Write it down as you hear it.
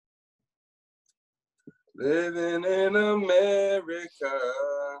Living in America.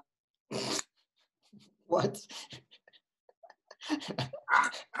 What?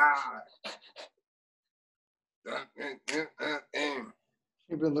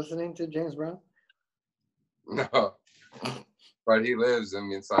 You've been listening to James Brown? No, but he lives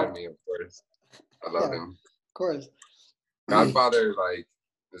inside me, of course. I love him. Of course. Godfather, like,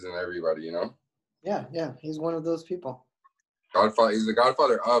 isn't everybody, you know? Yeah, he's one of those people. Godfather, he's the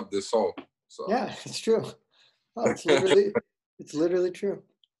godfather of the soul. So yeah, it's true. Oh, it's literally true.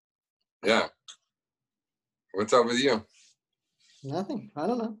 Yeah. What's up with you? Nothing. I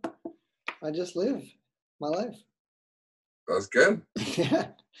don't know. I just live my life. That's good. Yeah,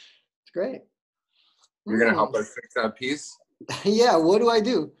 it's great. You're gonna help us fix that piece? Yeah. What do I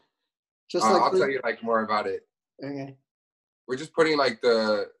do? Just I'll tell you like more about it. Okay. We're just putting like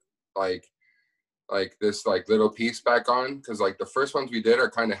the this like little piece back on because like the first ones we did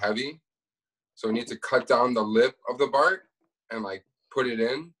are kind of heavy, so we need to cut down the lip of the bark and like put it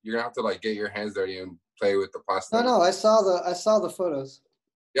in. You're gonna have to like get your hands dirty and play with the plastic. No, I saw the photos.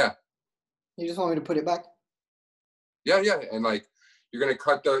 Yeah. You just want me to put it back? Yeah, and like you're gonna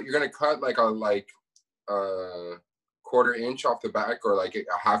cut like a quarter inch off the back or like a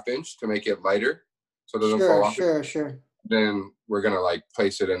half inch to make it lighter so it doesn't fall off. Sure. Then we're gonna like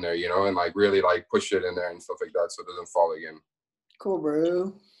place it in there, you know, and like really like push it in there and stuff like that so it doesn't fall again. Cool,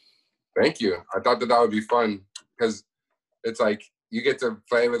 bro. Thank you. I thought that would be fun because it's like you get to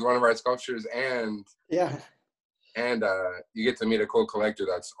play with one of our sculptures and you get to meet a cool collector.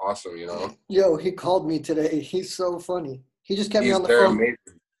 That's awesome, you know. Yo, he called me today. He's so funny. He just kept me on the phone. Amazing.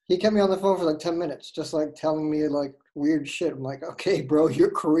 He kept me on the phone for like 10 minutes, just like telling me like weird shit. I'm like, okay, bro,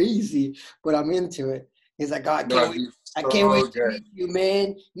 you're crazy, but I'm into it. He's like, oh, I can't wait to meet you,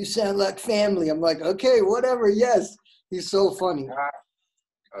 man. You sound like family. I'm like, okay, whatever. Yes. He's so funny.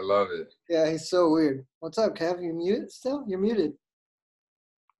 I love it. Yeah, he's so weird. What's up, Kev? You muted still? You're muted.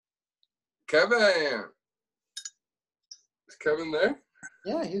 Kevin. Is Kevin there?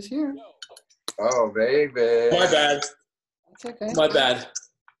 Yeah, he's here. Oh, baby. My bad. That's okay. My bad.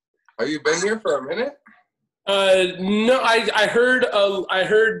 Have you been here for a minute? No, I heard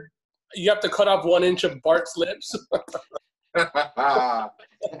you have to cut off 1 inch of Bart's lips.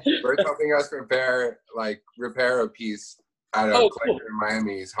 Bert's helping us repair a piece at a collector in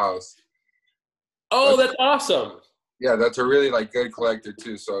Miami's house. Oh, that's awesome. Yeah, that's a really like good collector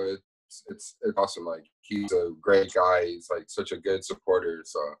too. So it's awesome. Like he's a great guy. He's like such a good supporter.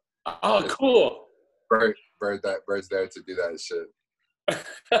 So cool. Bert's there to do that shit.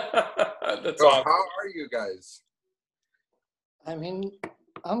 That's so awesome. How are you guys? I mean,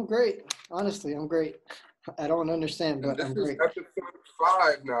 I'm great. Honestly, I'm great. I don't understand, but I'm great. This is episode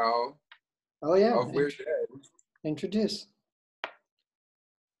 5 now. Oh yeah. Of We're Dead. Introduce.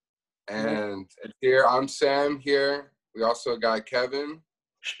 And here, I'm Sam here. We also got Kevin.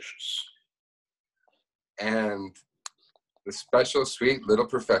 And the special sweet little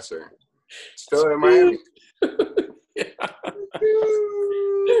professor. Still in Miami.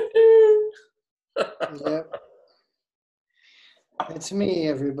 Yep. It's me,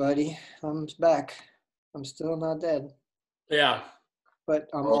 everybody. I'm back. I'm still not dead. Yeah. But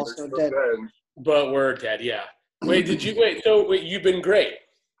I'm also dead. But we're dead, yeah. Wait, you've been great.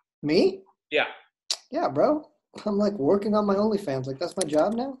 Me? Yeah. Yeah, bro. I'm like working on my OnlyFans. Like that's my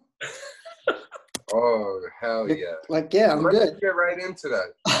job now. Oh, hell yeah. Like, yeah, I'm good. Let's get right into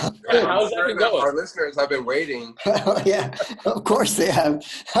that. How's that been going? Our listeners have been waiting. Yeah, of course they have.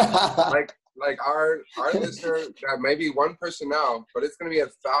 like our listeners have maybe one person now, but it's going to be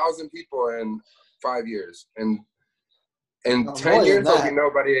 1,000 people in 5 years. And in 10 years, there'll be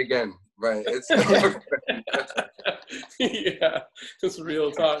nobody again. But it's yeah, it's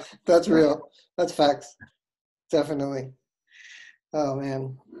real talk. That's real. That's facts. Definitely. Oh,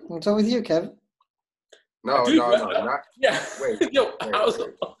 man. What's up with you, Kevin? No. Yeah.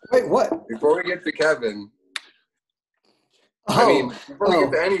 Wait, what? Before we get to Kevin, before we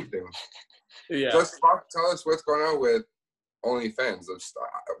get to anything, just tell us what's going on with OnlyFans.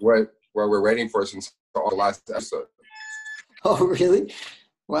 What we're waiting for since the last episode. Oh, really?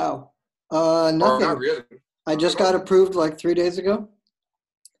 Wow. Nothing. Or not really. I just got approved like 3 days ago.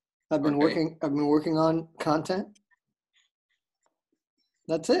 I've been working on content.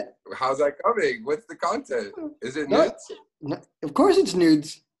 That's it. How's that coming? What's the content? Is it nudes? No, of course it's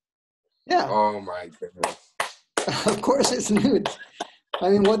nudes. Yeah. Oh my goodness. Of course it's nudes. I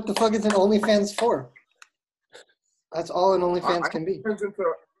mean, what the fuck is an OnlyFans for? That's all an OnlyFans can be.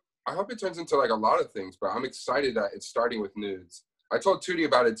 I hope it turns into like a lot of things, but I'm excited that it's starting with nudes. I told Tootie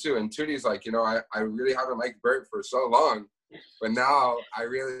about it too, and Tootie's like, I really haven't liked Bert for so long, but now I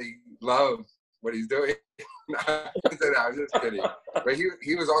really love what he's doing. I was just kidding. But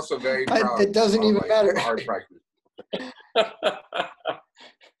he was also very proud. It doesn't even matter. Art practice.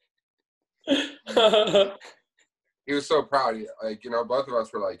 He was so proud. Like, both of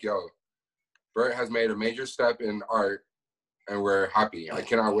us were like, yo, Bert has made a major step in art, and we're happy. I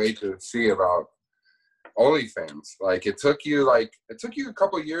cannot wait to see about OnlyFans. Like, it took you a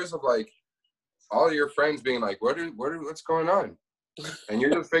couple of years of like all your friends being like, what's going on? And you're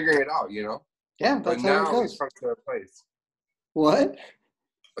just figuring it out, Yeah, but now we've come to a place. What?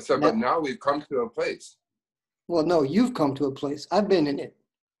 But now we've come to a place. Well, no, you've come to a place. I've been in it.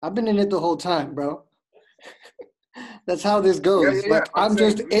 I've been in it the whole time, bro. That's how this goes. Yeah. I'm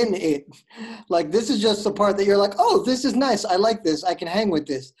just in it. Like, this is just the part that you're like, oh, this is nice. I like this. I can hang with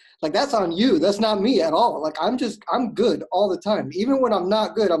this. Like, that's on you. That's not me at all. Like, I'm good all the time. Even when I'm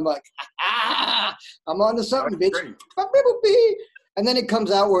not good, I'm like, I'm on to something, that's bitch. Great. And then it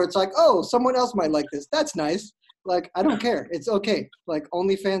comes out where it's like, oh, someone else might like this. That's nice. Like, I don't care. It's okay. Like,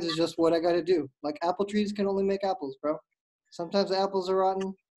 OnlyFans is just what I got to do. Like, apple trees can only make apples, bro. Sometimes the apples are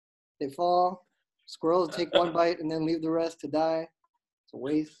rotten. They fall. Squirrels take one bite and then leave the rest to die. It's a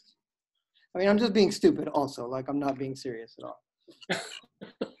waste. I mean, I'm just being stupid also. Like, I'm not being serious at all.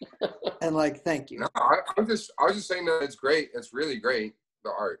 And, like, thank you. No, I was just saying that it's great. It's really great,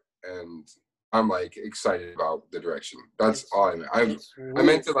 the art. And I'm, like, excited about the direction. That's all I meant. I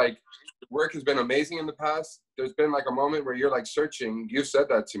meant to, like, work has been amazing in the past. There's been, like, a moment where you're, like, searching. You said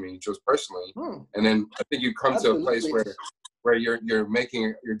that to me just personally. And then I think you come to a place where you're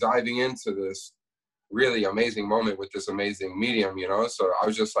diving into this really amazing moment with this amazing medium, So I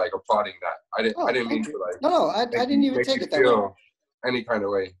was just like applauding that. I didn't mean to like. No, I didn't even take it that way. Any kind of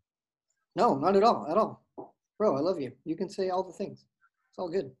way. No, not at all, Bro, I love you. You can say all the things. It's all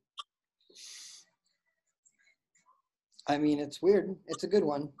good. I mean, it's weird. It's a good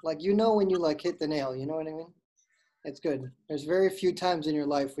one. Like, when you like hit the nail, you know what I mean? It's good. There's very few times in your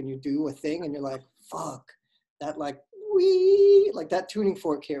life when you do a thing and you're like, fuck, that like, wee, like that tuning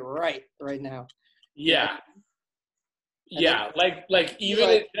fork hit right now. Yeah. Yeah. Like even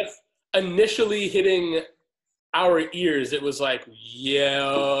it just initially hitting our ears, it was like,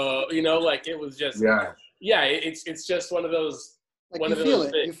 yo, like it was just, it's just one of those, like you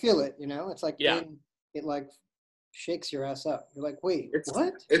feel it, it's like, it like shakes your ass up. You're like, wait,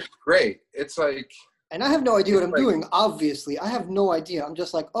 what? It's great. It's like, and I have no idea what I'm doing. Obviously, I have no idea. I'm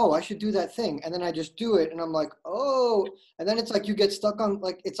just like, oh, I should do that thing. And then I just do it. And I'm like, oh. And then it's like you get stuck on,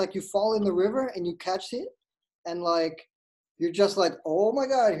 like, it's like you fall in the river and you catch it. And, like, you're just like, oh, my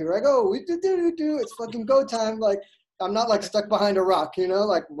God, here I go. It's fucking go time. Like, I'm not, like, stuck behind a rock,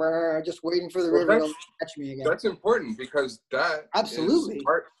 like, just waiting for the river to catch me again. That's important because that absolutely is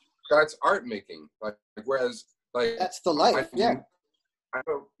art. That's art making. Like, whereas, like. That's the life, I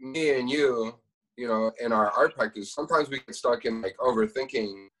know me and you, in our art practice, sometimes we get stuck in like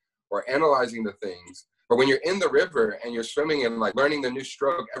overthinking or analyzing the things. But when you're in the river and you're swimming and like learning the new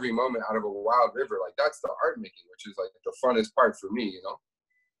stroke every moment out of a wild river, like that's the art making, which is like the funnest part for me,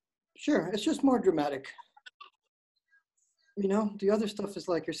 Sure, it's just more dramatic. The other stuff is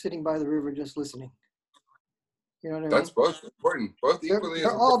like you're sitting by the river just listening. You know what I mean? That's both important. Both equally.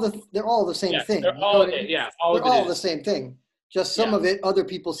 They're all the same thing. They're all the same thing. Just some of it other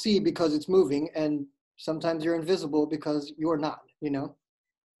people see because it's moving, and sometimes you're invisible because you're not,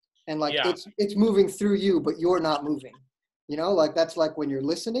 and like it's moving through you, but you're not moving, like that's like when you're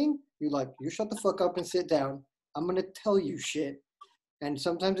listening, you shut the fuck up and sit down. I'm going to tell you shit. And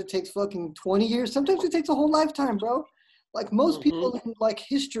sometimes it takes fucking 20 years. Sometimes it takes a whole lifetime, bro. Like most people in like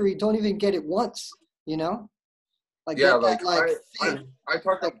history don't even get it once, Like I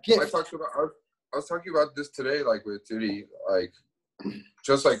was talking about this today, like with Duty, like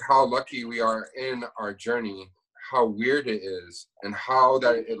just like how lucky we are in our journey, how weird it is, and how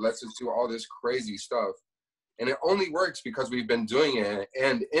that it lets us do all this crazy stuff. And it only works because we've been doing it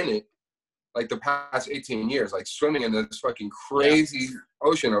and in it like the past 18 years, like swimming in this fucking crazy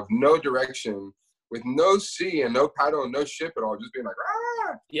ocean of no direction with no sea and no paddle and no ship at all, just being like,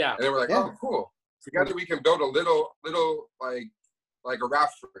 ah! Yeah. And then we're like, oh, cool. Together we can build a little like a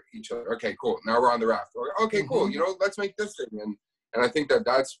raft for each other. Okay, cool. Now we're on the raft. Okay, cool. Let's make this thing. And I think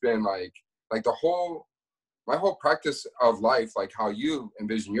that's been like my whole practice of life, like how you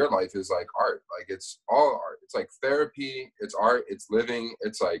envision your life is like art. Like it's all art. It's like therapy. It's art. It's living.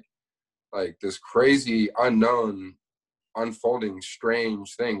 It's like this crazy, unknown, unfolding,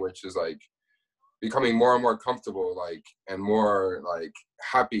 strange thing, which is like becoming more and more comfortable, like, and more like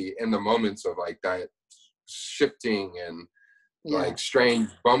happy in the moments of like that shifting and like strange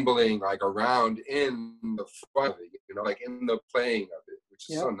bumbling, like around in the fun of it, like in the playing of it, which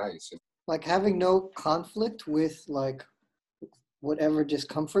is so nice. like having no conflict with like whatever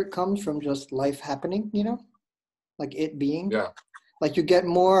discomfort comes from just life happening, you know, like it being. Yeah. Like you get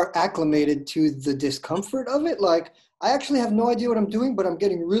more acclimated to the discomfort of it. Like I actually have no idea what I'm doing, but I'm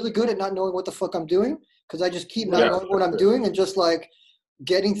getting really good at not knowing what the fuck I'm doing because I just keep not knowing what I'm doing and just like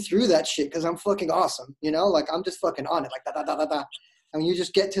getting through that shit because I'm fucking awesome, you know? Like I'm just fucking on it, like da da da da da. And you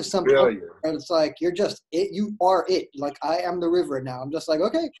just get to some point and it's like you're just it. You are it. Like I am the river now. I'm just like,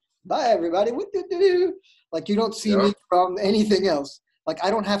 okay, bye everybody. Like you don't see me from anything else. Like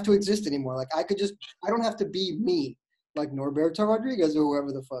I don't have to exist anymore. Like I don't have to be me. Like Norberto Rodriguez or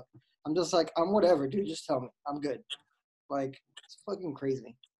whoever the fuck. I'm just like, I'm whatever, dude. Just tell me. I'm good. Like, it's fucking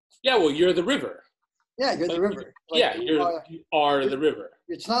crazy. Yeah, well, you're the river. Yeah, you're the river. Like, yeah, you are the river.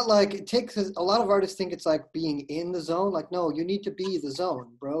 It's not like, it takes, a lot of artists think it's like being in the zone. Like, no, you need to be the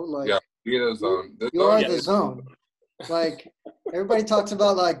zone, bro. Like, be the zone. You are the zone. Like, everybody talks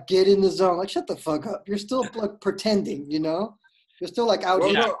about like, get in the zone. Like, shut the fuck up. You're still like pretending, you know? You're still like out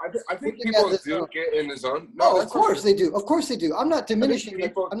here. No, I think people do get in the zone. No, of course they do. Of course they do. I'm not diminishing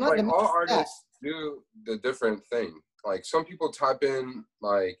people. I'm not like all artists do the different thing. Like some people type in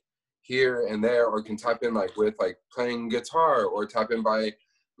like here and there, or can type in like with like playing guitar, or type in by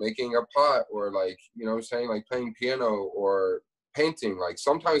making a pot, or like you know saying like playing piano or painting. Like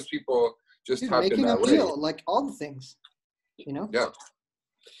sometimes people just type in that way. Like all the things, you know. Yeah.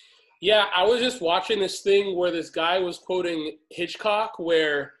 Yeah, I was just watching this thing where this guy was quoting Hitchcock,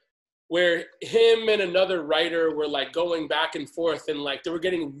 where him and another writer were like going back and forth, and like they were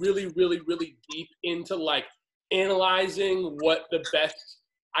getting really, really, really deep into like analyzing what the best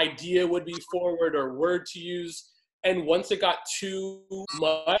idea would be forward or word to use. And once it got too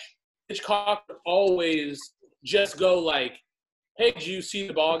much, Hitchcock would always just go like, hey, did you see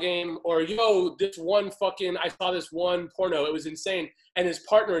the ball game? Or, yo, I saw this one porno. It was insane. And his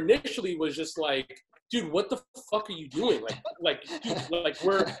partner initially was just like, dude, what the fuck are you doing? Dude,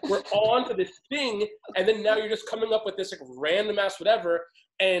 we're on to this thing. And then now you're just coming up with this like random ass whatever.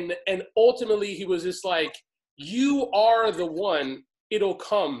 And ultimately he was just like, you are the one, it'll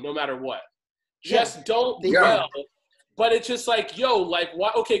come no matter what. Just don't dwell. But it's just like, yo, like,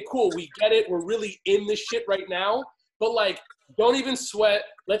 what? Okay, cool. We get it. We're really in this shit right now. But like, don't even sweat.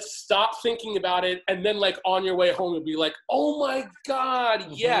 Let's stop thinking about it. And then like on your way home, you'll be like, oh my God,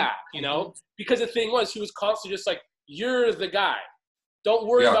 yeah. You know, because the thing was, he was constantly just like, you're the guy. Don't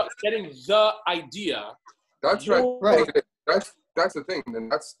worry about getting the idea. That's right. That's the thing.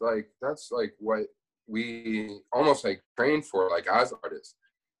 And that's like what we almost like train for, like as artists,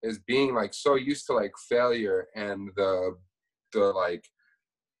 is being like so used to like failure and the like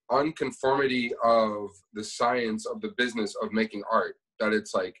unconformity of the science of the business of making art, that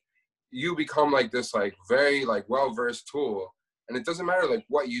it's like you become like this like very like well-versed tool, and it doesn't matter like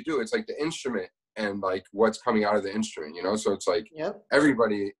what you do, it's like the instrument and like what's coming out of the instrument, you know. So it's like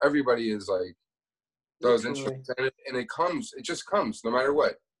everybody is like those instruments, and it just comes no matter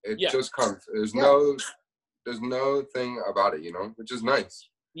what. It just comes. There's no thing about it, you know, which is nice.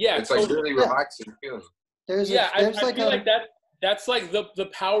 It's like really relaxing feeling. I feel like that's like the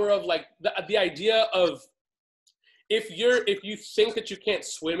power of like the idea of if you think that you can't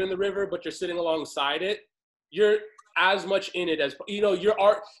swim in the river but you're sitting alongside it, you're as much in it as, you know,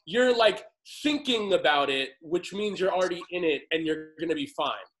 you're like thinking about it, which means you're already in it and you're gonna be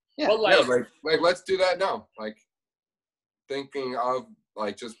fine. But like let's do that now. Like thinking of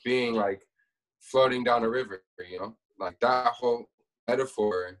like just being like floating down a river, you know, like that whole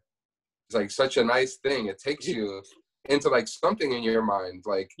metaphor is like such a nice thing. It takes you into like something in your mind,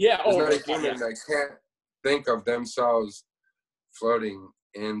 like there's not a human that can't think of themselves floating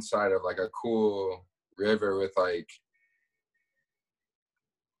inside of like a cool river with like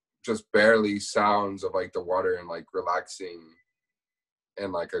just barely sounds of like the water and like relaxing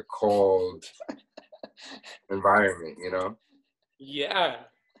in like a cold environment, you know. Yeah,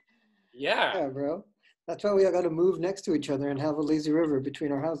 bro. That's why we all got to move next to each other and have a lazy river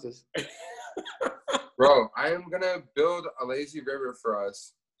between our houses. Bro, I am gonna build a lazy river for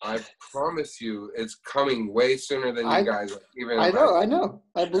us. I promise you, it's coming way sooner than you guys even. I know.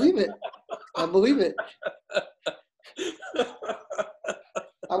 I believe it. I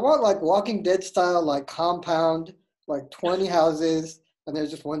want like Walking Dead style, like compound, like 20 houses, and there's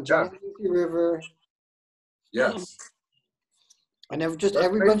just one giant river. Yes. And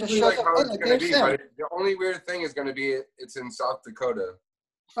everyone just shows up. But the only weird thing is gonna be it's in South Dakota.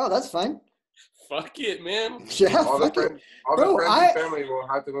 Oh, that's fine. Fuck it, man. Yeah, all the friends and family will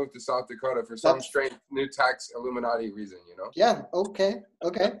have to move to South Dakota for some strange new tax Illuminati reason, you know? Yeah, okay.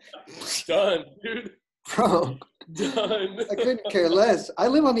 Done, dude. Bro. Done. I couldn't care less. I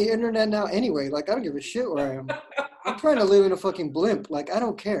live on the internet now anyway. Like, I don't give a shit where I am. I'm trying to live in a fucking blimp. Like, I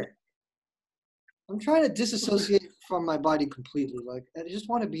don't care. I'm trying to disassociate from my body completely. Like, I just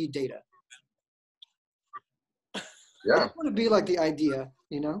want to be data. Yeah. I just want to be like the idea,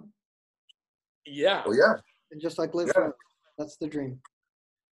 you know? Yeah. Well, yeah. And just like live forever. That's the dream.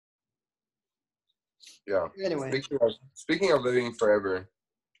 Yeah. Anyway. Speaking of living forever,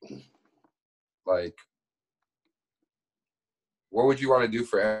 like, what would you want to do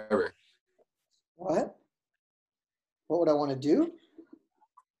forever? What? What would I want to do?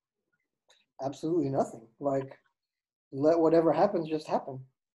 Absolutely nothing. Like, let whatever happens just happen.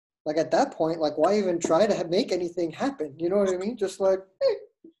 Like, at that point, like, why even try to make anything happen? You know what I mean? Just like,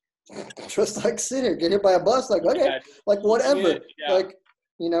 just like sit here, get hit by a bus. Like, okay, like whatever. Yeah. Like,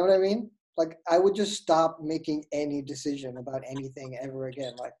 you know what I mean? Like, I would just stop making any decision about anything ever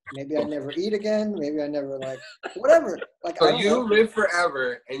again. Like, maybe I never eat again. Maybe I never, like, whatever. Like, so you live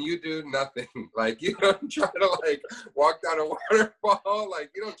forever and you do nothing. Like, you don't try to, like, walk down a waterfall.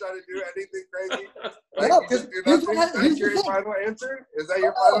 Like, you don't try to do anything crazy. Like, no, you just do nothing. That's your final answer? Is that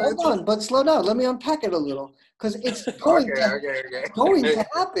your final answer? Hold on, but slow down. Let me unpack it a little. Because it's going, going to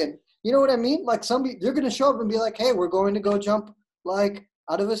happen. You know what I mean? Like, you're going to show up and be like, hey, we're going to go jump, like,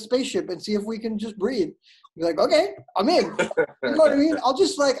 out of a spaceship and see if we can just breathe. You're like, okay, I'm in. You know what I mean? I'm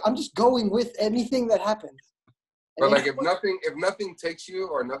just going with anything that happens. But like, if nothing takes you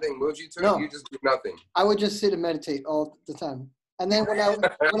or nothing moves you to it, you just do nothing. I would just sit and meditate all the time. And then when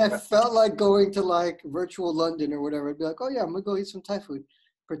I felt like going to like virtual London or whatever, I'd be like, oh yeah, I'm gonna go eat some Thai food,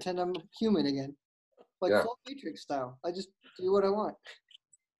 pretend I'm human again, like full Matrix style. I just do what I want.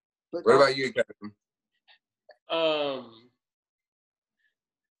 But what about you, Kevin?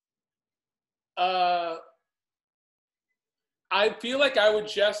 I feel like I would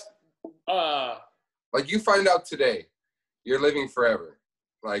just like, you find out today you're living forever.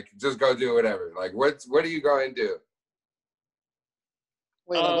 Like, just go do whatever. Like, what are you going to do?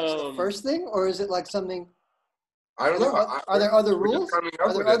 Wait, like, what's the first thing, or is it like something? I don't know. Are there other rules? Are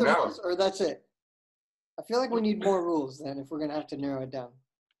there other rules, or that's it? I feel like we need more rules then if we're gonna have to narrow it down.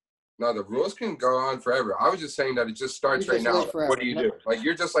 No, the rules can go on forever. I was just saying that it just starts right now. What do you do? Like,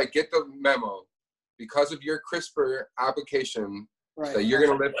 you're just like, get the memo. Because of your CRISPR application, that you're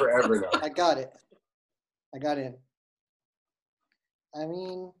going to live forever now. I got it. I got in. I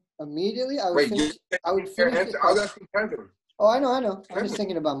mean, immediately I would finish it. I was asking Kevin. Oh, I know. I'm just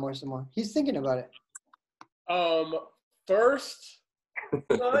thinking about some more. He's thinking about it. First,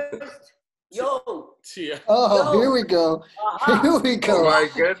 yo. Oh, here we go. Here we go. Oh, my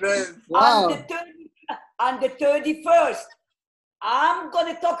goodness. Wow. On the 31st, I'm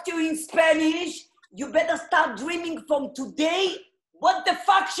going to talk to you in Spanish. You better start dreaming from today. What the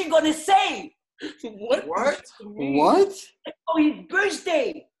fuck she gonna say? What? What? For his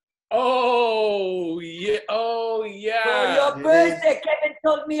birthday. Oh, yeah. Oh, yeah. For your birthday, Kevin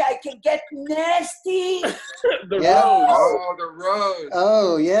told me I can get nasty. The rose. Oh, the rose.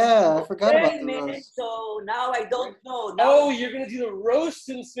 Oh, yeah. I forgot about the rose. So now I don't know. Now you're going to do the roast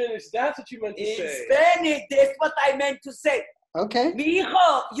in Spanish. That's what you meant to say. In Spanish, that's what I meant to say. Okay. Mi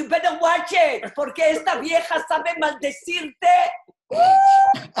hijo, you better watch it, porque esta vieja sabe maldecirte.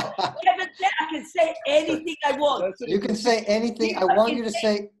 Kevin said I can say anything I want. You can say anything. I want you to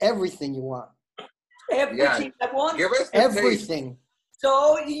say everything you want. Everything I want? Give us everything.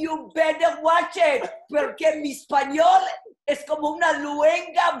 So you better watch it, porque mi español es como una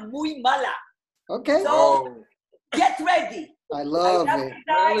luenga muy mala. Okay. So get ready. I love it.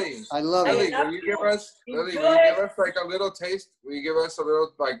 Lily, I love Lily, it. will you give us like a little taste? Will you give us a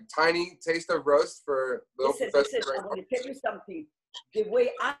little, like, tiny taste of roast for little Professor? Listen, I'm going to tell you something. The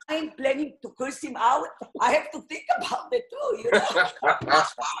way I'm planning to curse him out, I have to think about it too, you know.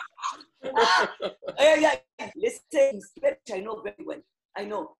 Listen, Spanish, I know very well. I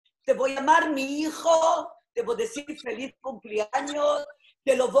know. Te voy a llamar mi hijo, te voy a decir feliz cumpleaños,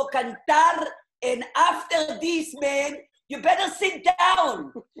 te lo voy a cantar, and after this, man, you better sit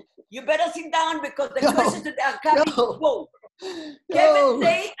down. You better sit down because the questions that are coming go. Kevin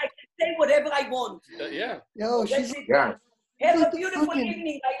say I can say whatever I want. Yeah. Yo, have a beautiful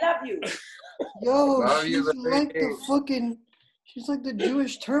evening. I love you. Yo, she's like the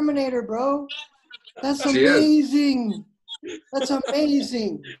Jewish Terminator, bro. That's amazing. That's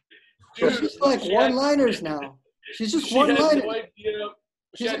amazing. She's just like one-liners now. She's just one-liners.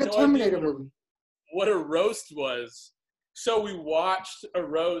 She's like a Terminator movie. What a roast was. So we watched a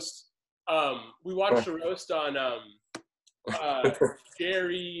roast. We watched a roast on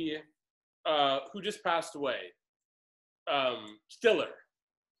Jerry, who just passed away. Stiller.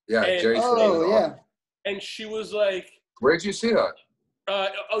 Yeah, and, Jerry. Oh, yeah. and she was like, "Where'd you see that?"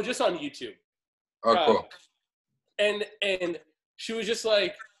 Just on YouTube. Oh, cool. And she was just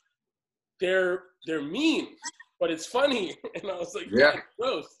like, they're mean, but it's funny. And I was like, yeah,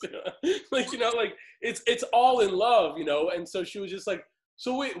 gross. Like, you know, like it's all in love, you know. And so she was just like,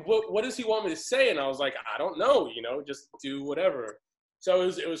 so wait, what does he want me to say? And I was like, I don't know, you know, just do whatever. So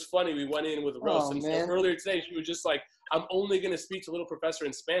it was funny. We went in with a roast. And so earlier today, she was just like, I'm only going to speak to Little Professor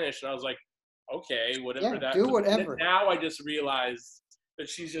in Spanish. And I was like, okay, whatever that. Do whatever. And now I just realized that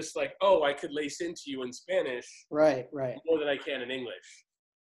she's just like, oh, I could lace into you in Spanish. Right. More than I can in English.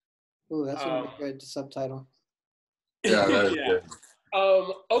 Ooh, that's gonna be good to subtitle. Yeah, that is good.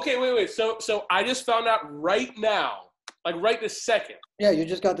 Okay, wait. So I just found out right now, like right this second. Yeah, you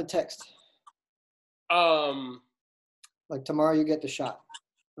just got the text. Like tomorrow you get the shot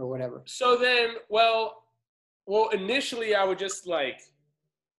or whatever. So then, well, initially I would just like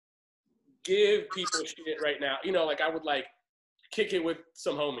give people shit right now. You know, like I would like kick it with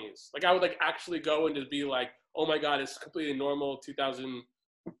some homies. Like I would like actually go and just be like, oh my God, it's completely normal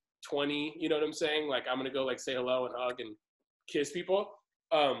 2020. You know what I'm saying? Like I'm gonna go like say hello and hug and kiss people.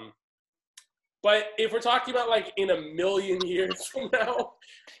 But if we're talking about like in a million years from now,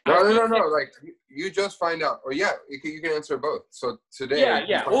 no. Like you just find out, or you can answer both. So today,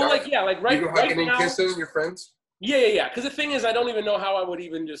 yeah. Well, like right, you right now, kissing your friends. Yeah. Because the thing is, I don't even know how I would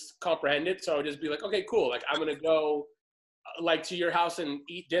even just comprehend it. So I would just be like, okay, cool. Like I'm gonna go like to your house and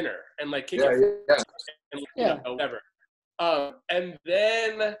eat dinner and like kick it. And, you know, whatever. And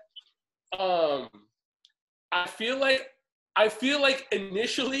then I feel like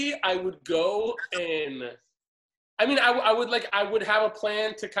initially I would go and I would have a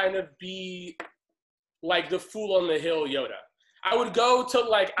plan to kind of be like the fool on the hill Yoda. I would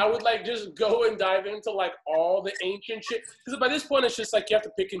just go and dive into like all the ancient shit. Because by this point it's just like you have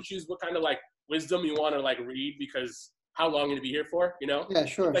to pick and choose what kind of like wisdom you want to like read, because how long are you going to be here for, you know? Yeah,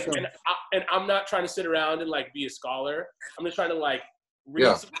 sure, like, sure. And I'm not trying to sit around and like be a scholar. I'm just trying to like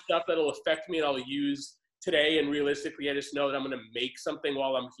read some stuff that'll affect me and I'll use today. And realistically, I just know that I'm going to make something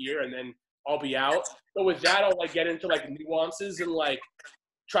while I'm here and then I'll be out. But with that, I'll like get into like nuances and like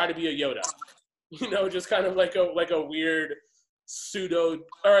try to be a Yoda, you know, just kind of like a weird pseudo,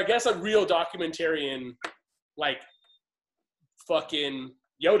 or I guess a real documentarian, like fucking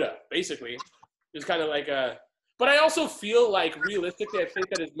Yoda, basically. Just kind of like a, but I also feel like realistically, I think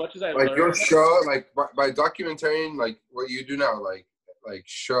that as much as I like learn, your show, like by documentarian, like what you do now, like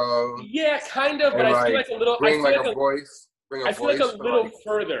show. Yeah, kind of, but I feel like a little. Bring like a voice. I feel like a little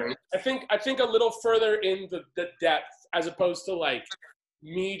further. I think a little further in the depth, as opposed to like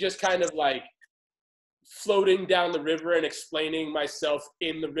me just kind of like floating down the river and explaining myself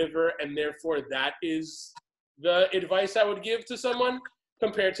in the river, and therefore that is the advice I would give to someone,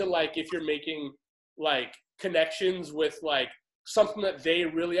 compared to like if you're making like connections with like something that they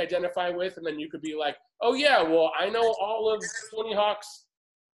really identify with, and then you could be like, oh yeah, well I know all of Tony Hawk's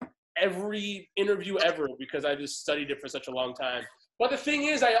every interview ever because I just studied it for such a long time. But the thing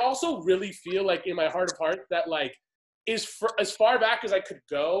is, I also really feel like in my heart of hearts that like as far back as I could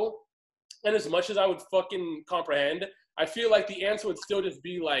go and as much as I would fucking comprehend, I feel like the answer would still just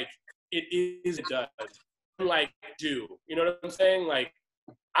be like, it does. Like, do. You know what I'm saying? Like,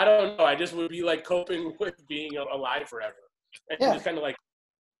 I don't know. I just would be like coping with being alive forever. And just kind of like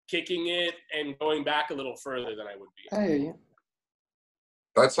kicking it and going back a little further than I would be. I hear you.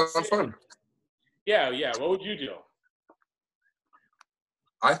 That sounds fun. Yeah. What would you do?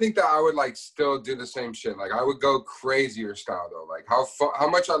 I think that I would like still do the same shit. Like I would go crazier style though. Like how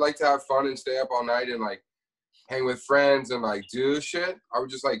much I like to have fun and stay up all night and like hang with friends and like do shit. I would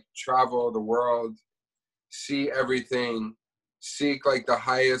just like travel the world, see everything, seek like the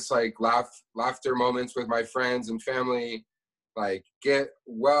highest like laughter moments with my friends and family, like get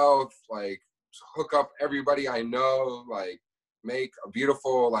wealth, like hook up everybody I know, like make a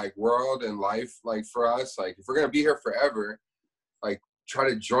beautiful like world and life like for us. Like if we're gonna be here forever, like try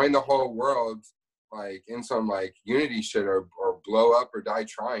to join the whole world like in some like unity shit or blow up or die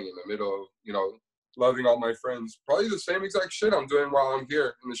trying in the middle of, you know, loving all my friends. Probably the same exact shit I'm doing while I'm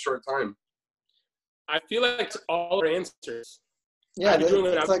here in this short time. I feel like it's all our answers. Yeah,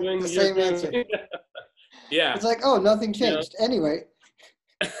 it's like the same answer. Yeah. It's like, oh, nothing changed. Yeah. Anyway.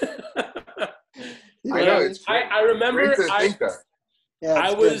 I know. It's I remember think that. Yeah,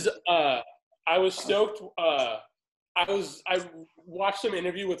 I was stoked. I watched some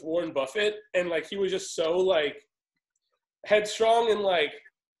interview with Warren Buffett, and like he was just so like headstrong and like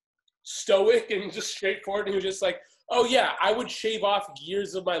stoic and just straightforward. And he was just like, oh yeah, I would shave off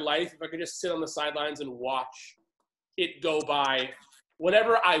years of my life if I could just sit on the sidelines and watch it go by.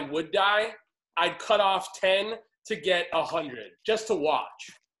 Whenever I would die, I'd cut off 10 to get 100 just to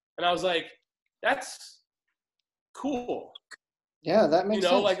watch. And I was like, that's cool. Yeah, that makes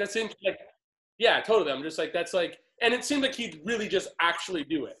sense. Like that's in like, yeah, totally. I'm just like, that's like, and it seemed like he'd really just actually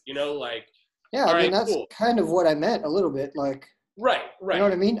do it, like. Yeah, I mean, that's kind of what I meant a little bit, like. Right. You know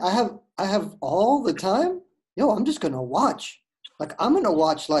what I mean? I have all the time. I'm just gonna watch. Like, I'm gonna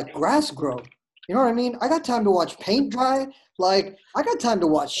watch like grass grow. You know what I mean? I got time to watch paint dry. Like, I got time to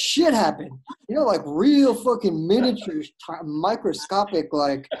watch shit happen. Like real fucking miniature, microscopic,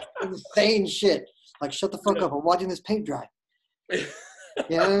 like insane shit. Like, shut the fuck up! I'm watching this paint dry. You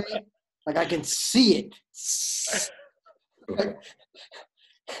know what I mean? Like, I can see it.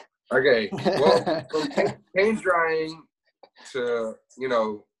 Okay. Well, from paint drying to,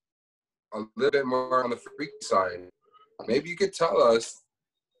 a little bit more on the freak side, maybe you could tell us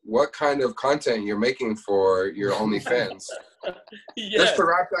what kind of content you're making for your OnlyFans. Yes. Just to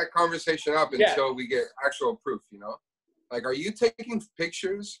wrap that conversation up until we get actual proof, Like, are you taking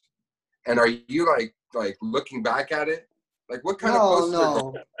pictures and are you like looking back at it? Like, what kind of posts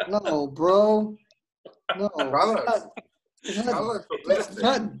No, bro. No. It's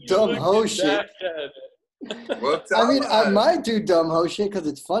not dumb hoe shit. I mean, I might do dumb hoe shit because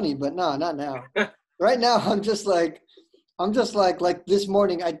it's funny, but no, not now. Right now, I'm just like this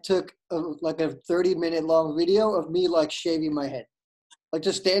morning I took a 30-minute long video of me like shaving my head. Like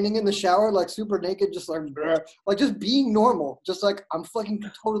just standing in the shower, like super naked, just like just being normal. Just like I'm fucking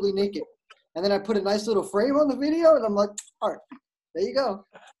totally naked. And then I put a nice little frame on the video and I'm like, all right, there you go.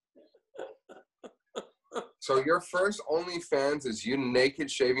 So your first OnlyFans is you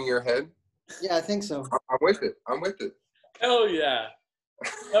naked shaving your head? Yeah, I think so. I'm with it. Hell yeah.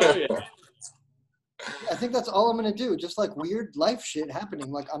 I think that's all I'm going to do. Just like weird life shit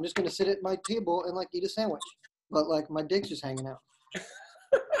happening. Like I'm just going to sit at my table and like eat a sandwich. But like my dick's just hanging out.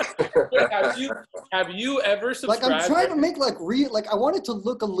 Wait, have you ever subscribed? Like I'm trying to make like real, like I want it to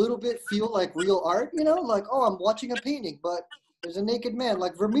look a little bit, feel like real art, Like, oh, I'm watching a painting, but there's a naked man,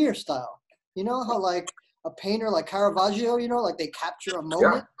 like Vermeer style. You know how like a painter like Caravaggio, like they capture a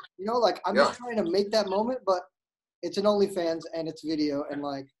moment, like I'm just trying to make that moment, but it's an OnlyFans and it's video and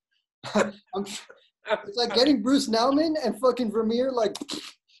like it's like getting Bruce Nauman and fucking Vermeer like,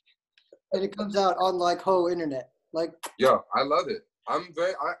 and it comes out on like whole internet, like. Yeah, I love it. I'm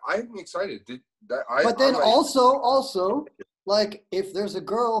excited. But then also, like if there's a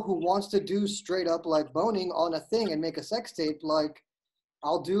girl who wants to do straight up like boning on a thing and make a sex tape, like.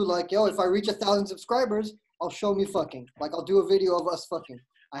 I'll do like, if I reach 1,000 subscribers, I'll show me fucking. Like, I'll do a video of us fucking.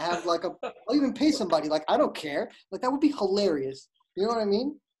 I have like I'll even pay somebody. Like, I don't care. Like, that would be hilarious. You know what I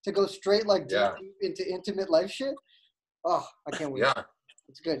mean? To go straight like deep into intimate life shit. Oh, I can't wait. Yeah.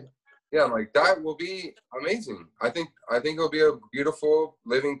 It's good. Yeah, like that will be amazing. I think it'll be a beautiful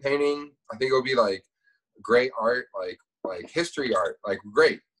living painting. I think it'll be like great art, like history art, like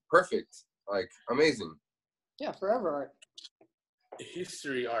great, perfect, like amazing. Yeah, forever art.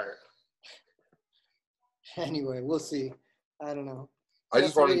 History art. Anyway, we'll see. I don't know. I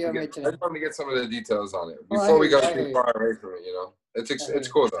just wanted to get some of the details on it before we go too far away from it. It's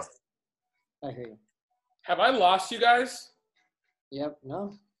cool though. I hear you. Have I lost you guys? Yep.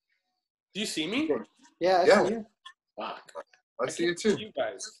 No. Do you see me? Yeah, I see you. Fuck. I see you too. You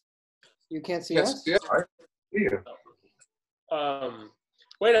guys. You can't see us? Yeah, I see you.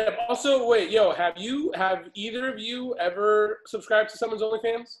 Have either of you ever subscribed to someone's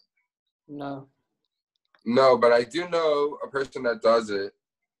OnlyFans? No. No, but I do know a person that does it,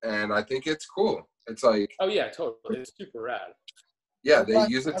 and I think it's cool. It's like. Oh yeah, totally. It's super rad. Yeah, they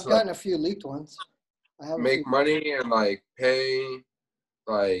use it to gotten a few leaked ones. Make money and like pay,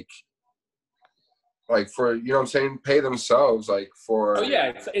 like for what I'm saying, pay themselves like for. Oh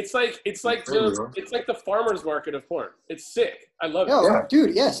yeah, it's like the farmer's market of porn. It's sick. I love it. Yeah,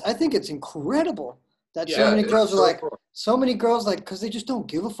 dude. Yes, I think it's incredible that so many girls are like, cool. So many girls like, because they just don't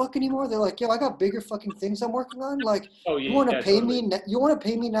give a fuck anymore. They're like, I got bigger fucking things I'm working on. Like, you want to pay me? You want to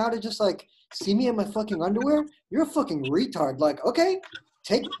pay me now to just like see me in my fucking underwear? You're a fucking retard. Like, okay,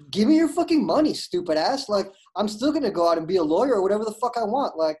 give me your fucking money, stupid ass. Like, I'm still gonna go out and be a lawyer or whatever the fuck I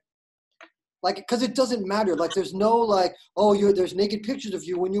want. Like, because it doesn't matter. Like, there's no like, there's naked pictures of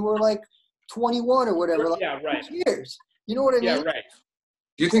you when you were like 21 or whatever. Like, yeah, right. Years. You know what I mean? Yeah, right.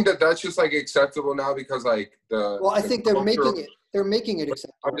 Do you think that that's just like acceptable now because like the? Well, I think they're making it. They're making it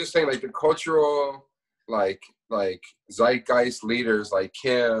acceptable. I'm just saying, like the cultural, like zeitgeist leaders like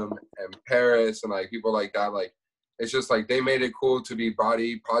Kim and Paris and like people like that. Like, it's just like they made it cool to be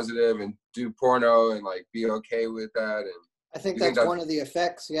body positive and do porno and like be okay with that. And I think that's one of the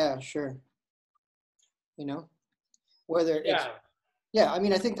effects. Yeah, sure. Whether it's Yeah, I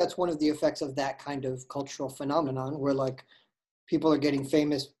mean, I think that's one of the effects of that kind of cultural phenomenon where, like, people are getting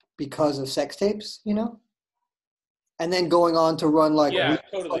famous because of sex tapes, you know? And then going on to run, like,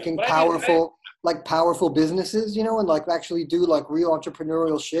 fucking powerful businesses, you know, and, like, actually do, like, real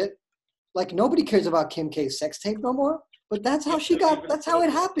entrepreneurial shit. Like, nobody cares about Kim K's sex tape no more, but that's how that's how it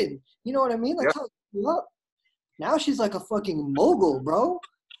happened. You know what I mean? That's how it grew up. Now she's like a fucking mogul, bro.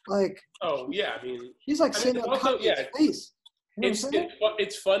 Like, oh, yeah, I mean... She's, like, sitting on Kanye's face. You know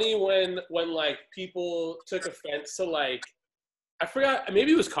it's funny when like people took offense to like I forgot,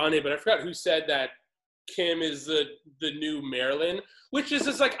 maybe it was Kanye, but I forgot who said that Kim is the new Marilyn, which is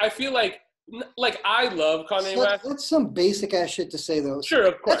just like I feel like I love Kanye West. That's some basic ass shit to say though. Sure,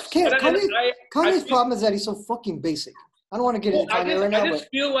 of course. Kanye's problem is that he's so fucking basic. I don't want to get into Kanye right now. I just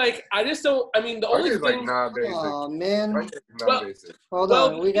feel like I just don't. I mean, the only thing. Like, nah, basic. Oh man. Basic. Hold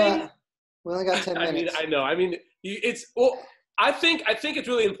on, we only got 10 minutes. I know. I mean, it's I think it's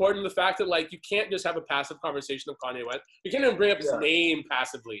really important the fact that like you can't just have a passive conversation of Kanye West. You can't even bring up his name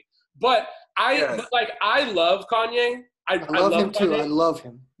passively. But I love Kanye. I love him too. I love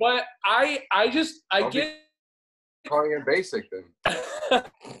him. But I get Kanye basic then.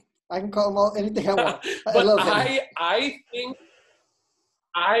 I can call him anything I want. I love him.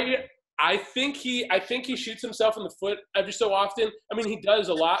 I think he shoots himself in the foot every so often. I mean, he does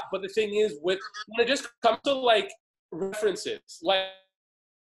a lot, but the thing is, when it just comes to like references, like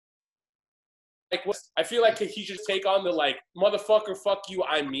I feel like he should take on the like motherfucker, fuck you,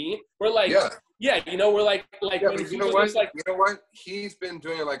 I'm me. We're like, you know, we're like. Yeah, but you know what? You know what? He's been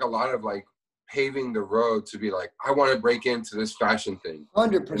doing like a lot of like paving the road to be like, I want to break into this fashion thing,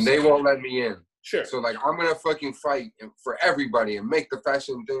 100%, and they won't let me in. Sure. So like, I'm gonna fucking fight for everybody and make the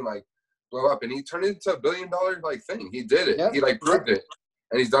fashion thing like blow up, and he turned it into $1 billion like thing. He did it. Yep. He like proved it,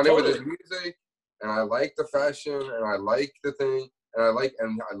 and he's done it with his music. And I like the fashion, and I like the thing, and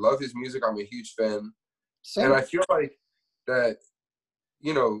I love his music. I'm a huge fan, and I feel like that.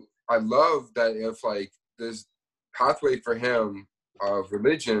 You know, I love that if like this pathway for him of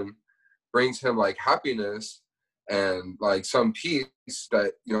religion brings him like happiness and like some peace,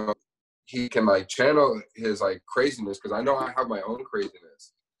 that you know he can like channel his like craziness, because I know I have my own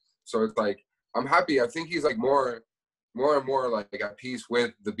craziness. So it's like I'm happy. I think he's like more and more like at peace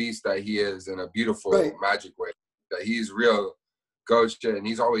with the beast that he is, in a beautiful magic way. That he's real ghost shit, and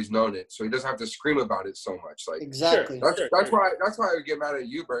he's always known it, so he doesn't have to scream about it so much. Like exactly. That's why I would get mad at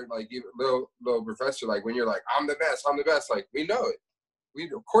you, Bert. Like you, little professor. Like when you're like, I'm the best. Like we know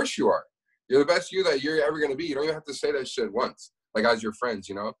it. Of course you are. You're the best you that you're ever gonna be. You don't even have to say that shit once. Like as your friends,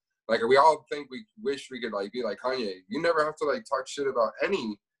 you know. Like we all think we wish we could like be like Kanye. You never have to like talk shit about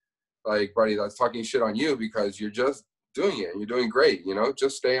any like buddy that's talking shit on you, because you're just doing it and you're doing great, you know.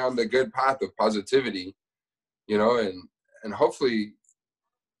 Just stay on the good path of positivity, you know, and hopefully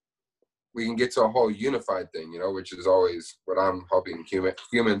we can get to a whole unified thing, you know, which is always what I'm hoping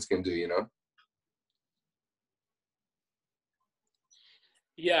humans can do, you know.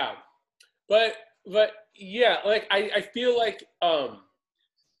 Yeah, but yeah, like I feel like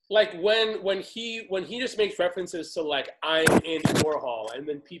when he just makes references to like I'm Andy Warhol, and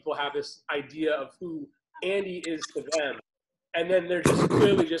then people have this idea of who Andy is to them, and then they're just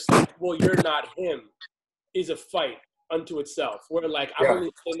clearly just like, well, you're not him, is a fight unto itself. Where like I'm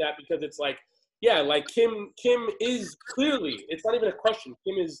only saying that because it's like, yeah, like Kim is clearly, it's not even a question.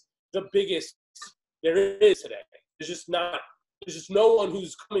 Kim is the biggest there is today. There's just no one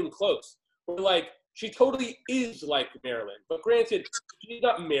who's coming close. Where like she totally is like Marilyn, but granted, she's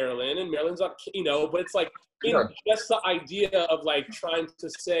not Marilyn, and Marilyn's not, you know, but it's like just the idea of like trying to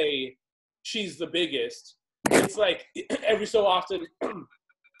say she's the biggest. It's like every so often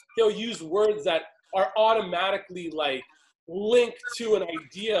he'll use words that are automatically like linked to an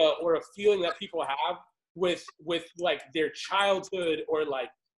idea or a feeling that people have with like their childhood, or like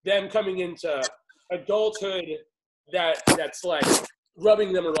them coming into adulthood that's like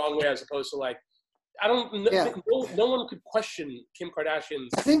rubbing them the wrong way, as opposed to like, I don't know. No one could question Kim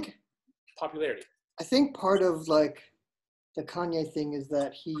Kardashian's popularity. I think part of like the Kanye thing is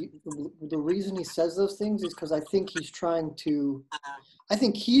that the reason he says those things is because I think he's trying to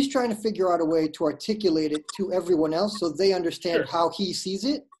figure out a way to articulate it to everyone else so they understand how he sees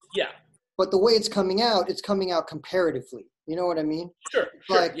it. Yeah. But the way it's coming out comparatively. You know what I mean? Sure.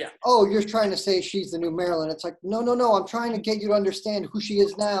 Like, oh, you're trying to say she's the new Marilyn. It's like, no. I'm trying to get you to understand who she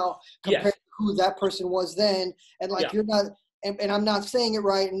is now compared to who that person was then. And like, you're not, and I'm not saying it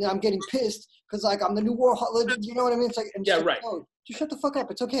right, and I'm getting pissed because like I'm the new Warhol. You know what I mean? It's like, oh, just shut the fuck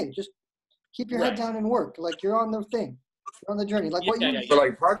up. It's okay. Just keep your head down and work. Like you're on the thing. You're on the journey. Like But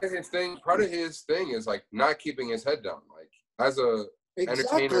like part of his thing is like not keeping his head down. Like as a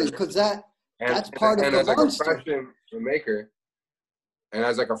Exactly, because that's part of the monster. Like a fashion maker, and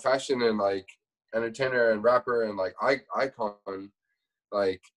as like a fashion and like entertainer and rapper and like icon,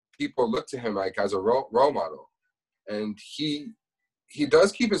 like people look to him like as a role model, and he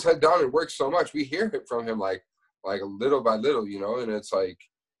does keep his head down and works so much. We hear it from him like little by little, you know, and it's like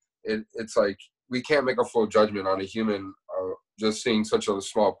it's like we can't make a full judgment on a human just seeing such a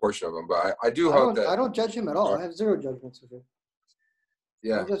small portion of him. But I hope that I don't judge him at all. I have zero judgments of him.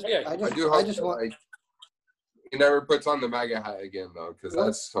 Yeah, I just want. Like, he never puts on the MAGA hat again, though, because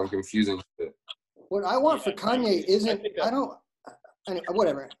that's some confusing shit. What I want for Kanye isn't.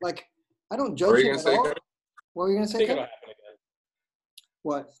 Whatever. Like, I don't judge him at all. What were you gonna say?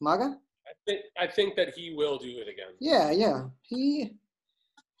 What, MAGA? I think that he will do it again. Yeah.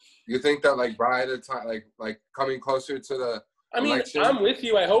 You think that like by the time like coming closer to the election? I'm with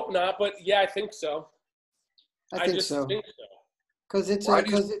you. I hope not, but yeah, I think so. I think so. Because it's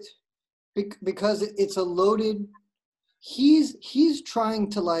a loaded. He's trying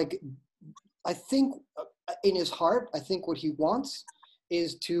to like. I think in his heart, I think what he wants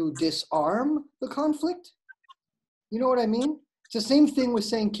is to disarm the conflict. You know what I mean? It's the same thing with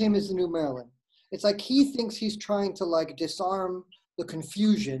saying Kim is the new Marilyn. It's like he thinks he's trying to like disarm the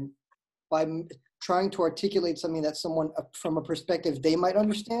confusion by trying to articulate something that someone from a perspective they might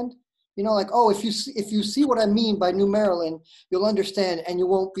understand. You know, like, oh, if you see what I mean by New Marilyn, you'll understand, and you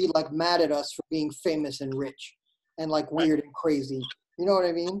won't be like mad at us for being famous and rich and like weird and crazy. You know what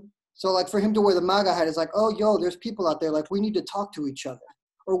I mean? So like for him to wear the MAGA hat is like, oh, yo, there's people out there like we need to talk to each other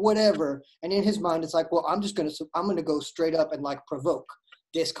or whatever. And in his mind, it's like, well, I'm gonna go straight up and like provoke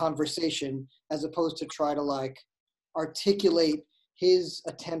this conversation as opposed to try to like articulate his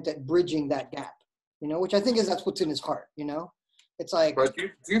attempt at bridging that gap. You know, which I think that's what's in his heart. You know. It's like, but do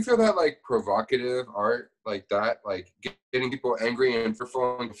you feel that like provocative art like that, like getting people angry and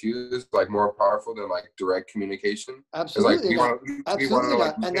fearful and confused, like more powerful than like direct communication? Absolutely, like, we want to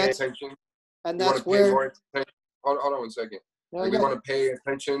like and pay that's attention. And that's where. Hold on 1 second. No, like, we want to pay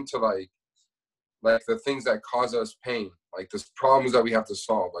attention to like the things that cause us pain, like the problems that we have to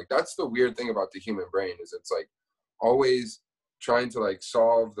solve. Like that's the weird thing about the human brain is it's like always trying to like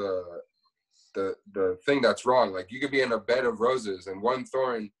solve the thing that's wrong. Like you could be in a bed of roses and one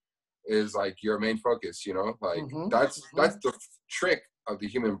thorn is like your main focus, you know, like that's the trick of the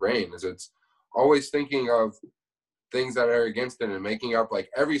human brain is it's always thinking of things that are against it and making up like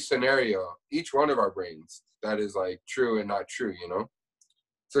every scenario, each one of our brains that is like true and not true, you know.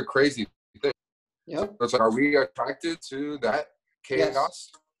 It's a crazy thing. Yep. So it's like, are we attracted to that chaos?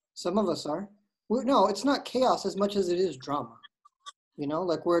 Yes. Some of us are. No, it's not chaos as much as it is drama. You know,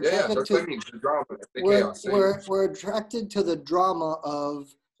 like we're attracted to the drama, the chaos. We're attracted to the drama of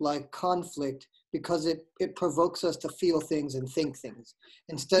like conflict because it provokes us to feel things and think things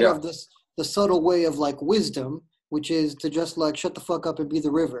instead of the subtle way of like wisdom, which is to just like shut the fuck up and be the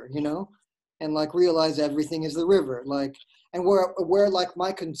river, you know, and like realize everything is the river. Like, and where like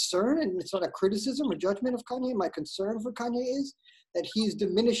my concern, and it's not a criticism or judgment of Kanye, my concern for Kanye is that he's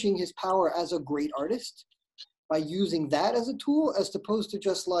diminishing his power as a great artist by using that as a tool, as opposed to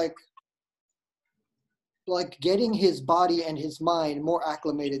just like getting his body and his mind more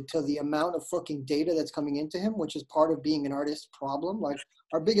acclimated to the amount of fucking data that's coming into him, which is part of being an artist problem. Like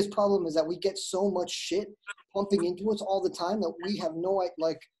our biggest problem is that we get so much shit pumping into us all the time that we have no,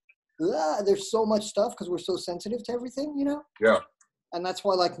 there's so much stuff because we're so sensitive to everything, you know? Yeah. And that's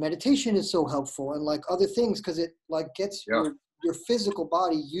why like meditation is so helpful and like other things, because it like gets your physical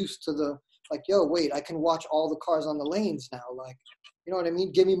body used to the, like, yo, wait, I can watch all the cars on the lanes now. Like, you know what I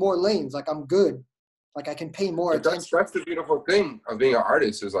mean? Give me more lanes. Like, I'm good. Like, I can pay more attention. That's the beautiful thing of being an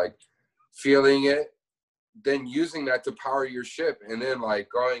artist is, like, feeling it, then using that to power your ship, and then, like,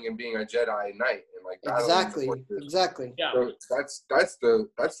 going and being a Jedi Knight. And, like, Exactly. Yeah. So that's the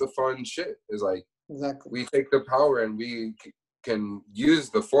fun shit is, like, we take the power and we can use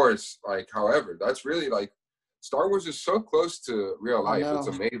the Force, like, however. That's really, like, Star Wars is so close to real life. It's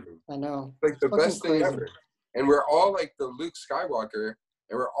amazing. I know. It's like the best thing ever. And we're all like the Luke Skywalker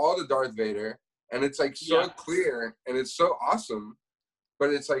and we're all the Darth Vader. And it's like so clear and it's so awesome.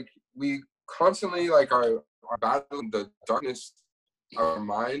 But it's like we constantly like are battling the darkness of our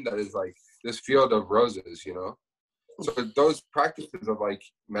mind that is like this field of roses, you know? So those practices of like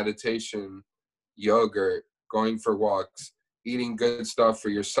meditation, yoga, going for walks, eating good stuff for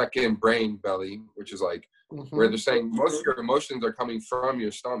your second brain belly, which is like where they're saying most of your emotions are coming from your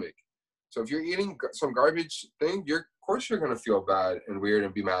stomach. So if you're eating some garbage thing, of course you're gonna feel bad and weird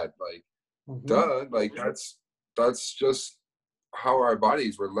and be mad. Like, duh. Like that's just how our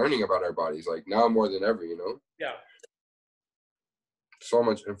bodies. We're learning about our bodies. Like now more than ever, you know. Yeah. So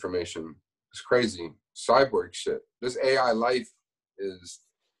much information. It's crazy. Cyborg shit. This AI life is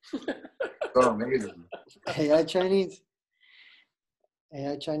so amazing. AI Chinese.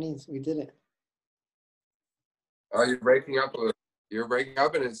 We did it. Oh, you're breaking up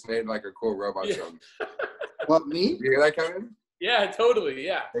and it's made like a cool robot sound. What, me? You hear that, Kevin? Yeah, totally,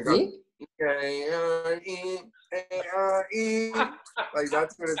 yeah. Me? Like,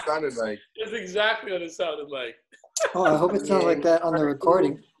 that's what it sounded like. That's exactly what it sounded like. Oh, I hope it sounds like that on the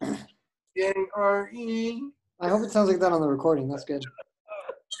recording. I hope it sounds like that on the recording. That's good.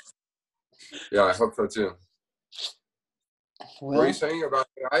 Yeah, I hope so too. Well, what were you saying about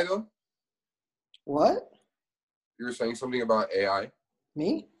AI though? What? You were saying something about AI?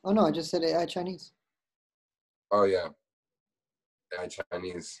 Me? Oh no, I just said AI Chinese. Oh yeah. AI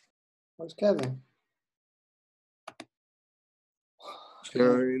Chinese. Where's Kevin?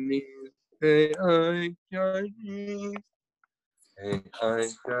 Chinese. AI Chinese. AI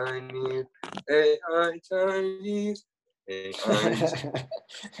Chinese. AI Chinese. AI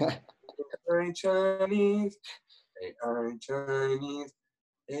Chinese. AI Chinese.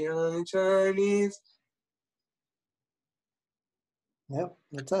 AI Chinese. Yep,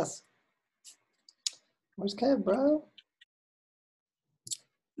 that's us. Where's Kev, bro?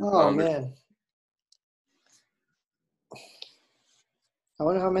 Oh man. I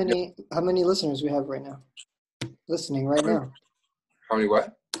wonder how many listeners we have right now. Listening right now. How many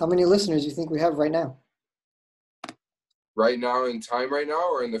what? How many listeners do you think we have right now? Right now in time right now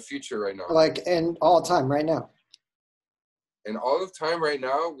or in the future right now? Like in all time right now. In all of time right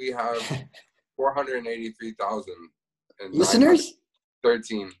now, we have 483,000 listeners?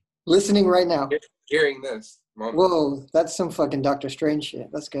 13. Listening right now. Hearing this moment. Whoa, that's some fucking Dr. Strange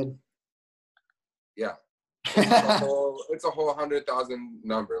shit. That's good. Yeah. It's a whole 100,000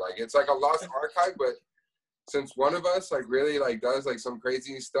 number. Like, it's like a lost archive, but since one of us like really like does like some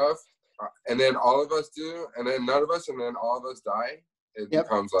crazy stuff, and then all of us do, and then none of us, and then all of us die, it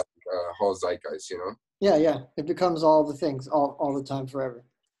becomes like a whole zeitgeist, you know? Yeah. It becomes all the things all the time forever.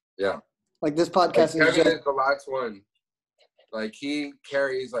 Yeah. Like this podcast like Kevin is the last one. Like he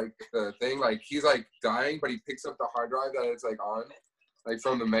carries like the thing, like he's like dying, but he picks up the hard drive that it's like on, like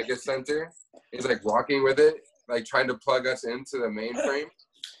from the mega center. He's like walking with it, like trying to plug us into the mainframe,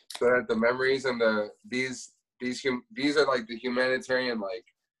 so that the memories and these are like the humanitarian like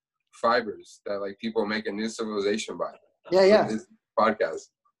fibers that like people make a new civilization by. Yeah. His podcast.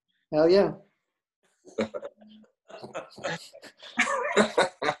 Hell yeah.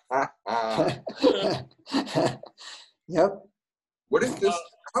 Yep. What is this?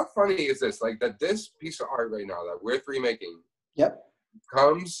 How funny is this? Like that this piece of art right now that we're remaking. Yep.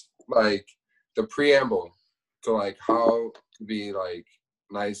 Comes like the preamble to like how to be like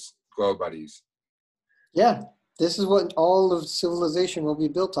nice glow buddies. Yeah. This is what all of civilization will be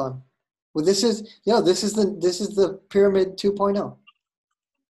built on. Well, this is the pyramid 2.0.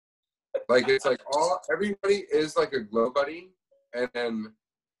 Like it's like everybody is like a glow buddy, and then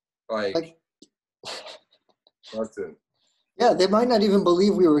like that's it. Yeah, they might not even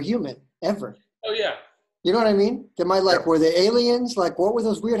believe we were human ever. Oh yeah. You know what I mean? They might were they aliens? Like, what were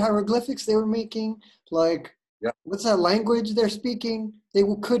those weird hieroglyphics they were making? Like, what's that language they're speaking? They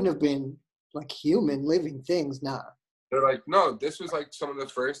couldn't have been like human living things. Nah. They're like, no, this was like some of the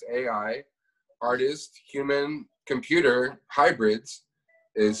first AI artist, human computer hybrids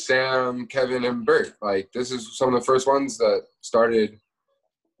is Sam, Kevin, and Bert. Like, this is some of the first ones that started,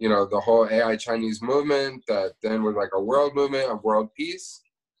 you know, the whole AI Chinese movement that then was like a world movement of world peace.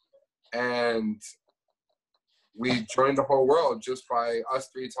 And we joined the whole world just by us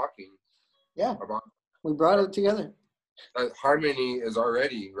three talking. Yeah. We brought it together. Harmony is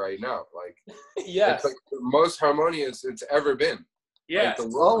already right now. Like, yes. It's like the most harmonious it's ever been. Yes. Like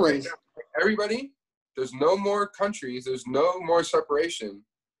the world right now, everybody, there's no more countries, there's no more separation.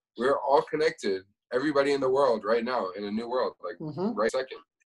 We're all connected. Everybody in the world right now in a new world, like right second.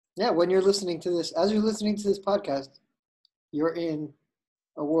 Yeah, when you're listening to this, as you're listening to this podcast, you're in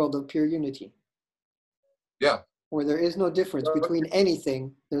a world of pure unity. Yeah. Where there is no difference between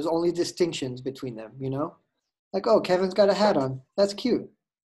anything. There's only distinctions between them, you know? Like, oh, Kevin's got a hat on. That's cute.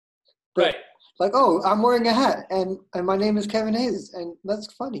 But, right. Like, oh, I'm wearing a hat and my name is Kevin Hayes, and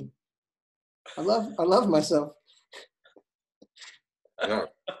that's funny. I love myself. Yeah.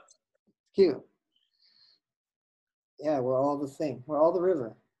 Cute. Yeah, we're all the thing. We're all the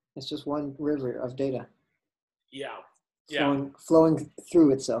river. It's just one river of data. Yeah. Flowing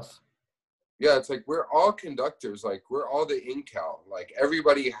through itself. Yeah, it's like we're all conductors. Like we're all the incal. Like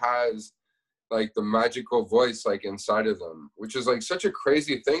everybody has like the magical voice like inside of them, which is like such a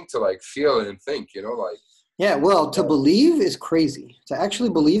crazy thing to like feel and think, you know, like Yeah, well, to believe is crazy. To actually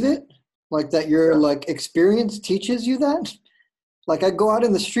believe it, like that your like experience teaches you that. Like I go out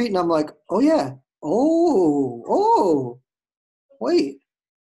in the street and I'm like, oh yeah, oh, wait.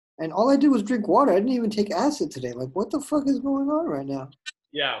 And all I did was drink water. I didn't even take acid today. Like, what the fuck is going on right now?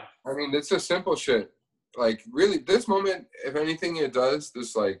 Yeah. I mean, it's just simple shit. Like, really, this moment, if anything it does,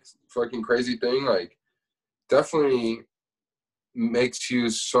 this, like, fucking crazy thing, like, definitely makes you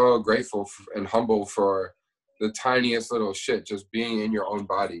so grateful and humble for the tiniest little shit just being in your own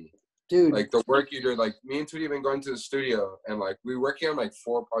body. Dude. Like, the work you do, like, me and Tootie have been going to the studio, and, like, we're working on, like,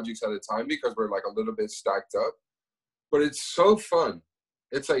 4 projects at a time because we're, like, a little bit stacked up. But it's so fun.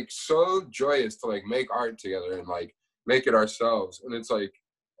 It's, like, so joyous to, like, make art together and, like, make it ourselves. And it's, like,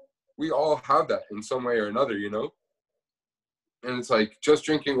 we all have that in some way or another, you know? And it's, like, just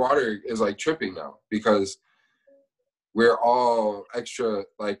drinking water is, like, tripping now because we're all extra,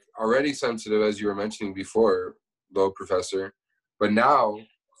 like, already sensitive, as you were mentioning before, Low Professor. But now,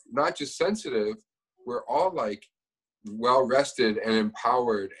 not just sensitive, we're all, like, well-rested and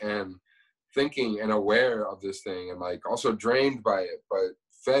empowered and thinking and aware of this thing and, like, also drained by it, but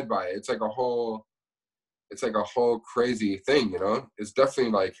fed by it. It's like a whole crazy thing, you know? It's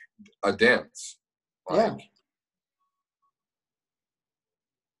definitely like a dance. Like, yeah.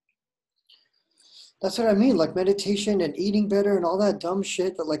 That's what I mean. Like meditation and eating better and all that dumb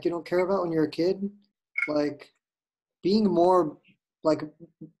shit that like you don't care about when you're a kid. Like being more, like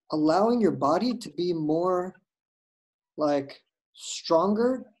allowing your body to be more like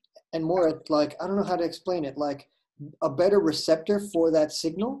stronger and more like, I don't know how to explain it, like a better receptor for that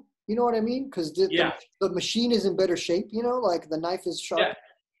signal. You know what I mean? Because the machine is in better shape, you know, like the knife is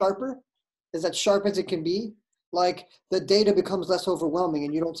sharper, is as sharp as it can be. Like the data becomes less overwhelming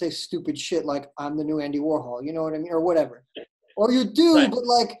and you don't say stupid shit like I'm the new Andy Warhol, you know what I mean? Or whatever. Or you do, but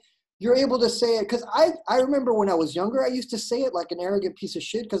like you're able to say it. Because I remember when I was younger, I used to say it like an arrogant piece of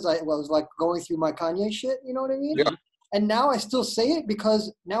shit because I was like going through my Kanye shit, you know what I mean? Yeah. And now I still say it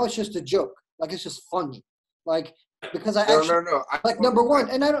because now it's just a joke. Like it's just funny. Like because I actually like number one,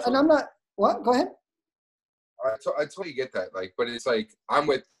 and I'm not what? Go ahead. I totally get that. Like, but it's like I'm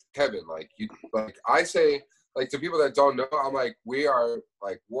with Kevin. Like you, like I say, like to people that don't know, I'm like we are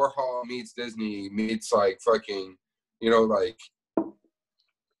like Warhol meets Disney meets like fucking, you know, like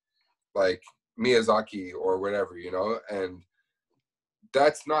Miyazaki or whatever, you know, and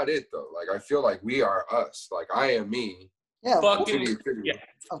that's not it though. Like I feel like we are us. Like I am me. Yeah,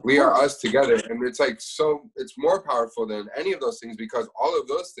 we are us together, and it's like so. It's more powerful than any of those things because all of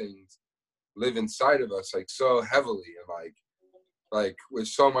those things live inside of us like so heavily and like with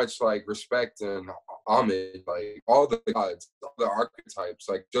so much like respect and homage. Like all the gods, all the archetypes,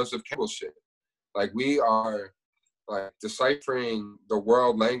 like Joseph Campbell shit. Like we are like deciphering the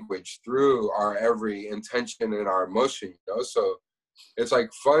world language through our every intention and our emotion. You know, so it's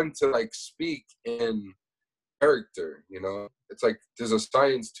like fun to like speak in character, you know. It's like there's a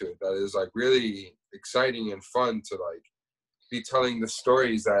science to it that is like really exciting and fun to like be telling the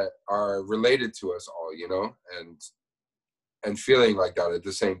stories that are related to us all, you know, and feeling like that at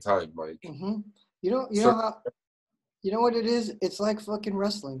the same time, like you know what it is? It's like fucking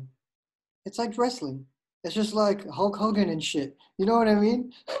wrestling. It's like wrestling. It's just like Hulk Hogan and shit. You know what I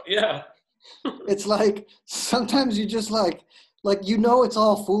mean? Yeah. It's like sometimes you just like you know it's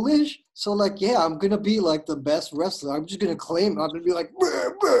all foolish. So like I'm gonna be like the best wrestler. I'm just gonna claim I'm gonna be like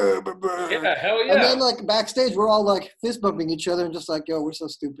yeah, hell yeah. And then like backstage we're all like fist bumping each other and just like, yo, we're so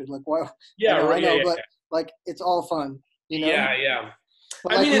stupid. Like why? Yeah, I know, right. But like it's all fun, you know? Yeah.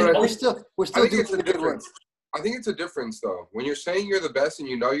 But like, we're still doing the good work. I think it's a difference though. When you're saying you're the best and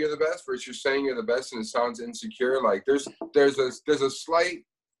you know you're the best versus you're saying you're the best and it sounds insecure, like there's a slight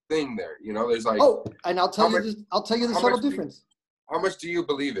thing there, you know. There's like and I'll tell you the subtle difference. How much do you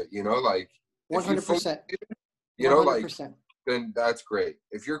believe it? You know, like 100%. You know, 100%. Like then that's great.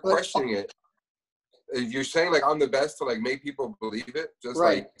 If you're questioning it, if you're saying like I'm the best to like make people believe it, just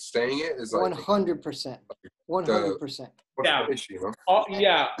like saying it is like 100%. 100%. Yeah. You know?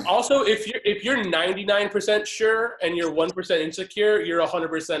 Yeah. Also, if you're 99% sure and you're 1% insecure, you're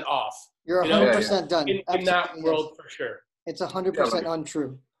 100% off. You're 100% done. In that world, for sure. It's 100%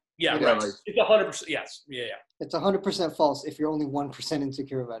 untrue. Yeah, right. Like, it's 100%. Yes. Yeah. It's 100% false if you're only 1%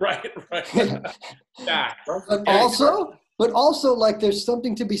 insecure about it. Right. Yeah. But also, like, there's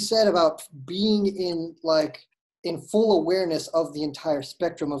something to be said about being in full awareness of the entire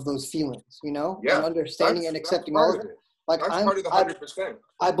spectrum of those feelings, you know, and understanding and accepting all of it. Like that's part of the 100%.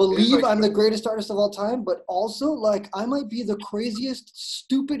 I believe like, I'm the greatest artist of all time, but also like I might be the craziest,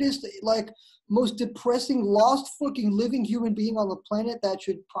 stupidest, like most depressing, lost fucking living human being on the planet that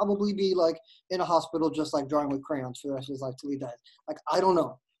should probably be like in a hospital just like drawing with crayons for the rest of his life till he dies. Like I don't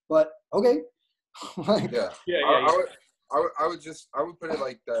know, but okay. Like, I would put it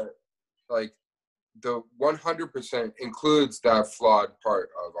like that, like the 100% includes that flawed part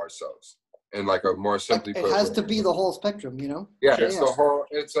of ourselves. And like a more simply put, it has to be the whole spectrum, you know? Yeah, it's the whole,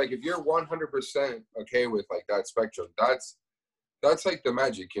 it's like if you're 100% okay with like that spectrum, that's like the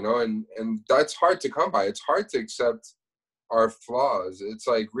magic, you know? And that's hard to come by. It's hard to accept our flaws. It's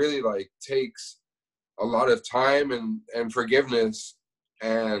like really like takes a lot of time and forgiveness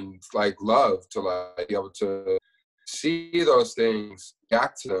and like love to like be able to see those things,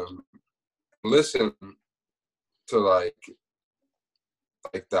 react to them, listen to like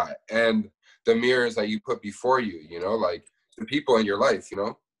that. And the mirrors that you put before you, you know, like the people in your life, you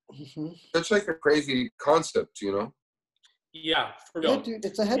know. Mm-hmm. That's like a crazy concept, you know. Yeah, for real. Yeah, dude,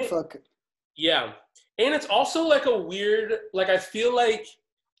 it's a head fuck. Yeah, and it's also like a weird, like I feel like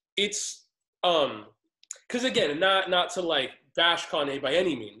it's because again, not to like bash Kanye by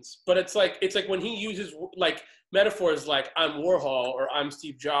any means, but it's like when he uses like metaphors like I'm Warhol or I'm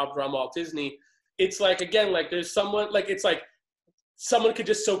Steve Jobs or I'm Walt Disney. It's like again, like there's someone like it's like. Someone could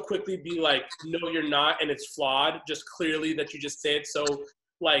just so quickly be like, no, you're not, and it's flawed, just clearly that you just say it so,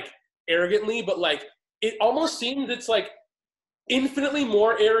 like, arrogantly, but, like, it almost seems it's, like, infinitely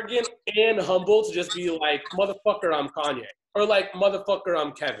more arrogant and humble to just be like, motherfucker, I'm Kanye, or, like, motherfucker,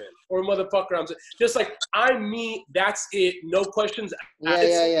 I'm Kevin, or motherfucker, I'm... Just, like, I'm me, that's it, no questions asked.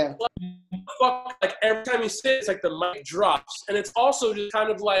 Yeah. Like, every time you say it, it's like the mic drops, and it's also just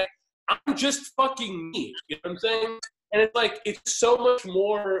kind of like, I'm just fucking me, you know what I'm saying? And it's like, it's so much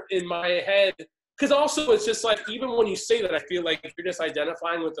more in my head. Because also, it's just like, even when you say that, I feel like you're just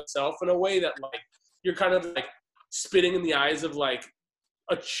identifying with yourself in a way that, like, you're kind of, like, spitting in the eyes of, like,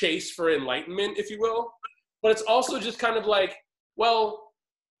 a chase for enlightenment, if you will. But it's also just kind of like, well,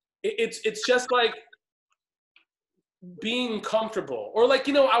 it's just, like, being comfortable. Or, like,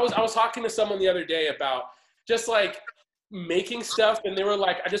 you know, I was talking to someone the other day about just, like, making stuff, and they were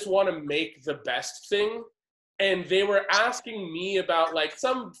like, I just want to make the best thing. And they were asking me about, like,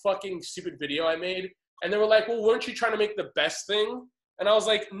 some fucking stupid video I made. And they were like, well, weren't you trying to make the best thing? And I was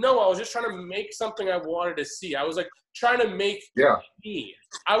like, no, I was just trying to make something I wanted to see. I was, like, trying to make me.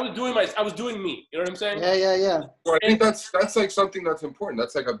 I was doing me. You know what I'm saying? Yeah. Well, I think that's like something that's important.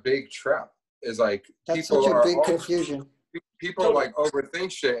 That's, like, a big trap. Is, like, that's people such a big confusion. People, like,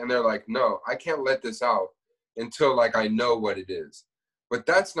 overthink shit. And they're like, no, I can't let this out until, like, I know what it is. But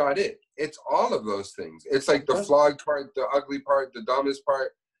that's not it. It's all of those things. It's like the flawed part, the ugly part, the dumbest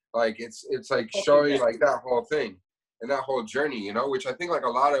part. Like it's like showing like that whole thing and that whole journey, you know, which I think like a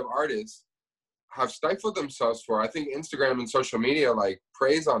lot of artists have stifled themselves for. I think Instagram and social media like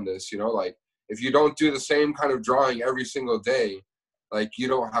preys on this, you know, like if you don't do the same kind of drawing every single day, like you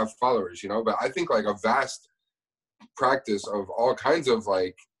don't have followers, you know. But I think like a vast practice of all kinds of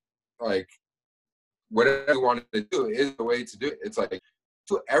like whatever you want to do is the way to do it. It's like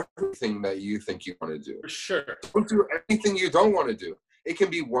do everything that you think you want to do. For sure. Don't do anything you don't want to do. It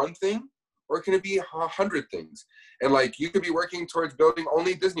can be one thing or it can be 100 things. And like you could be working towards building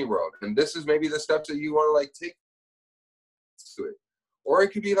only Disney World. And this is maybe the steps that you want to like take to it. Or it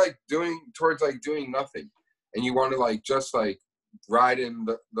could be like doing nothing. And you want to like just like ride in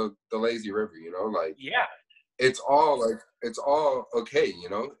the lazy river, you know? Like it's all okay, you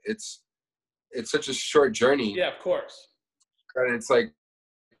know? It's such a short journey. Yeah, of course. And it's like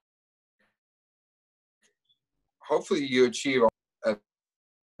hopefully you achieve at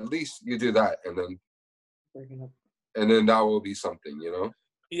least you do that and then that will be something, you know?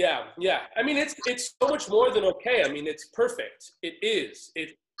 Yeah. I mean it's so much more than okay. I mean it's perfect. It is.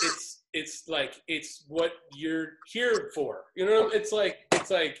 It's like it's what you're here for. You know, it's like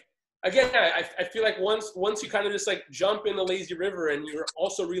again, I feel like once you kind of just like jump in the lazy river and you're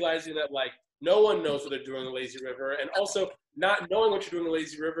also realizing that like no one knows what they're doing in the lazy river, and also not knowing what you're doing in the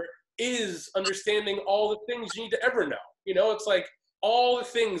lazy river is understanding all the things you need to ever know. You know, it's like all the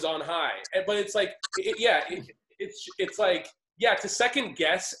things on high, but it's like, it's like, to second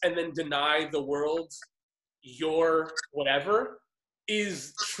guess and then deny the world's your whatever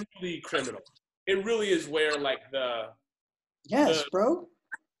is truly criminal. It really is where like the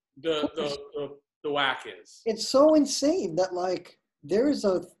whack is. It's so insane that like there's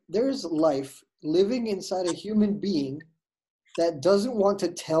life living inside a human being that doesn't want to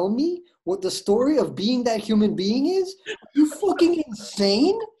tell me what the story of being that human being is. Are you fucking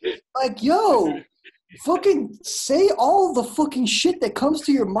insane? Like, yo, fucking say all the fucking shit that comes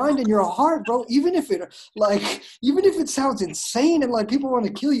to your mind and your heart, bro. Even if it sounds insane and like people want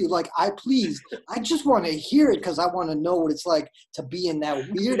to kill you, like I just want to hear it because I want to know what it's like to be in that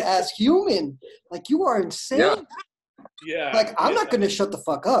weird ass human. Like you are insane. Yeah. Like I'm not gonna shut the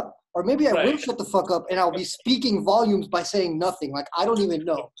fuck up. Or maybe I will shut the fuck up and I'll be speaking volumes by saying nothing. Like, I don't even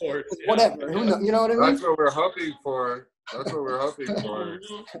know. Of course, whatever. Who knows? You know what I mean? That's what we're hoping for.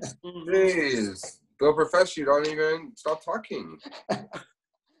 Jeez. Bill Professor, you don't even stop talking.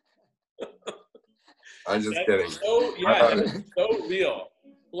 I'm just kidding. So, it's so real.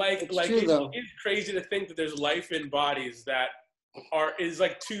 It's crazy to think that there's life in bodies that is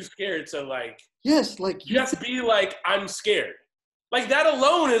like too scared to like. Yes, like. Just be like, I'm scared. Like, that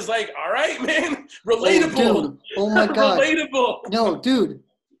alone is like, all right, man. Relatable. Oh, dude. Oh my God. Relatable. No, dude.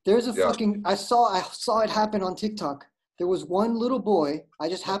 There's a fucking, I saw it happen on TikTok. There was one little boy, I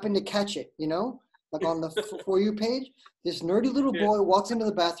just happened to catch it, you know? Like on the For You page. This nerdy little boy walks into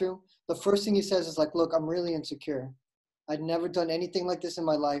the bathroom. The first thing he says is like, look, I'm really insecure. I'd never done anything like this in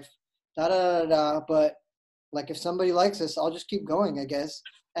my life. But like, if somebody likes this, I'll just keep going, I guess.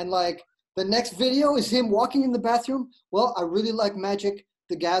 And like, the next video is him walking in the bathroom. Well, I really like Magic,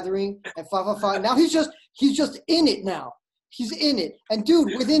 The Gathering, and 555. Now he's just in it now. He's in it. And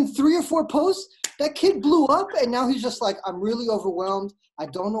dude, within 3 or 4 posts, that kid blew up, and now he's just like, I'm really overwhelmed. I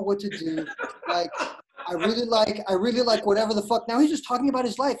don't know what to do. Like, I really like whatever the fuck. Now he's just talking about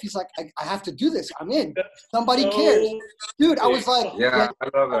his life. He's like, I have to do this. I'm in. Somebody cares. Dude, I was like, I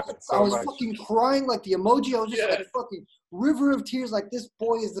love that so I was much. fucking crying like the emoji. I was just like fucking river of tears. Like, this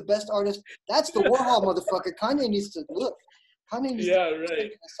boy is the best artist. That's the Warhol motherfucker. Kanye needs to look. Kanye needs to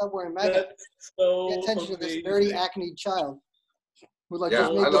stop wearing maggots. Pay attention to this nerdy acne child who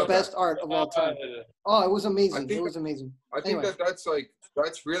just made the best art of all time. Oh, it was amazing. It was amazing. I think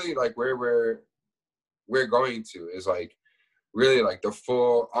that's really like where we're going to is like really like the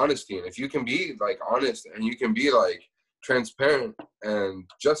full honesty. And if you can be like honest and you can be like transparent and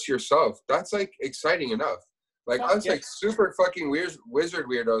just yourself, that's like exciting enough. Like us like super fucking wizard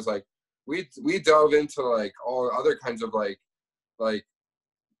weirdos, like we delve into like all other kinds of like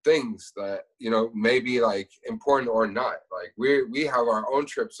things that, you know, maybe like important or not. Like we have our own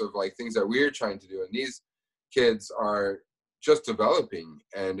trips of like things that we're trying to do, and these kids are just developing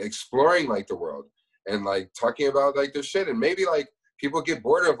and exploring like the world and like talking about like their shit. And maybe like people get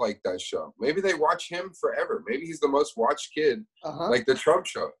bored of like that show. Maybe they watch him forever. Maybe he's the most watched kid, like the Trump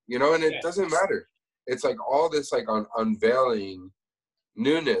show, you know. And it doesn't matter. It's like all this like unveiling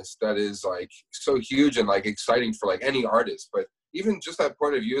newness that is like so huge and like exciting for like any artist. But even just that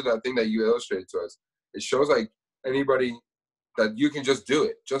point of view, that thing that you illustrated to us, it shows like anybody that you can just do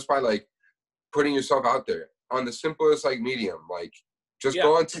it just by like putting yourself out there on the simplest like medium. Like just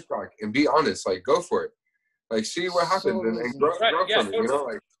go on TikTok and be honest, like go for it, like see what happens and grow from it, you know,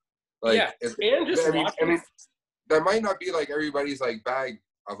 that might not be like everybody's like bag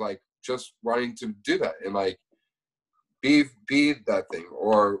of like just wanting to do that and like be that thing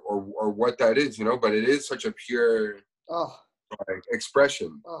or what that is, you know. But it is such a pure like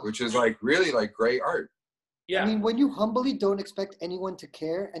expression, which is like really like great art. I mean, when you humbly don't expect anyone to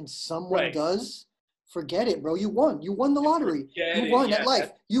care and someone does, forget it, bro. You won the lottery. You won at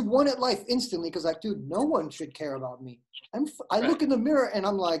life. You won at life instantly, because like, dude, no one should care about me. I look in the mirror and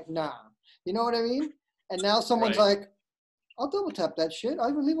I'm like, nah, you know what I mean? And now someone's like, I'll double tap that shit. I'll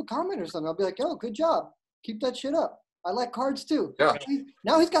even leave a comment or something. I'll be like, yo, good job. Keep that shit up. I like cards too. Yeah.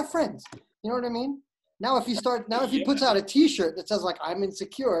 Now he's got friends. You know what I mean? Now if he puts out a t-shirt that says like, I'm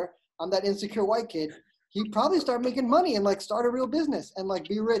insecure, I'm that insecure white kid, he'd probably start making money and like start a real business and like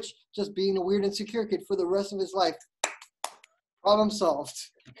be rich just being a weird insecure kid for the rest of his life. Problem solved.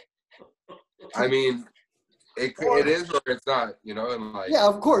 I mean, it is or it's not, you know, and like. Yeah,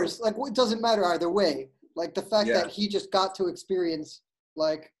 of course. Like, it doesn't matter either way. Like the fact that he just got to experience,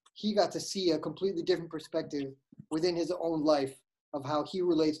 like he got to see a completely different perspective within his own life of how he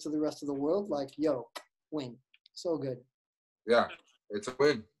relates to the rest of the world. Like, yo, win. So good. Yeah, it's a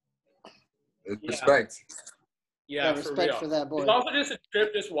win. It's respect. Yeah, respect for that boy. It's also just a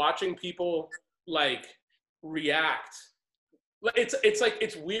trip just watching people like react.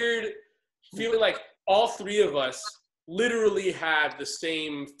 It's weird feeling like all three of us literally had the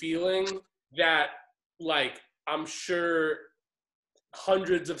same feeling that like I'm sure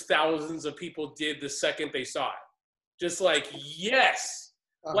hundreds of thousands of people did the second they saw it. Just like, yes.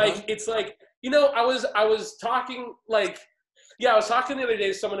 Like, it's like, you know, I was talking like, I was talking the other day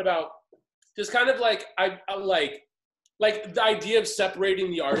to someone about just kind of like, I like the idea of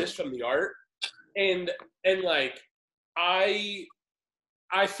separating the artist from the art. And like, I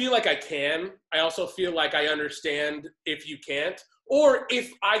I feel like I can. I also feel like I understand if you can't, or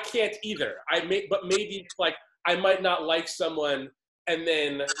if I can't either. But maybe like I might not like someone, and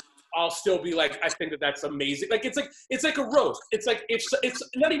then I'll still be like, I think that's amazing. Like it's like a roast. It's like if it's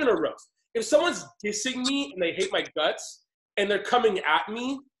not even a roast. If someone's dissing me and they hate my guts and they're coming at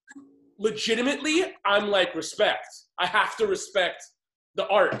me, legitimately, I'm like, respect. I have to respect the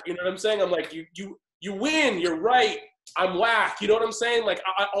art. You know what I'm saying? I'm like, you win. You're right. I'm whack. You know what I'm saying? Like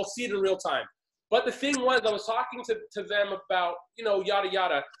I'll see it in real time. But the thing was, I was talking to them about, you know, yada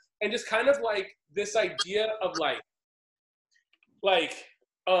yada, and just kind of like this idea of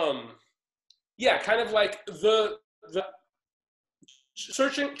kind of like the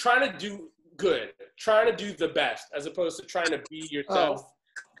searching, trying to do good, trying to do the best, as opposed to trying to be yourself.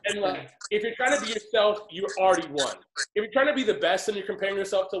 And like, if you're trying to be yourself, you already won. If you're trying to be the best and you're comparing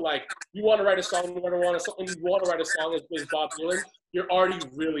yourself to like, you want to write a song, you want to write a song as Bob Dylan, you're already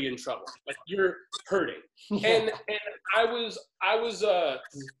really in trouble. Like you're hurting. And I was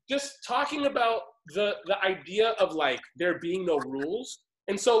just talking about the idea of like there being no rules.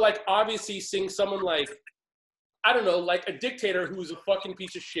 And so like obviously seeing someone like, I don't know, like a dictator who's a fucking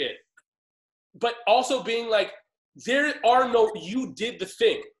piece of shit, but also being like, you did the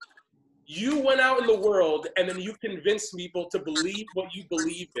thing. You went out in the world and then you convinced people to believe what you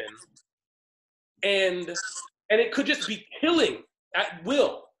believe in. And it could just be killing at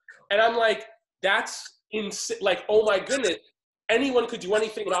will. And I'm like, that's insane. Like, oh my goodness, anyone could do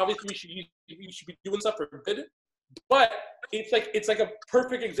anything. And obviously we should be doing stuff for good. But it's like a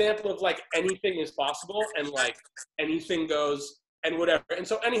perfect example of like anything is possible and like anything goes and whatever. And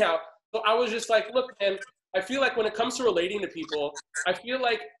so anyhow, so I was just like, look, man, I feel like when it comes to relating to people, I feel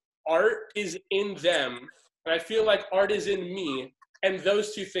like art is in them, and I feel like art is in me, and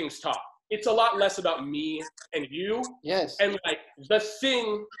those two things talk. It's a lot less about me and you, yes, and like the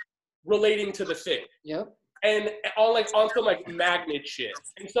thing relating to the thing. Yep. And on some like magnet shit.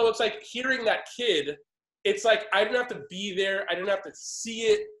 And so it's like hearing that kid, it's like I didn't have to be there, I didn't have to see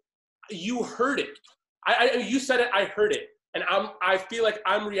it. You heard it. You said it, I heard it. And I feel like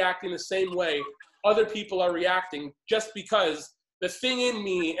I'm reacting the same way other people are reacting, just because the thing in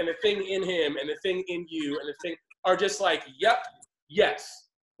me and the thing in him and the thing in you and the thing are just like, yep, yes.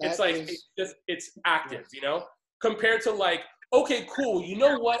 It's like, it's active, you know? Compared to like, okay, cool, you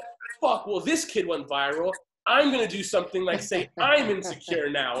know what? Fuck, well, this kid went viral. I'm going to do something like say, I'm insecure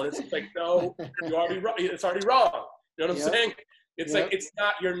now. And it's like, no, you're already wrong. It's already wrong. You know what I'm saying? It's like,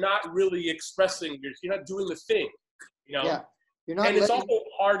 you're not really expressing, you're not doing the thing, you know? Yeah. You're not. And it's also a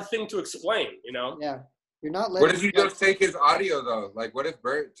hard thing to explain, you know? Yeah. You're not letting. What if you just take his audio though? Like, what if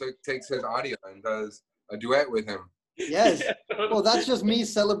Bert takes his audio and does a duet with him? Yes. Well, that's just me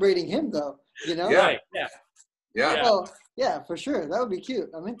celebrating him, though. You know? Yeah. Right. Yeah. Well, yeah, for sure. That would be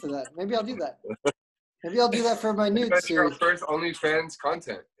cute. I'm into that. Maybe I'll do that. Maybe I'll do that for my nude That's series. your first OnlyFans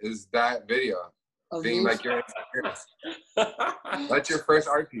content is that video. Of being nudes? like your that's your first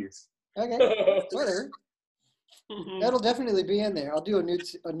art piece. Okay. Whatever. That'll definitely be in there. I'll do a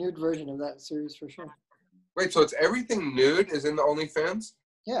nude version of that series for sure. Wait, so it's everything nude is in the OnlyFans?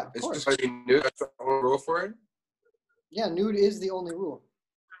 Yeah, it's just like nude. That's the only rule for it. Yeah, nude is the only rule.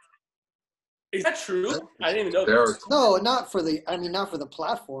 Is that true? I didn't even know that. No, not for the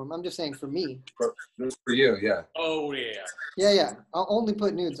platform. I'm just saying for me. For you, yeah. Oh yeah. Yeah. I'll only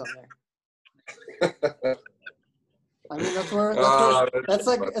put nudes on there. I mean, that's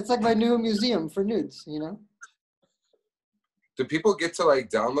like my new museum for nudes, you know? Do people get to like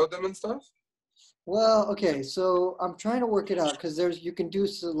download them and stuff? Well, okay, so I'm trying to work it out because you can do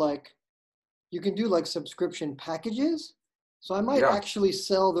subscription packages. So I might actually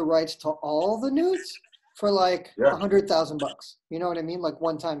sell the rights to all the nudes for like $100,000. You know what I mean? Like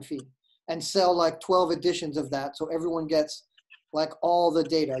one-time fee, and sell like 12 editions of that, so everyone gets like all the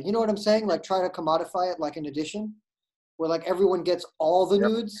data. You know what I'm saying? Like try to commodify it like an edition, where like everyone gets all the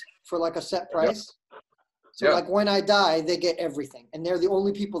nudes for like a set price. So like when I die, they get everything, and they're the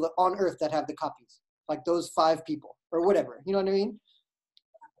only people on Earth that have the copies. Like those 5 people or whatever. You know what I mean?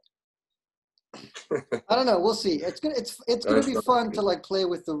 I don't know. We'll see. It's gonna be fun to like play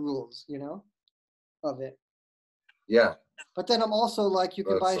with the rules, you know, of it. Yeah. But then I'm also like, you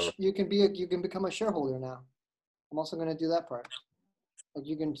can become a shareholder now. I'm also gonna do that part. Like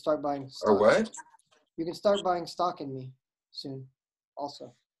you can start buying stock. Or what? You can start buying stock in me soon,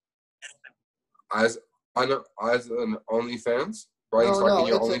 also. As an OnlyFans? Buying stock in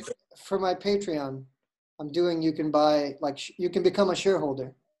your OnlyFans? For my Patreon, I'm doing. You can buy you can become a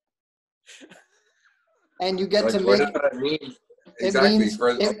shareholder. And you get to make. What does that mean? Exactly. For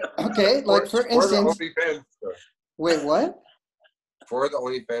instance. Wait, what? For the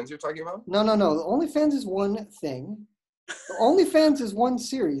OnlyFans you're talking about? No. The OnlyFans is one thing. The OnlyFans is one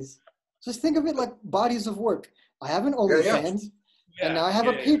series. Just think of it like bodies of work. I have an OnlyFans, and now I have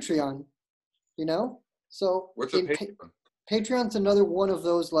a Patreon. You know, so what's a Patreon? Patreon's another one of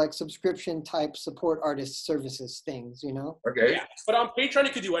those like subscription type support artist services things. You know. Okay. Yeah, but on Patreon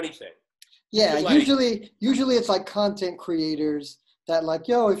you could do anything. Yeah, usually it's like content creators that like,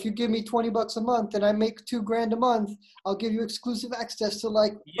 yo, if you give me $20 a month and I make $2,000 a month, I'll give you exclusive access to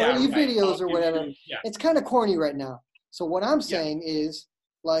like early videos or whatever. It's kind of corny right now. So what I'm saying is,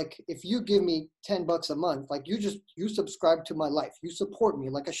 like, if you give me $10 a month, like you subscribe to my life, you support me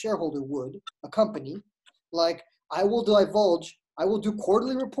like a shareholder would, a company, like I will do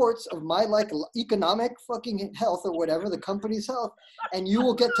quarterly reports of my like economic fucking health or whatever, the company's health, and you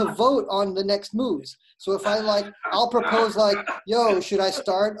will get to vote on the next moves. So if I'll propose like, yo, should I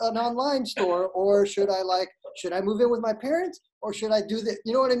start an online store, or should I move in with my parents, or should I do that?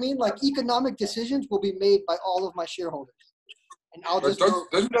 You know what I mean? Like economic decisions will be made by all of my shareholders. And I'll just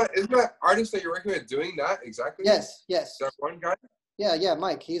isn't that artist that you're working with doing that exactly? Yes. That one guy? Yeah,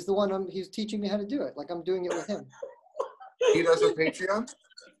 Mike. He's the one he's teaching me how to do it. Like I'm doing it with him. He does a Patreon?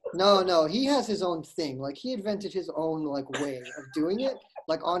 No, he has his own thing. Like he invented his own like way of doing it,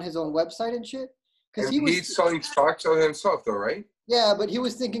 like on his own website and shit. Because he's selling stocks of himself though, right? Yeah, but he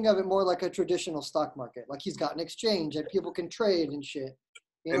was thinking of it more like a traditional stock market. Like he's got an exchange and people can trade and shit.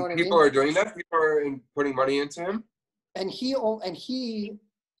 You know what I mean? People are doing that? People are putting money into him? And he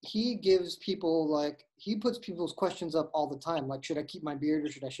gives people like, he puts people's questions up all the time. Like, should I keep my beard or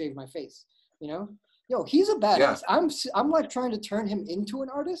should I shave my face? You know? Yo, he's a badass. Yeah. I'm like trying to turn him into an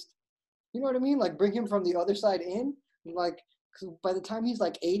artist. You know what I mean? Like bring him from the other side in. Like, cause by the time he's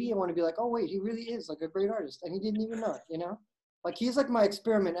like 80, I want to be like, oh wait, he really is like a great artist. And he didn't even know it, you know? Like he's like my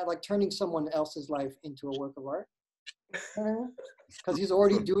experiment at like turning someone else's life into a work of art. You know what I mean? Because he's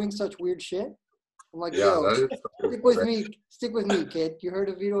already doing such weird shit. I'm like, yo, stick with me, kid. You heard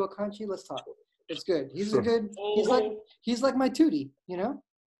of Vito Akanchi? Let's talk. It's good. He's like my Tootie, you know?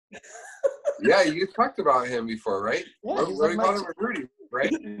 Yeah, you talked about him before, right? Yeah, what do you call him? Rudy,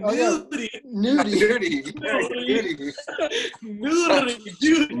 right? Oh, yeah. Nudie.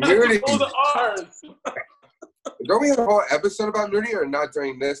 Nudie. All the R's. Don't we have a whole episode about Nudie or not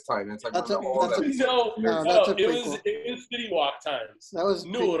during this time? It's like it was City Walk times. That was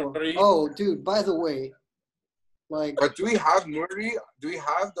Nudie. Oh, dude, by the way, like. But do we have Nudie? Do we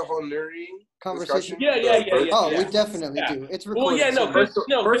have the whole Nudie conversation? Yeah. Oh, we definitely do. It's recorded. Well,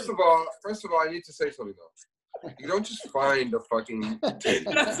 first of all, I need to say something though. You don't just find a fucking.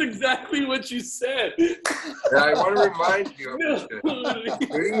 That's exactly what you said. And I want to remind you of this shit.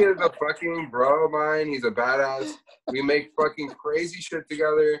 Nudie is a fucking bro of mine. He's a badass. We make fucking crazy shit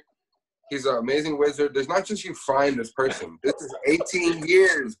together. He's an amazing wizard. There's not just you find this person. This is 18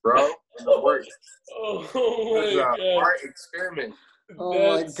 years, bro. In the works. Oh this is an art experiment.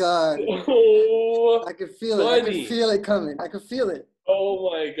 Oh my God. So I could feel it. I could feel it coming. I could feel it. Oh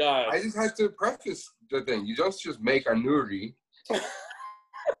my God. I just had to preface the thing. You don't just make a Nudie.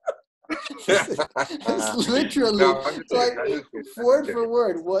 It's literally word for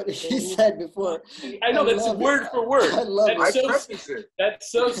word what he said before. I know that's word for word. I love it.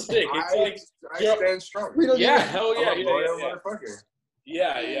 That's so sick. It's I stand strong. Hell yeah.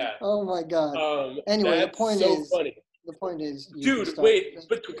 Yeah. Oh my God. Anyway, the point is, dude, wait,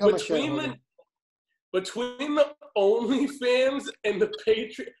 but between the OnlyFans and the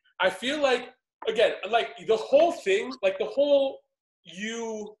Patreon, I feel like, again, like the whole thing, like the whole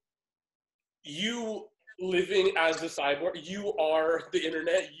you living as a cyborg, you are the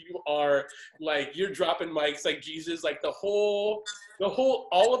internet, you are like, you're dropping mics like Jesus, like the whole,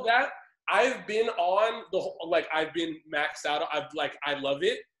 all of that. I've been on I've been maxed out. I love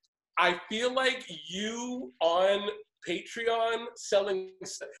it. I feel like you on Patreon selling,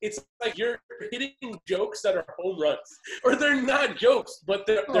 it's like you're hitting jokes that are home runs, or they're not jokes, but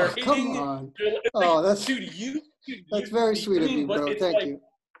they're hitting. Come on. That's very sweet of you, bro. Thank you.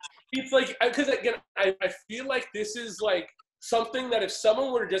 It's like, because again, I feel like this is like something that if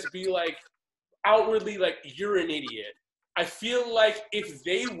someone were to just be like outwardly like, you're an idiot, I feel like if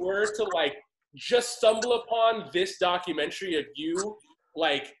they were to like just stumble upon this documentary of you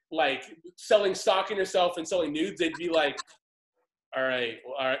like selling stock in yourself and selling nudes, they'd be like, all right,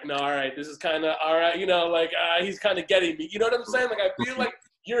 this is kind of all right, you know, like he's kind of getting me, you know what I'm saying? Like I feel like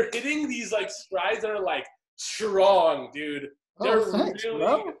you're hitting these like strides that are like strong, dude. They're thanks, really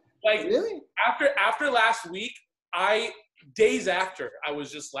bro. Like really? after last week, days after I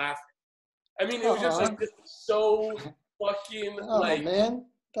was just laughing. I mean, it was just like this so fucking man,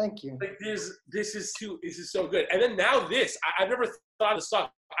 thank you. Like this is so good. And then now this, I've never of the song.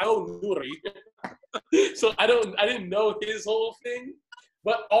 I know Nuri. So I didn't know his whole thing.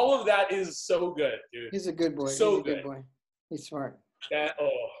 But all of that is so good, dude. He's a good boy. So He's a good boy. He's smart. That, oh,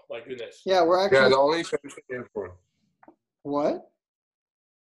 my goodness. Yeah, we're actually... Yeah, the OnlyFans thing is cool. What?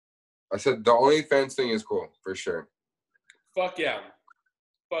 I said the OnlyFans thing is cool, for sure. Fuck yeah.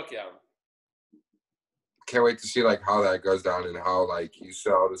 Fuck yeah. Can't wait to see, like, how that goes down and how, like, you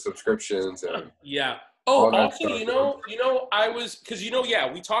sell the subscriptions and... Yeah. Oh, also, stuff, you know, I was... Because,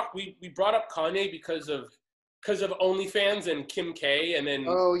 yeah, we brought up Kanye because of OnlyFans and Kim K, and then...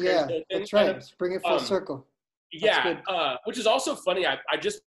 Oh, yeah, that's right. Let's bring it full circle. Yeah, which is also funny. I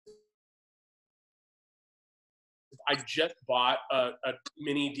just bought a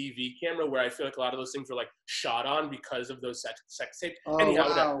mini DV camera where I feel like a lot of those things were like shot on because of those sex tapes. Oh,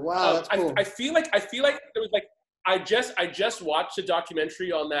 anyhow, wow, that's cool. I feel like there was like I just watched a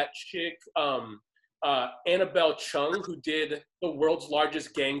documentary on that chick Annabelle Chung, who did the world's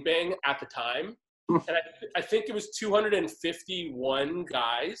largest gangbang at the time. And I think it was 251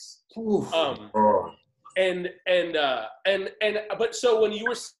 guys. But so when you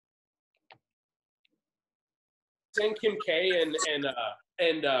were saying Kim K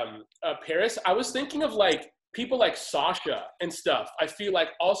and Paris, I was thinking of like people like Sasha and stuff. I feel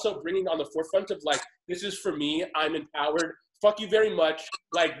like also bringing on the forefront of like, this is for me, I'm empowered, fuck you very much.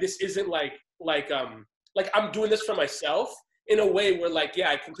 Like, this isn't like I'm doing this for myself, in a way where like, yeah,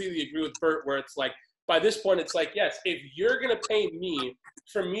 I completely agree with Bert, where it's like, by this point, it's like, yes, if you're going to pay me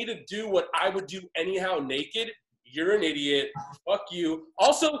for me to do what I would do anyhow naked, you're an idiot. Fuck you.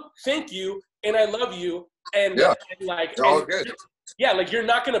 Also, thank you, and I love you. And, yeah, and like, all good. Yeah, like, you're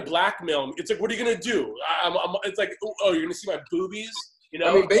not going to blackmail me. It's like, what are you going to do? It's like, oh, you're going to see my boobies? You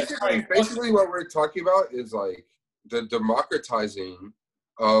know? I mean, basically what we're talking about is like the democratizing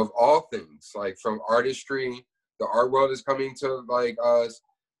of all things, like from artistry. The art world is coming to like us,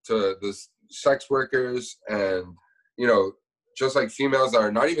 to the sex workers, and you know, just like females that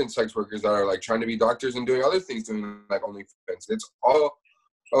are not even sex workers that are like trying to be doctors and doing other things, doing like OnlyFans. It's all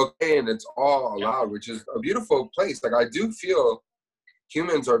okay and it's all allowed, which is a beautiful place. Like, I do feel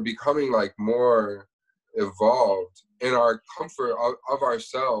humans are becoming like more evolved in our comfort of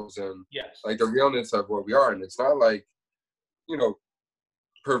ourselves and like the realness of what we are. And it's not like, you know,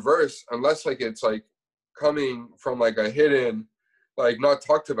 perverse unless like it's like coming from like a hidden, like not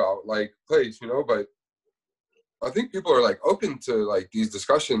talked about like place, you know. But I think people are like open to like these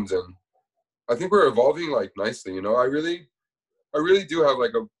discussions, and I think we're evolving like nicely, you know. I really do have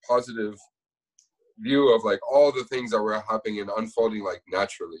like a positive view of like all the things that were happening and unfolding like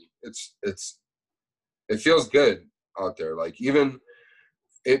naturally. It feels good out there, like even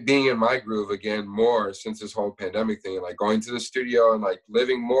it being in my groove again more since this whole pandemic thing, and like going to the studio and like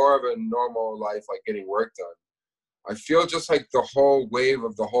living more of a normal life, like getting work done. I feel just like the whole wave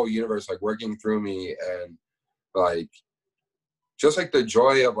of the whole universe like working through me, and like just like the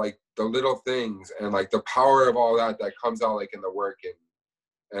joy of like the little things and like the power of all that comes out like in the work,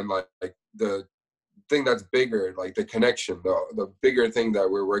 and like the thing that's bigger, like the connection, the bigger thing that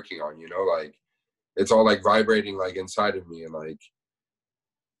we're working on, you know, like it's all like vibrating like inside of me, and like,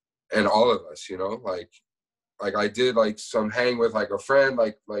 and all of us, you know, like I did like some hang with like a friend,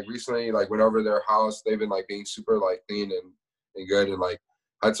 like recently, like went over to their house. They've been like being super like clean and good, and like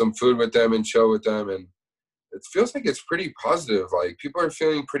had some food with them and chill with them. And it feels like it's pretty positive. Like people are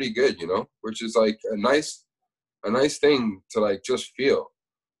feeling pretty good, you know, which is like a nice thing to like just feel.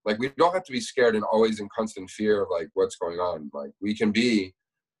 Like we don't have to be scared and always in constant fear of like what's going on. Like we can be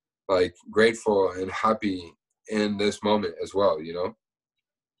like grateful and happy in this moment as well, you know?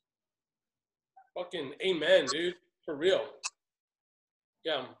 Fucking amen, dude. For real.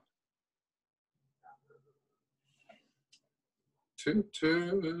 Yeah. Toot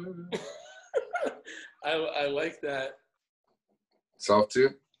toot. I like that. Self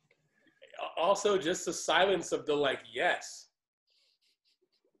toot. Also, just the silence of the like, yes.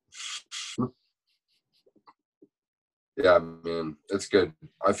 Yeah, man, it's good.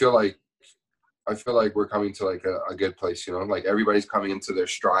 I feel like we're coming to like a good place, you know? Like everybody's coming into their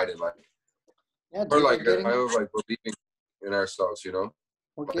stride, and like we're like kind of like believing in ourselves, you know?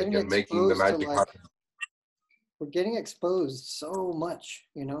 We're getting like, making the magic happen. We're getting exposed so much,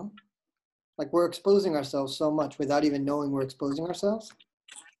 you know? Like we're exposing ourselves so much without even knowing we're exposing ourselves.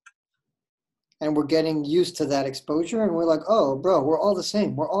 And we're getting used to that exposure, and we're like, oh, bro, we're all the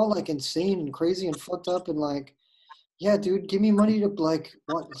same. We're all like insane and crazy and fucked up, and like, yeah, dude, give me money to like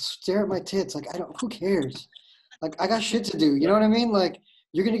stare at my tits. Like, who cares? Like, I got shit to do. You know what I mean? Like,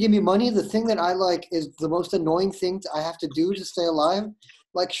 you're going to give me money. The thing that I like is the most annoying thing I have to do to stay alive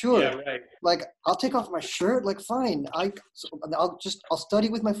Like, sure. Yeah, right. Like, I'll take off my shirt. Like, fine. I'll study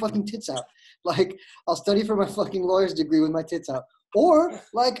with my fucking tits out. Like, I'll study for my fucking lawyer's degree with my tits out. Or,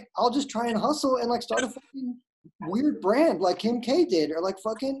 like, I'll just try and hustle and, like, start a fucking weird brand like Kim K did, or like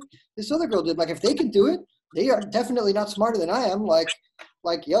fucking this other girl did. Like, if they can do it, they are definitely not smarter than I am. Like,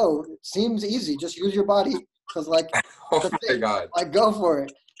 yo, it seems easy. Just use your body. Because, like, oh my God. Like, go for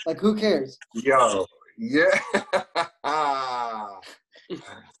it. Like, who cares? Yo, yeah.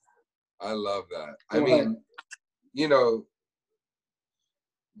 I love that. I mean, you know,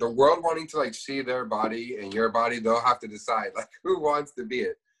 the world wanting to like see their body and your body, they'll have to decide like who wants to be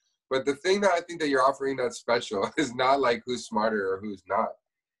it. But the thing that I think that you're offering that's special is not like who's smarter or who's not.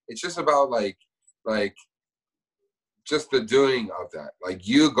 It's just about like just the doing of that. Like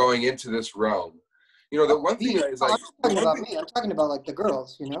you going into this realm. You know, the one thing is like I'm talking about me. I'm talking about like the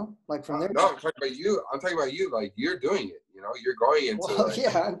girls, you know, like from there. No, I'm talking about you. I'm talking about you. Like you're doing it. You know, you're going into. Well, like,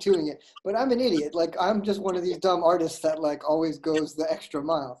 yeah, I'm doing it, but I'm an idiot. Like I'm just one of these dumb artists that like always goes the extra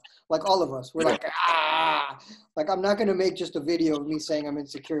mile. Like all of us, we're like like I'm not gonna make just a video of me saying I'm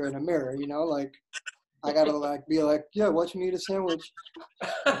insecure in a mirror. You know, like I gotta like be like, yeah, watch me eat a sandwich.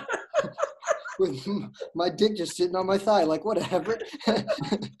 With my dick just sitting on my thigh, like whatever.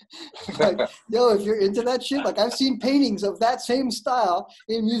 Like, yo, if you're into that shit, like I've seen paintings of that same style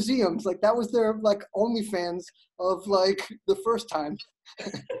in museums. Like that was their like OnlyFans of like the first time.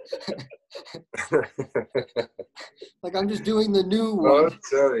 Like I'm just doing the new one. I'll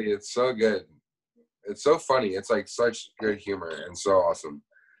tell you, it's so good. It's so funny. It's like such good humor and so awesome.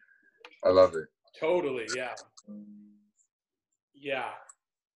 I love it. Totally, yeah. Yeah.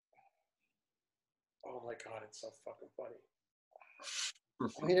 Oh my God, it's so fucking funny.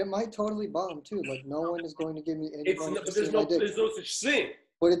 I mean, it might totally bomb too. Like, no one is going to give me any money. There's no such thing.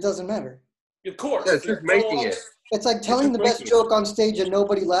 But it doesn't matter. Of course. Yeah, it's just making it. It's like telling the best joke on stage and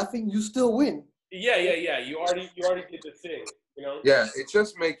nobody laughing. You still win. Yeah. You already did the thing. You know. Yeah, it's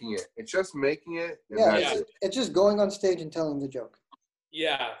just making it. It's just making it. It's just going on stage and telling the joke.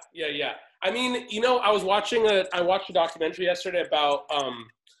 Yeah. I mean, you know, I watched a documentary yesterday about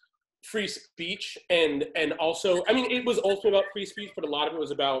free speech and also, I mean, it was also about free speech, but a lot of it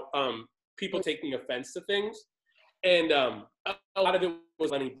was about people taking offense to things, and a lot of it was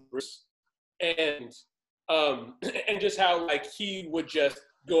Lenny Bruce, and just how like he would just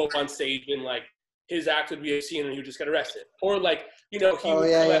go up on stage and like his act would be a scene and he would just get arrested, or like, you know, he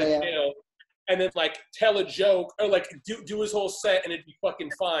would come out of jail and then like tell a joke or like do his whole set and it'd be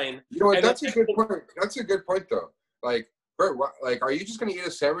fucking fine. You know what? That's a good point. That's a good point though. Like, Bert, like, are you just gonna eat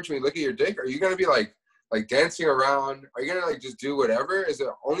a sandwich when you look at your dick? Are you gonna be like dancing around? Are you gonna like just do whatever? Is it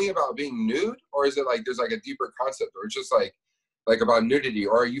only about being nude, or is it like there's like a deeper concept, or it's just like about nudity,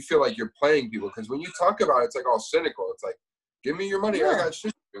 or you feel like you're playing people? Because when you talk about it, it's like all cynical. It's like, give me your money, I got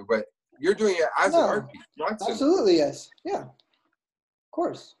shit to do. But you're doing it as an art piece, not cynical. Absolutely, yes, yeah, of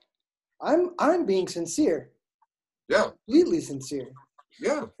course. I'm being sincere. Yeah, completely sincere.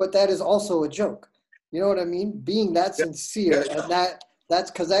 Yeah, but that is also a joke. You know what I mean? Being that sincere, and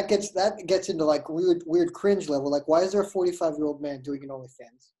that's because that gets into like weird cringe level. Like, why is there a 45-year-old man doing an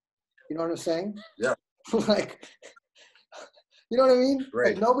OnlyFans? You know what I'm saying? Yeah. Like, you know what I mean?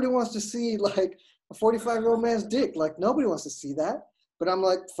 Right. Like, nobody wants to see like a 45-year-old man's dick. Like, nobody wants to see that. But I'm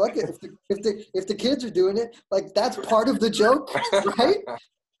like, fuck it. If the kids are doing it, like that's part of the joke, right?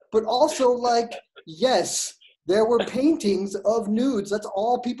 But also, like, yes. There were paintings of nudes. That's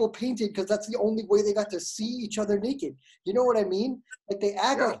all people painted because that's the only way they got to see each other naked. You know what I mean? Like they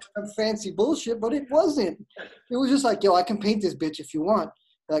act like some fancy bullshit, but it wasn't. It was just like, yo, I can paint this bitch if you want.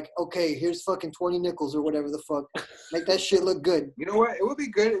 Like, okay, here's fucking 20 nickels or whatever the fuck. Make that shit look good. You know what? It would be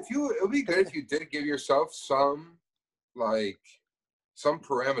good if you did give yourself some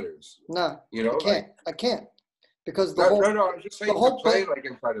parameters. Nah, you know, I can't. Because no, I'm just saying to play like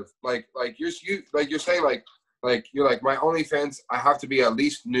inside of like you're saying like you're like my OnlyFans, I have to be at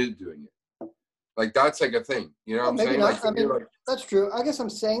least nude doing it. Like that's like a thing, you know what I'm saying? Not. Like, I mean, that's true. I guess I'm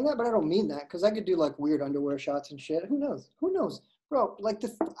saying that, but I don't mean that because I could do like weird underwear shots and shit. Who knows, bro? Like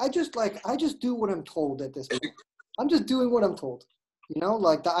I just do what I'm told at this point. I'm just doing what I'm told. You know,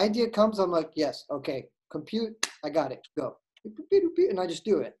 like the idea comes, I'm like, yes, okay, compute, I got it, go, and I just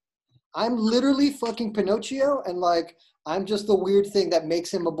do it. I'm literally fucking Pinocchio, and like I'm just the weird thing that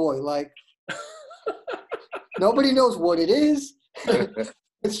makes him a boy. Like. Nobody knows what it is.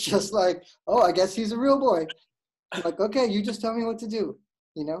 It's just like, oh, I guess he's a real boy. I'm like, okay, you just tell me what to do.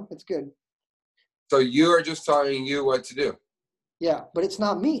 You know, it's good. So you are just telling you what to do. Yeah, but it's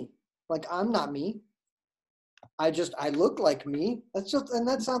not me. Like, I'm not me. I look like me. And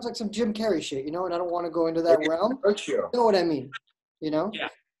that sounds like some Jim Carrey shit, you know, and I don't want to go into that realm. You know what I mean? you know? Yeah.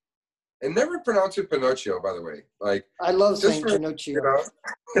 And never pronounce it Pinocchio, by the way. Like, I love saying Pinocchio. You know?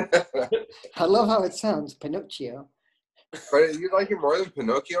 I love how it sounds, Pinocchio. But you like it more than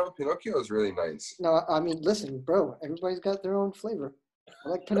Pinocchio? Pinocchio is really nice. No, I mean, listen, bro. Everybody's got their own flavor. I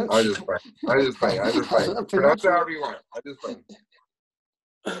like Pinocchio. I just playing. Pronounce it however you want. I just playing.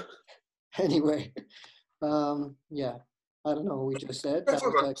 Anyway, yeah. I don't know what we just said. Like,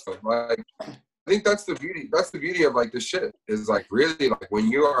 I think that's the beauty. That's the beauty of like this shit is like really like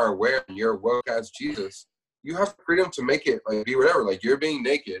when you are aware and you're woke as Jesus, you have freedom to make it like be whatever. Like you're being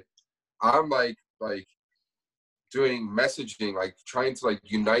naked. I'm like doing messaging, like trying to like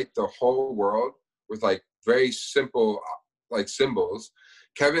unite the whole world with like very simple like symbols.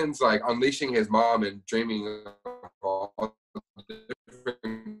 Kevin's like unleashing his mom and dreaming of all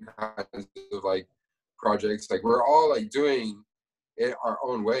different kinds of like projects. Like we're all like doing it our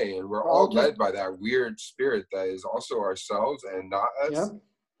own way, and we're all led by that weird spirit that is also ourselves and not us. Yep.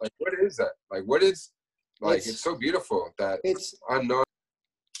 Like what is that? Like what is like it's so beautiful that it's unknown.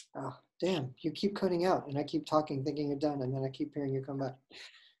 Oh damn, you keep cutting out and I keep talking thinking you're done and then I keep hearing you come back.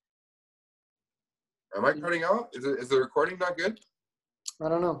 Am I cutting out? Is the recording not good? I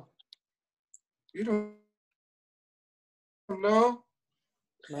don't know. You don't know?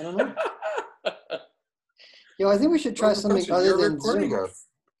 I don't know. Yo, I think we should try something other than Zoom. I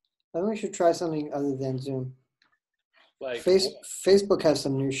think we should try something other than Zoom. Like Facebook has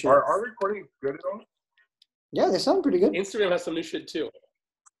some new shit. Are our recordings good at all? Yeah, they sound pretty good. Instagram has some new shit too.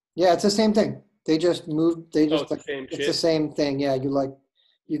 Yeah, it's the same thing. They just moved. They just it's the same thing. Yeah,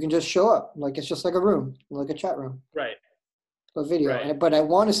 you can just show up. Like it's just like a room, like a chat room. Right. A video. Right. But I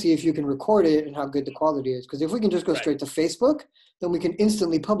want to see if you can record it and how good the quality is. Because if we can just go straight to Facebook, then we can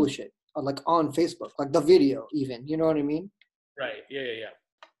instantly publish it, like on Facebook, like the video even. You know what I mean? Right. Yeah.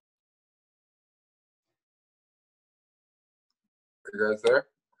 You guys there?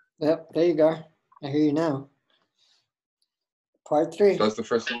 Yep. There you go. I hear you now. Part 3. That's the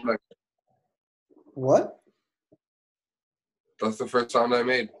first sound I made. What? That's the first sound I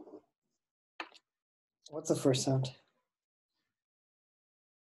made. What's the first sound?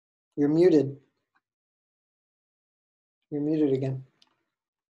 You're muted. You're muted again.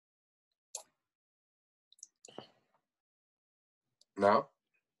 No?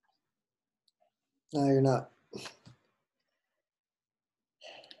 No, you're not.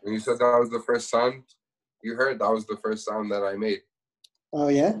 When you said that was the first sound, you heard that was the first sound that I made. Oh,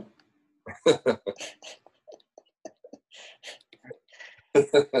 yeah?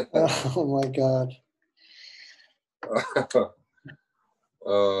 Oh, my God.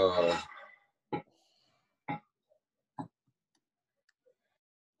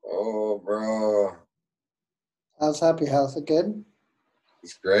 Oh, bro. How's Happy House? It good?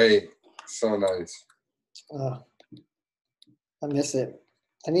 It's great. So nice. I miss it.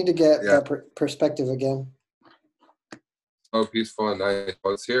 I need to get that perspective again. So peaceful and nice.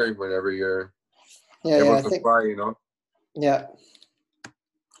 Well, it's here whenever you're able to fly, you know? Yeah.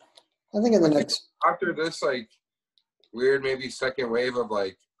 I think in the next... After this, like, weird maybe second wave of,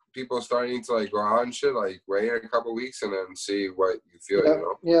 like, people starting to, like, go out and shit, like, wait a couple weeks and then see what you feel, you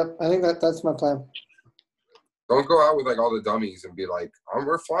know? Yeah, I think that's my plan. Don't go out with, like, all the dummies and be like,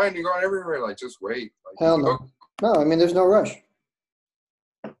 we're flying and going everywhere. Like, just wait. Like, hell no. No, I mean, there's no rush.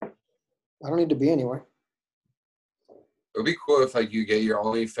 I don't need to be anywhere. It would be cool if, like, you get your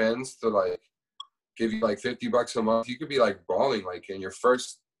OnlyFans to, like, give you, like, $50 a month. You could be, like, balling, like, in your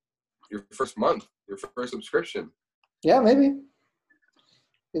first month, your first subscription. Yeah, maybe.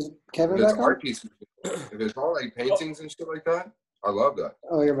 Is Kevin back on? Art pieces. If it's all, like, paintings and shit like that, I love that.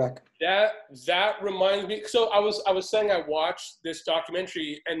 Oh, you're back. That reminds me. So I was saying I watched this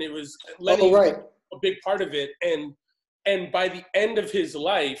documentary and it was a big part of it. And by the end of his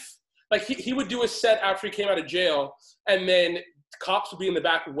life, like he would do a set after he came out of jail, and then cops would be in the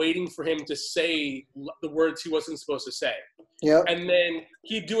back waiting for him to say the words he wasn't supposed to say. Yeah. And then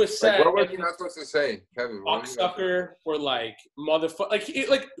he'd do a set. Like, what was he not supposed to say, Kevin? Cocksucker or like motherfucker,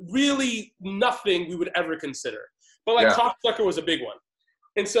 like really nothing we would ever consider. But like cocksucker was a big one,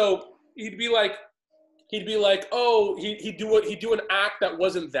 and so he'd be like, oh, he'd do an act that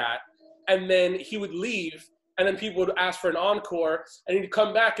wasn't that, and then he would leave, and then people would ask for an encore, and he'd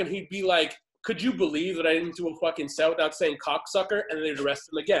come back and he'd be like, could you believe that I didn't do a fucking set without saying cocksucker? And then they'd arrest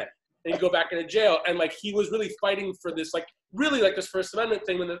him again, and he'd go back into jail, and like he was really fighting for this, like really like this First Amendment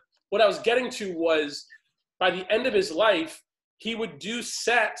thing. What I was getting to was, by the end of his life, he would do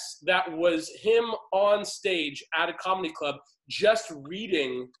sets that was him on stage at a comedy club just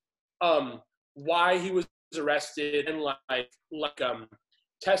reading why he was arrested and like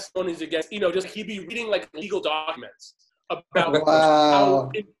testimonies against, just he'd be reading like legal documents about how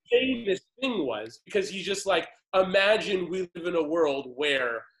insane this thing was, because he's just like, imagine we live in a world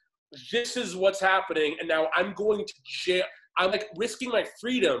where this is what's happening, and now I'm going to jail. I'm like risking my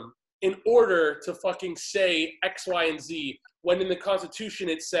freedom in order to fucking say X, Y, and Z, when in the Constitution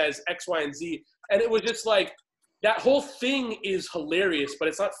it says X, Y, and Z. And it was just like, that whole thing is hilarious, but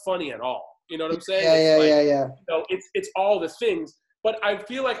it's not funny at all. You know what I'm saying? Yeah. You know, it's all the things. But I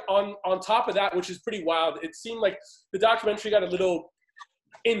feel like on top of that, which is pretty wild, it seemed like the documentary got a little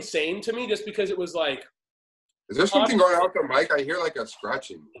insane to me, just because it was like. Is there something going on with the mic? I hear like a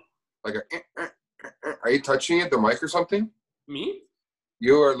scratching. Like a. Are you touching it, the mic or something? Me?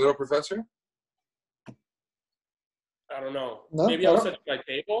 You or Little Professor? I don't know. No, maybe I was touching my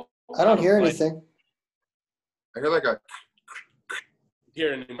table. I don't hear anything. I heir like a.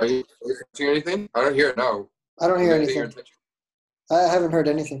 Are you touching anything? I don't hear it now. I don't hear anything. I haven't heard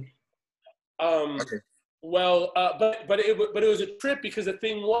anything. Okay. Well, but it was a trip, because the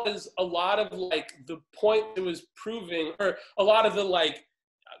thing was, a lot of like the point it was proving, or a lot of the like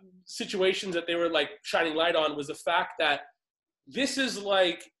situations that they were like shining light on, was the fact that this is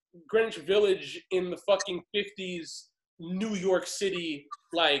like Greenwich Village in the fucking 50s, New York City,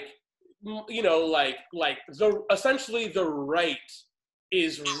 like, you know, like essentially the right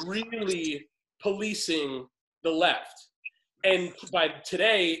is really policing the left. And by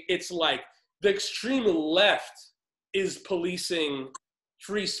today, it's like the extreme left is policing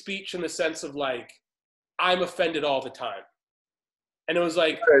free speech in the sense of like, I'm offended all the time. And it was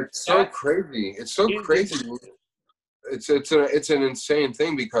like, it's so crazy. It's so crazy. It's an insane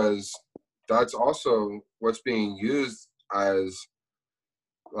thing, because that's also what's being used as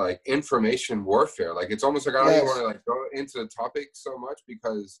like information warfare. Like, it's almost like, I don't even want to like go into the topic so much,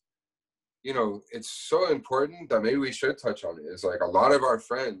 because, you know, it's so important that maybe we should touch on it. It's like a lot of our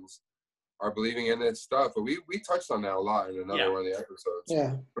friends are believing in this stuff, but we touched on that a lot in another one of the episodes.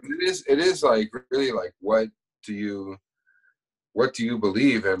 Yeah. But it is like really like, what do you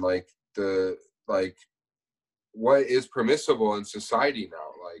believe in? Like what is permissible in society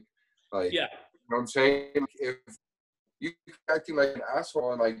now? Like yeah. You know what I'm saying? If you acting like an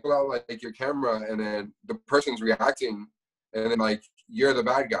asshole and like pull out like your camera, and then the person's reacting, and then like you're the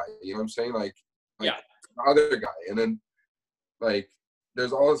bad guy, you know what I'm saying? Like the other guy, and then like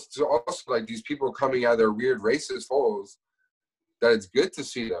there's also like these people coming out of their weird racist holes, that it's good to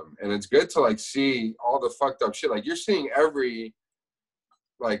see them, and it's good to like see all the fucked up shit. Like, you're seeing every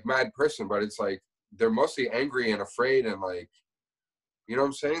like mad person, but it's like they're mostly angry and afraid, and like, you know what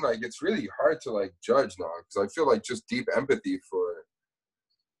I'm saying? Like, it's really hard to like judge now, because I feel like just deep empathy for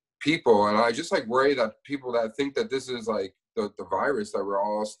people, and I just like worry that people that think that this is like the virus, that we're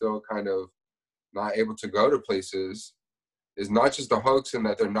all still kind of not able to go to places, is not just a hoax, and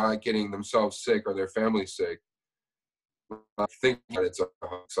that they're not getting themselves sick or their family sick. I think that it's a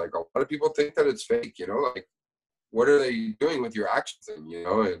hoax. Like, a lot of people think that it's fake, you know, like, what are they doing with your actions? And, you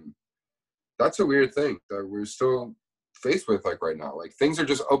know, and that's a weird thing that we're still faced with, like, right now. Like, things are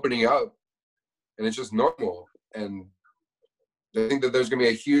just opening up, and it's just normal. And they think that there's going to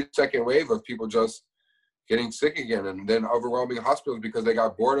be a huge second wave of people just getting sick again, and then overwhelming hospitals because they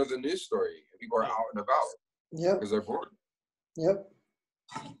got bored of the news story. And people are out and about. Yep. Because they're bored. Yep.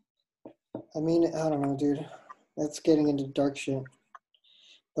 I mean, I don't know, dude. That's getting into dark shit.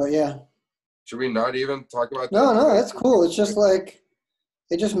 But yeah. Should we not even talk about that? No, that's cool. It's just like,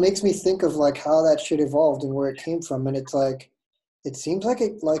 it just makes me think of like how that shit evolved and where it came from. And it's like, it seems like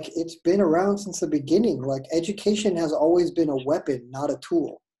it's been around since the beginning. Like, education has always been a weapon, not a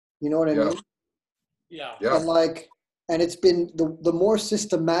tool. You know what I mean? Yeah. And like, and it's been the more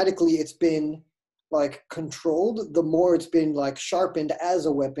systematically it's been like controlled, the more it's been like sharpened as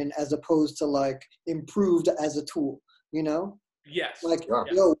a weapon, as opposed to like improved as a tool, you know? Yes. Like,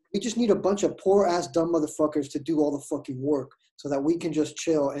 yo, we just need a bunch of poor ass dumb motherfuckers to do all the fucking work so that we can just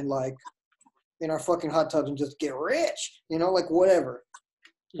chill and like in our fucking hot tubs and just get rich, you know, like whatever.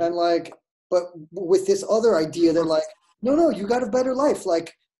 And like, but with this other idea, they're like, no, you got a better life.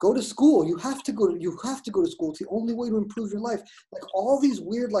 Like, go to school. You have to go to school. It's the only way to improve your life. Like, all these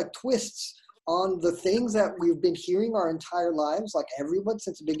weird like twists on the things that we've been hearing our entire lives, like everyone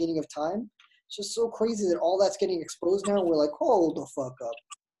since the beginning of time. It's just so crazy that all that's getting exposed now. And we're like, hold the fuck up.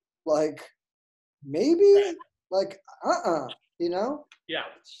 Like, maybe, like, you know? Yeah.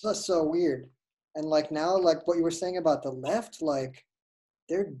 It's just so weird. And like now, like what you were saying about the left, like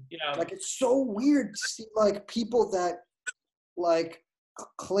they're like, it's so weird to see like people that like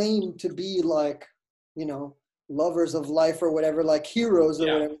claim to be like, you know, lovers of life or whatever, like heroes or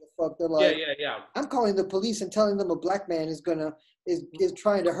whatever the fuck. They're like, I'm calling the police and telling them a black man is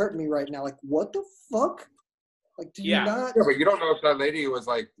trying to hurt me right now. Like, what the fuck? Like, do you not? Yeah, but you don't know if that lady was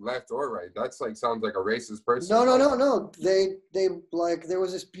like left or right. That's like sounds like a racist person. No. They like, there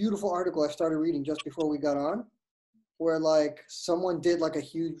was this beautiful article I started reading just before we got on, where like someone did like a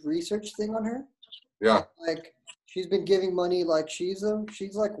huge research thing on her. Yeah. And, like, she's been giving money, like she's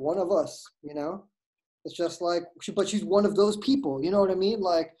like one of us, you know? It's just like, but she's one of those people, you know what I mean?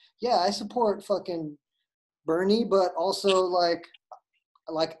 Like, yeah, I support fucking Bernie, but also like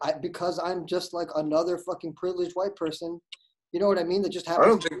because I'm just like another fucking privileged white person, you know what I mean? That just happens. I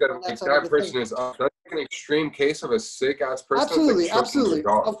don't think that person is up. That's like an extreme case of a sick ass person. Absolutely, like absolutely,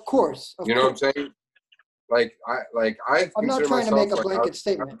 of course. You know what I'm saying? I'm not trying to make a blanket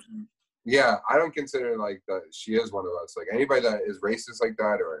statement. Yeah, I don't consider like that she is one of us. Like anybody that is racist like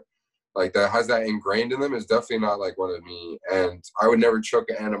that or like that has that ingrained in them is definitely not like one of me. And I would never choke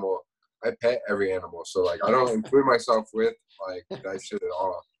an animal. I pet every animal, so like I don't include myself with like that shit at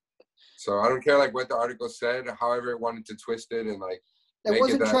all. So I don't care like what the article said, however it wanted to twist it and like. It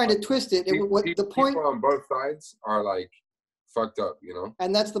wasn't trying to twist it. The point people on both sides are like fucked up, you know.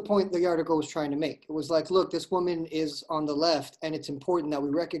 And that's the point the article was trying to make. It was like, look, this woman is on the left, and it's important that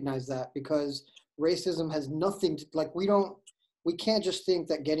we recognize that because racism has nothing to like. We can't just think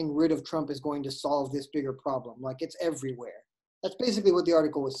that getting rid of Trump is going to solve this bigger problem. Like it's everywhere. That's basically what the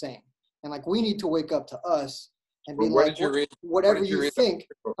article was saying. And like we need to wake up to us and be like, whatever you think,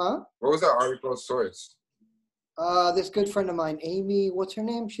 huh? What was that article's source? This good friend of mine, Amy, what's her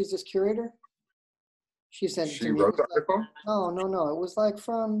name? She's this curator. She sent it to me. She wrote the article? No. It was like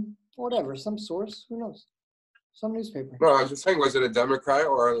from whatever, some source. Who knows? Some newspaper. No, I was just saying, was it a Democrat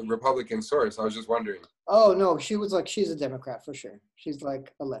or a Republican source? I was just wondering. Oh, no. She was like, she's a Democrat for sure. She's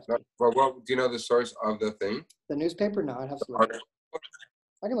like a lefty. Well, do you know the source of the thing? The newspaper? No, I'd have to look.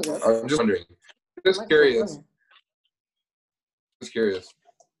 I can look it up. I'm just wondering. Just curious. Just curious.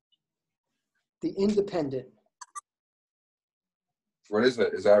 The Independent. What is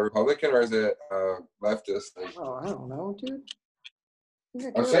it? Is that Republican or is it leftist? Oh, I don't know, dude.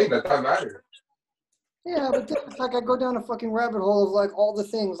 I'm saying that matters. Yeah, but then it's like I go down a fucking rabbit hole of like all the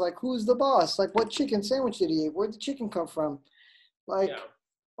things, like who's the boss? Like what chicken sandwich did he eat? Where'd the chicken come from? Like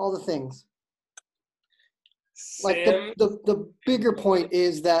all the things. Like the bigger point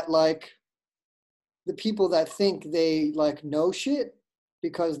is that like the people that think they like know shit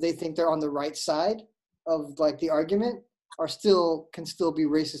because they think they're on the right side of like the argument can still be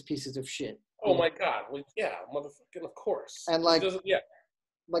racist pieces of shit. Oh my God. Well, yeah, motherfucking of course. And like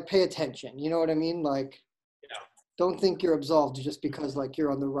like pay attention, you know what I mean? Like don't think you're absolved just because like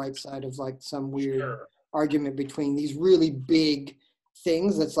you're on the right side of like some weird argument between these really big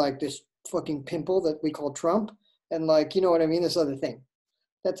things that's like this fucking pimple that we call Trump and like, you know what I mean? This other thing.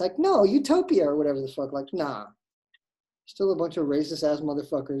 That's like, no, utopia or whatever the fuck. Like, nah. Still a bunch of racist ass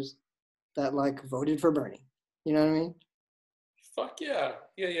motherfuckers that like voted for Bernie. You know what I mean? Fuck yeah.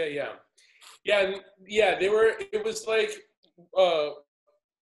 Yeah, it was like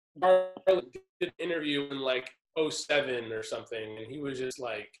Garland did an interview in like 2007 or something, and he was just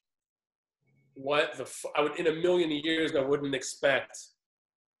like, what the I would in a million years I wouldn't expect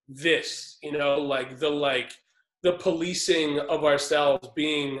this, you know, like the policing of ourselves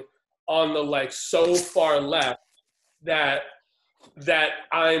being on the like so far left that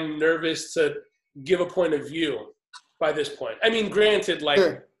I'm nervous to give a point of view by this point. I mean, granted,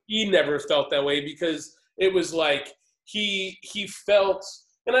 like he never felt that way because it was like he felt,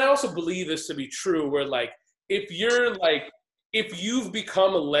 and I also believe this to be true, where like if you've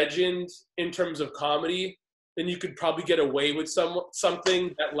become a legend in terms of comedy, then you could probably get away with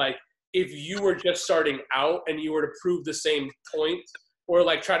something that like if you were just starting out and you were to prove the same point or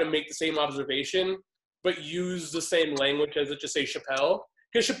like try to make the same observation but use the same language as, let's just say, Chappelle,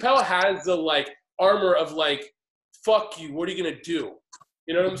 because Chappelle has the like armor of like, fuck you, what are you gonna do?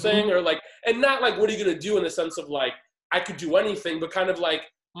 You know what I'm saying? Or like, and not like what are you gonna do in the sense of like I could do anything, but kind of like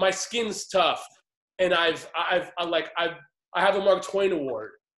my skin's tough and I have a Mark Twain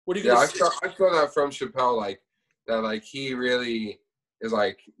award. What are you gonna say? I feel that from Chappelle, like that, like he really is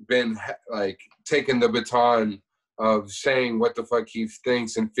like been like taking the baton of saying what the fuck he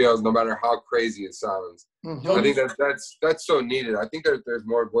thinks and feels, no matter how crazy it sounds. I think that's so needed. I think there's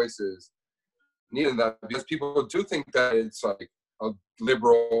more voices needed that because people do think that it's like a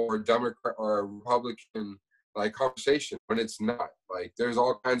liberal or Democrat or a Republican like conversation when it's not. Like there's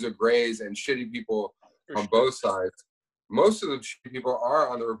all kinds of grays and shitty people on both sides. Most of the shitty people are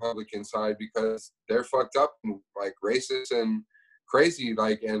on the Republican side because they're fucked up and like racist and crazy,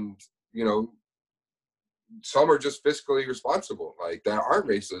 like, and you know, some are just fiscally responsible, like that aren't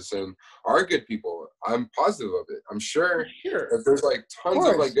racist and are good people. I'm positive of it. I'm sure that there's like tons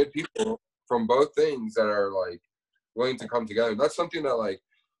of like good people from both things that are like willing to come together. That's something that like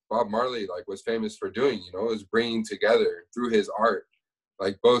Bob Marley like was famous for doing, you know, is bringing together through his art,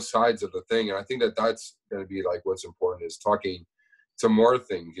 like both sides of the thing. And I think that that's going to be like what's important, is talking to more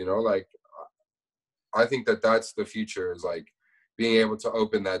things, you know, like I think that that's the future, is like being able to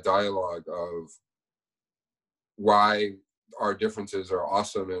open that dialogue of why our differences are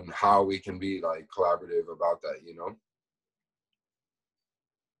awesome and how we can be like collaborative about that, you know?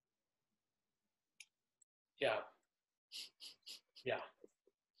 Yeah. Yeah.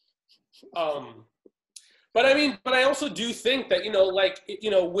 But I mean, but I also do think that, you know, like, you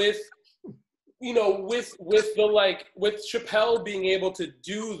know, with the, like, with Chappelle being able to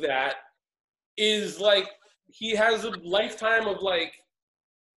do that is like, he has a lifetime of like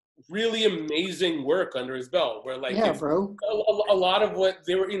really amazing work under his belt, where like, yeah, bro. A lot of what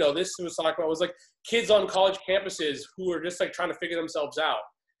they were, you know, this was talking about was like kids on college campuses who are just like trying to figure themselves out.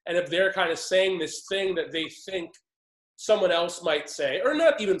 And if they're kind of saying this thing that they think someone else might say, or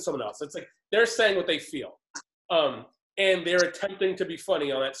not even someone else, it's like they're saying what they feel. And they're attempting to be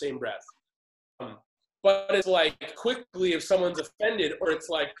funny on that same breath. But it's like quickly if someone's offended, or it's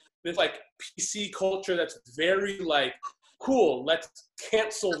like this like PC culture that's very like, cool, let's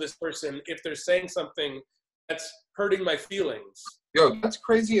cancel this person if they're saying something that's hurting my feelings. Yo, that's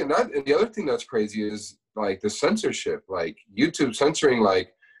crazy. And the other thing that's crazy is like the censorship, like YouTube censoring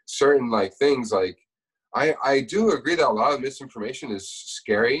like certain like things. Like I do agree that a lot of misinformation is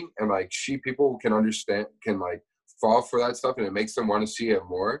scary, and like people can like fall for that stuff, and it makes them want to see it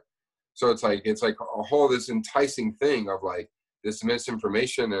more. So it's like a whole this enticing thing of like this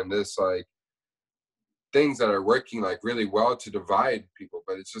misinformation and this like things that are working like really well to divide people.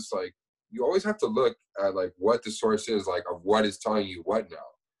 But it's just like you always have to look at like what the source is, like of what is telling you what now,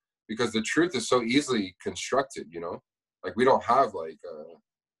 because the truth is so easily constructed, you know. Like we don't have like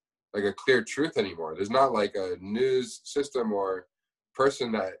a clear truth anymore. There's not like a news system or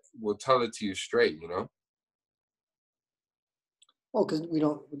person that will tell it to you straight, you know. Well, because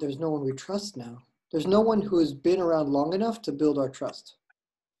there's no one we trust now. There's no one who has been around long enough to build our trust.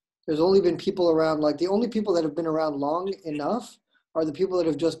 There's only been people around, like the only people that have been around long enough are the people that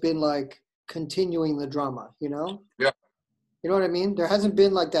have just been like continuing the drama, you know? Yeah. You know what I mean? There hasn't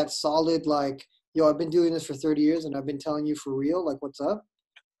been like that solid, like, yo, I've been doing this for 30 years and I've been telling you for real, like, what's up?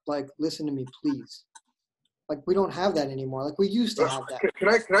 Like, listen to me, please. Like, we don't have that anymore. Like we used to have that.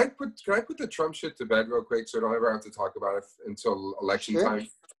 Can I put the Trump shit to bed real quick, so I don't ever have to talk about it until election time?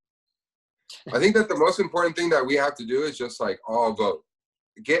 I think that the most important thing that we have to do is just like all vote.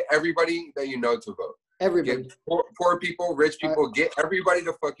 Get everybody that you know to vote. Everybody. Get poor people, rich people. Get everybody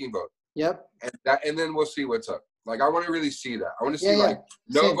to fucking vote. Yep. And then we'll see what's up. Like I want to really see that. I want to see like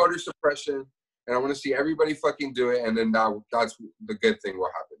no voter suppression, and I want to see everybody fucking do it. And then that's the good thing will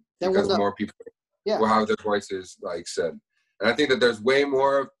happen, because more people will have their voices like said. And I think that there's way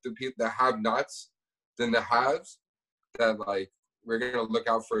more of the people that have nots than the haves, that like we're gonna look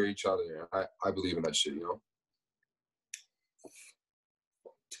out for each other. I believe in that shit, you know.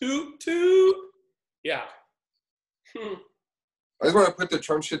 Toot. Yeah. I just want to put the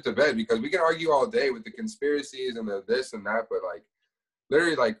Trump shit to bed, because we can argue all day with the conspiracies and the this and that, but like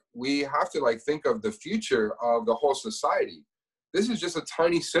literally like we have to like think of the future of the whole society. This is just a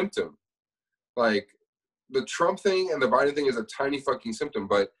tiny symptom. Like the Trump thing and the Biden thing is a tiny fucking symptom,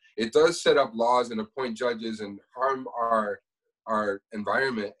 but it does set up laws and appoint judges and harm our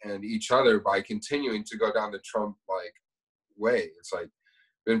environment and each other by continuing to go down the Trump like way. It's like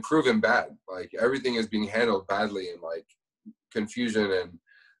been proven bad. Like everything is being handled badly, and like confusion and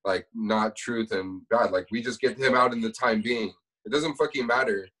like not truth and bad. Like we just get him out in the time being. It doesn't fucking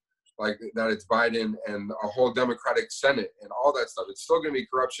matter like that it's Biden and a whole Democratic Senate and all that stuff. It's still gonna be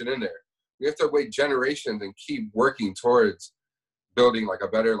corruption in there. We have to wait generations and keep working towards building like a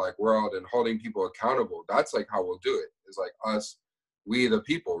better like world and holding people accountable. That's like how we'll do it. It's like us, we the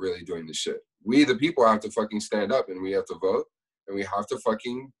people really doing this shit. We the people have to fucking stand up, and we have to vote, and we have to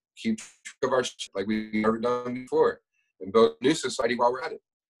fucking keep track of our shit like we've never done before, and build a new society while we're at it.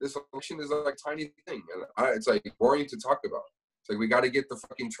 This election is like a tiny thing, and it's like boring to talk about. It's like we got to get the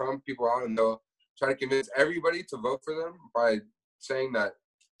fucking Trump people out, and they'll try to convince everybody to vote for them by saying that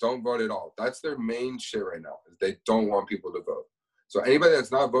don't vote at all. That's their main shit right now, is they don't want people to vote. So anybody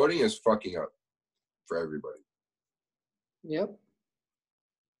that's not voting is fucking up for everybody. Yep.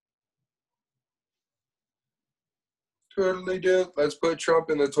 Totally, dude. Let's put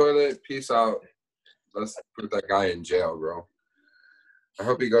Trump in the toilet. Peace out. Let's put that guy in jail, bro. I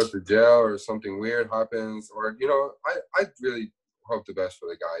hope he goes to jail or something weird happens. Or, you know, I really hope the best for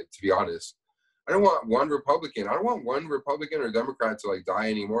the guy, to be honest. I don't want one Republican or Democrat to, like, die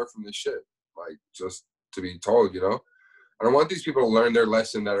anymore from this shit. Like, just to be told, you know? I don't want these people to learn their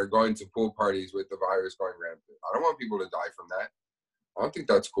lesson that are going to pool parties with the virus going rampant. I don't want people to die from that. I don't think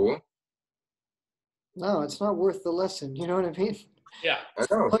that's cool. No, it's not worth the lesson. You know what I mean? Yeah. I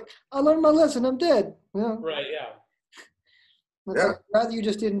know. Like, I learned my lesson. I'm dead. You know? Right, yeah. Like, I'd rather you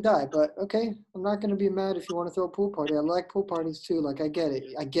just didn't die. But, okay, I'm not going to be mad if you want to throw a pool party. I like pool parties, too. Like, I get it.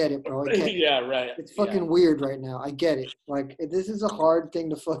 I get it, bro. I get it. Yeah, right. It's fucking weird right now. I get it. Like, this is a hard thing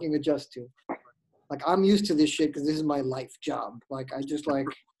to fucking adjust to. Like, I'm used to this shit because this is my life job. Like, I just, like,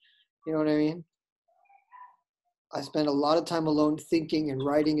 you know what I mean? I spend a lot of time alone thinking and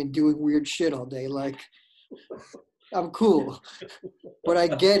writing and doing weird shit all day. Like, I'm cool. But I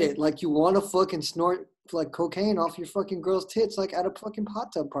get it. Like, you want to fucking snort, like, cocaine off your fucking girl's tits, like, at a fucking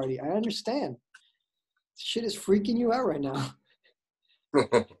hot tub party. I understand. Shit is freaking you out right now.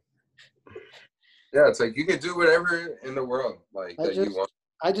 Yeah, it's like you can do whatever in the world, like, you want.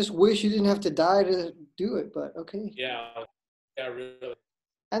 I just wish you didn't have to die to do it, but okay. Yeah, really.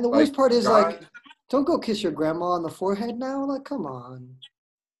 And the worst part is, like, don't go kiss your grandma on the forehead now. Like, come on.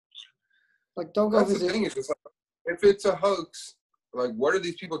 Like, don't go visit. The thing is, it's like, if it's a hoax, like, what are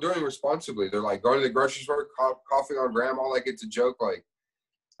these people doing responsibly? They're, like, going to the grocery store, coughing on grandma like it's a joke. Like,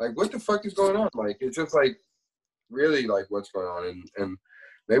 what the fuck is going on? Like, it's just, like, really, like, what's going on? And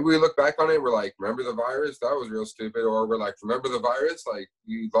maybe we look back on it, we're like, remember the virus? That was real stupid. Or we're like, remember the virus? Like,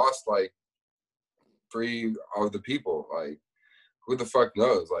 you lost, like, 3 of the people. Like, who the fuck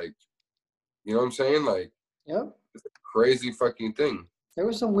knows? Like, you know what I'm saying? Like, yep. It's a crazy fucking thing. There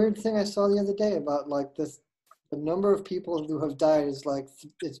was some weird thing I saw the other day about, like, the number of people who have died is, like,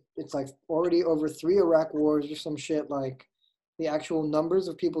 it's like already over 3 Iraq wars or some shit. Like, the actual numbers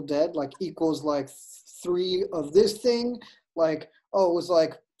of people dead, like, equals, like, 3 of this thing. Like, oh, it was,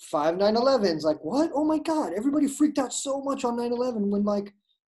 like, 5 9/11s. Like, what? Oh, my God. Everybody freaked out so much on 9/11 when, like,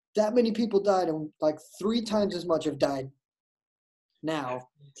 that many people died and, like, 3 times as much have died now.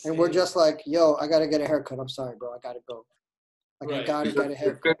 And we're just like, yo, I got to get a haircut. I'm sorry, bro. I got to go. Like, I got to get a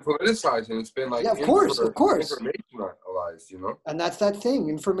haircut. It's been politicized and it's been, like, yeah, of course. informationalized, you know? And that's that thing,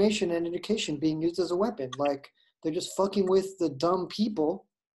 information and education being used as a weapon. Like, they're just fucking with the dumb people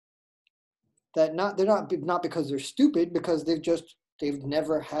that they're not because they're stupid, because they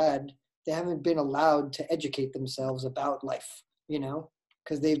haven't been allowed to educate themselves about life, you know,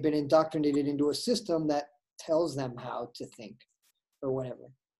 because they've been indoctrinated into a system that tells them how to think or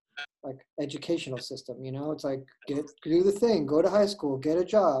whatever, like educational system, you know. It's like, do the thing, go to high school, get a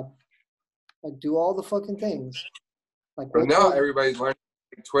job, like, do all the fucking things. Like, but now everybody's learning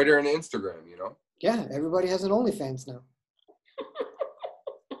Twitter and Instagram, you know. Yeah, everybody has an OnlyFans now.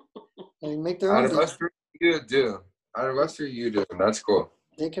 They make their own. Out of us three, you do. And that's cool.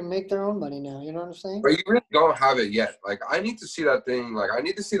 They can make their own money now. You know what I'm saying? But you really don't have it yet. Like, I need to see that thing. Like, I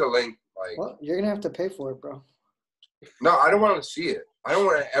need to see the link. Like, well, you're gonna have to pay for it, bro. No, I don't want to see it. I don't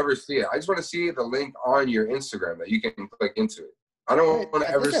want to ever see it. I just want to see the link on your Instagram that you can click into it. I don't want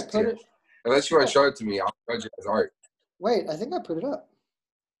to ever see it. Unless you want to show it to me, I'll judge it as art. Wait, I think I put it up.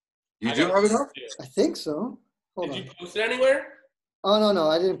 You do have it up? I think so. Did you post it anywhere? Oh no,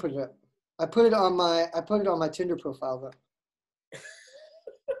 I didn't put it up. I put it on my Tinder profile though.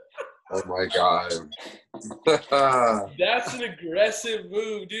 Oh my God. That's an aggressive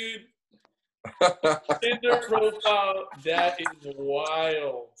move, dude. Tinder profile, that is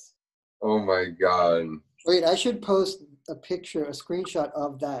wild. Oh my God. Wait, I should post a screenshot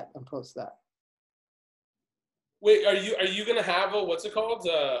of that and post that. Wait, are you gonna have a, what's it called?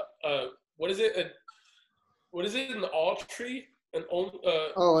 What is it? What is it? An alt tree? An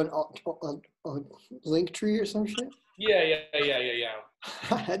link tree or some shit? Yeah. You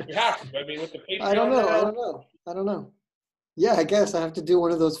have to. I mean, with the Patreon. I don't know. Yeah, I guess I have to do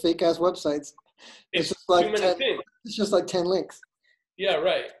one of those fake ass websites. It's just like too many things. It's just like 10 links. Yeah,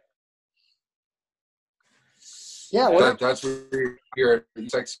 right. Yeah, that's where your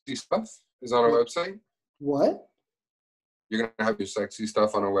sexy stuff is on a website? What? You're gonna have your sexy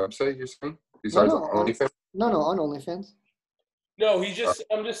stuff on a website, you're saying? Besides OnlyFans? No, on OnlyFans. No,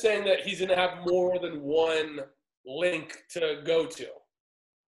 I'm just saying that he's gonna have more than one link to go to.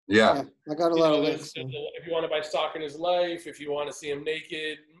 Yeah. I got a lot of links. If you want to buy stock in his life, if you want to see him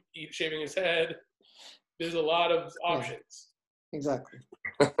naked, shaving his head, there's a lot of options. Yeah, exactly.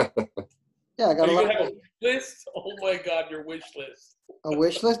 Yeah, I got a lot. Have a wish list? Oh my God, your wish list. A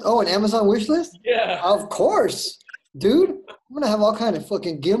wish list? Oh, an Amazon wish list? Yeah. Of course, dude. I'm gonna have all kind of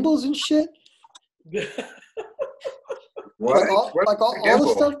fucking gimbals and shit. What?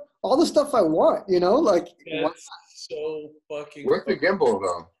 All the stuff I want, you know, like. That's so fucking. What's the gimbal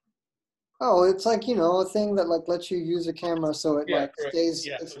though? Oh, it's like, you know, a thing that like lets you use a camera so it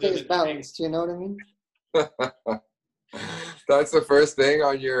stays balanced. You know what I mean? That's the first thing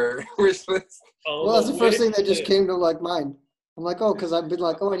on your wish list? Well, that's the first thing that just came to like mind. I'm like, oh, because I've been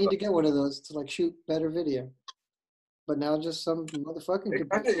like, oh, I need to get one of those to like shoot better video. But now just some motherfucking. It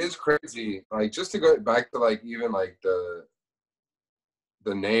kind of is crazy. Like, just to go back to like even like the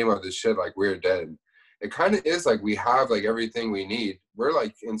name of the shit, like We're Dead. It kind of is like we have like everything we need. We're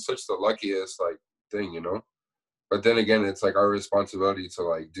like in such the luckiest like thing, you know. But then again, it's like our responsibility to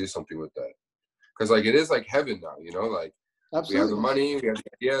like do something with that, because like it is like heaven now, you know. Like Absolutely. We have the money, we have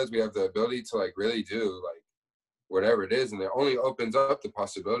the ideas, we have the ability to like really do like whatever it is, and it only opens up the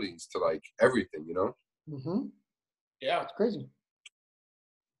possibilities to like everything, you know. Mm-hmm. Yeah, it's crazy.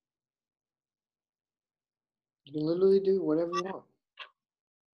 You can literally do whatever you want.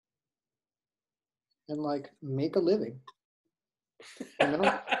 And like make a living. You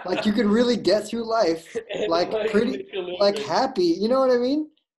know? Like you can really get through life like pretty like happy, you know what I mean?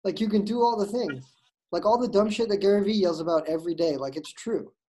 Like you can do all the things. Like all the dumb shit that Gary Vee yells about every day, like it's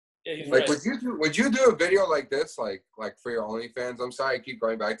true. Yeah, he's like right. would you do a video like this, like for your OnlyFans? I'm sorry I keep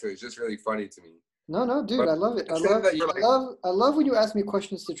going back to it. It's just really funny to me. No, dude, but I love it. I love when you ask me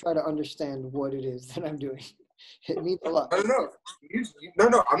questions to try to understand what it is that I'm doing. It means a lot.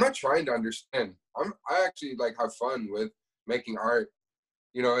 No, I'm not trying to understand. I actually like have fun with making art,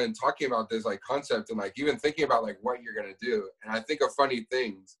 you know, and talking about this like concept and like even thinking about like what you're gonna do. And I think of funny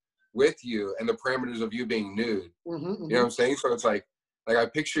things with you and the parameters of you being nude. Mm-hmm, mm-hmm. You know what I'm saying? So it's like I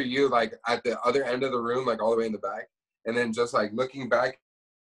picture you like at the other end of the room, like all the way in the back, and then just like looking back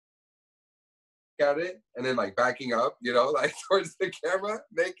at it and then like backing up, you know, like towards the camera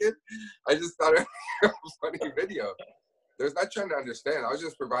naked. I just thought it was a funny video. There's not trying to understand. I was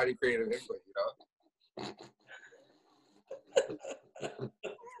just providing creative input, you know.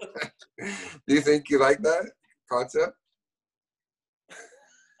 Do you think you like that concept?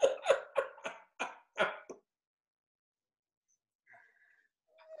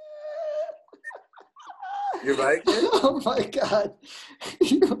 You like it? Oh my God.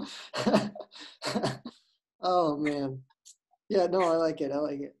 Oh man. Yeah, no, I like it.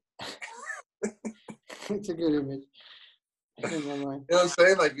 It's a good image. In my mind. You know what I'm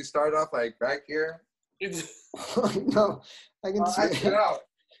saying? Like you start off like back here. No, I can see it out.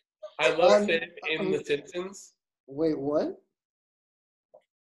 I love Sid in The Simpsons. Wait, what?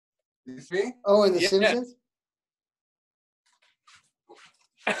 You see? Oh, in The Simpsons?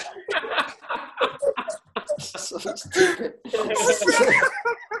 So stupid.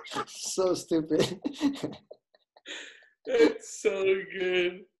 So stupid. It's so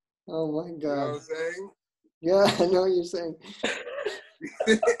good. Oh my God. You know what I'm saying? Yeah, I know what you're saying.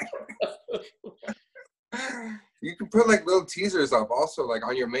 You can put like little teasers up also, like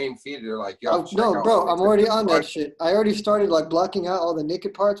on your main feed. You're like, yo, no, bro, I'm already on that shit. I already started like blocking out all the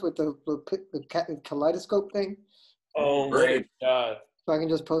naked parts with the kaleidoscope thing. Oh my God. So I can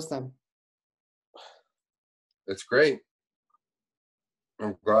just post them. It's great.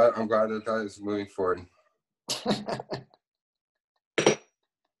 I'm glad that is moving forward.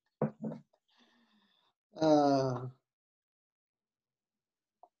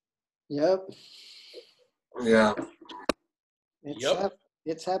 Yep. Yeah.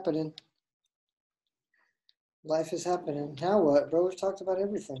 It's happening. Life is happening. Now what, bro? We've talked about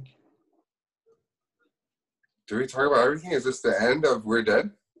everything. Do we talk about everything? Is this the end of We're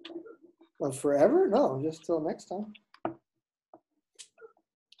Dead? Well, forever? No, just till next time. I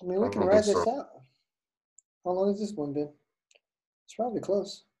mean, we can ride this out. How long has this one been? It's probably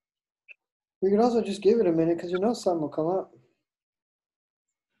close. We could also just give it a minute because you know something will come up.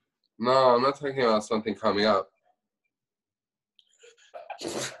 No, I'm not talking about something coming up.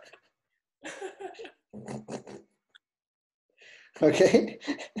 Okay.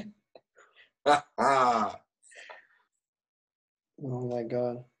 Oh my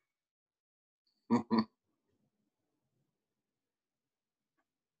God.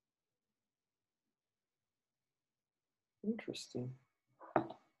 Interesting.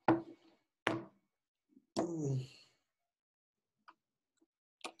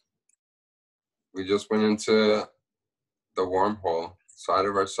 We just went into the wormhole side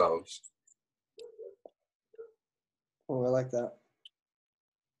of ourselves. Oh, I like that.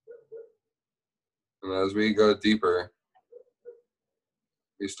 And as we go deeper,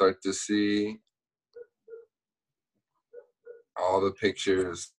 we start to see all the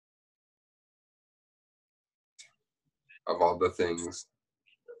pictures of all the things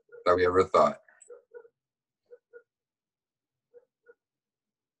that we ever thought.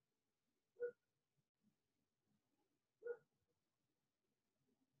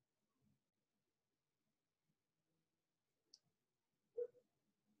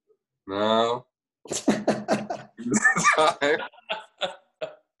 Now Right.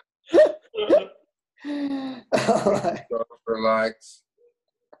 Relax.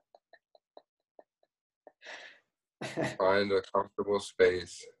 Find a comfortable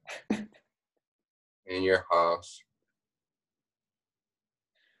space in your house.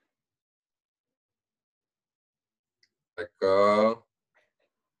 Let go.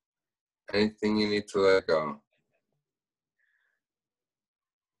 Anything you need to let go.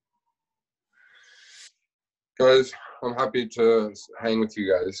 Guys, I'm happy to hang with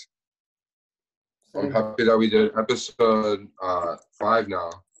you guys. I'm happy that we did episode 5 now.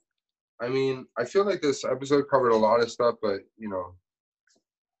 I mean, I feel like this episode covered a lot of stuff, but, you know,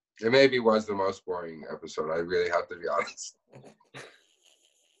 it maybe was the most boring episode. I really have to be honest.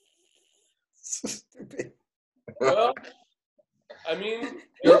 So stupid. Well, I mean,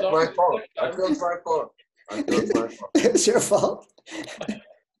 it's my fault. I feel it's my fault. It's your fault.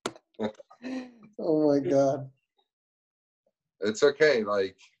 Oh my God. It's okay.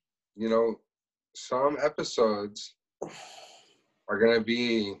 Like, you know, some episodes are going to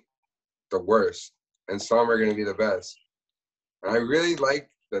be the worst and some are going to be the best. And I really like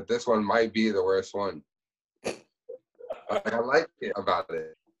that this one might be the worst one. I like it about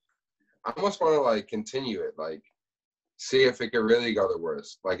it. I almost want to like continue it, like see if it could really go the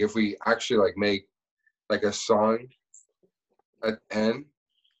worst. Like if we actually like make like a song at the end.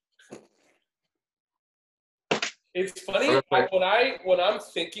 It's funny when I'm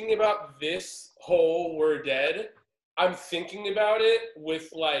thinking about this whole We're Dead, I'm thinking about it with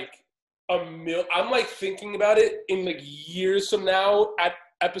like I'm like thinking about it in like years from now at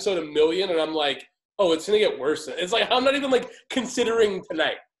episode 1,000,000, and I'm like, oh, it's gonna get worse. It's like I'm not even like considering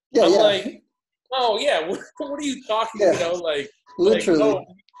tonight. Yeah, I'm like, oh yeah, what are you talking? Yeah. You know, like literally. Like, oh,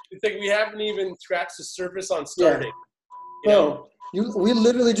 it's like we haven't even scratched the surface on starting. Yeah. Bro, we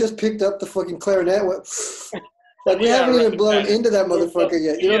literally just picked up the fucking clarinet. Like we haven't even blown into that motherfucker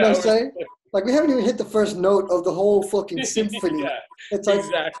yet. You know what I'm saying? Like we haven't even hit the first note of the whole fucking symphony. Yeah, it's like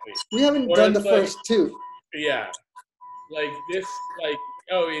exactly. We haven't done the first two. Yeah. Like this, like,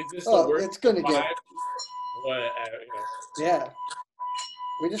 oh, is this the worst? It's gonna get. What? Yeah.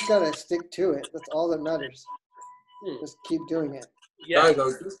 We just gotta stick to it. That's all that matters. Just keep doing it. Yeah. Guys, I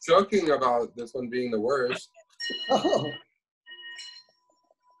was just joking about this one being the worst. Oh.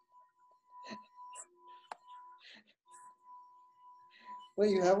 Wait,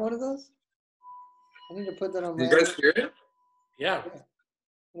 you have one of those? I need to put that on my. You guys hear it? Yeah.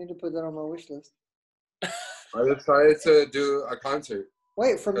 I need to put that on my wish list. I decided to do a concert.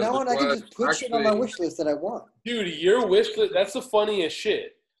 Wait, from now on, I can just put shit on my wish list that I want. Dude, your wish list, that's the funniest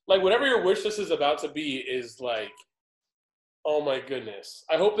shit. Like, whatever your wish list is about to be is like, oh my goodness.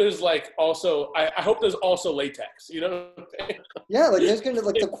 I hope there's like also, I hope there's also latex, you know what I'm saying? Yeah, like there's gonna,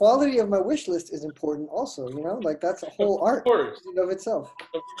 like the quality of my wish list is important also, you know? Like that's a whole art in of itself.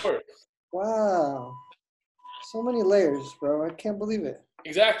 Of course. Wow. So many layers, bro. I can't believe it.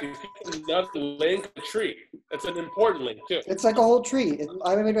 Exactly. Not the link of the tree. That's an important link too. It's like a whole tree.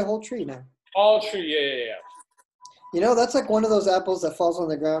 I made a whole tree now. All tree, yeah. You know, that's like one of those apples that falls on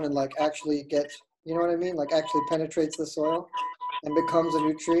the ground and like actually gets, you know what I mean? Like actually penetrates the soil and becomes a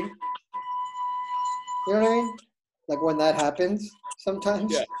new tree. You know what I mean? Like when that happens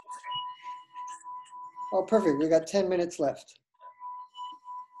sometimes. Yeah. Oh, perfect. We got 10 minutes left.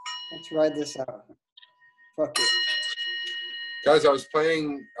 Let's ride this out. Fuck it. Guys, I was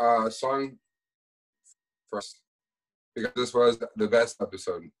playing a song first because this was the best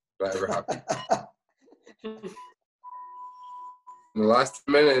episode that ever happened. In the last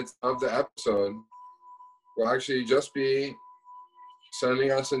 10 minutes of the episode will actually just be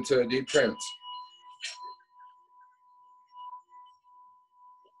sending us into a deep trance.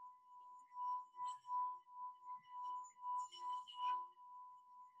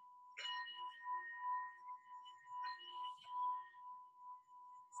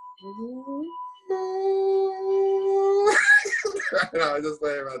 No, I'm just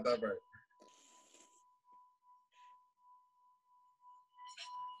playing about that part.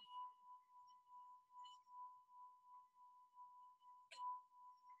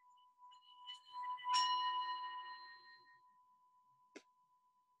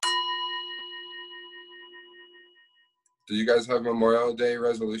 Do you guys have Memorial Day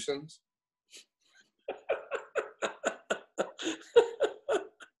resolutions?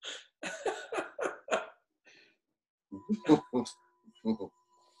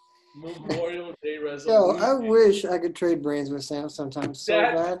 Memorial Day resolution. Yo, I wish I could trade brains with Sam sometimes so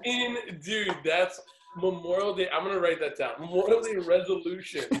bad. Dude, that's Memorial Day. I'm going to write that down. Memorial Day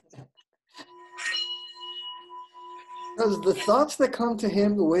resolution. Because the thoughts that come to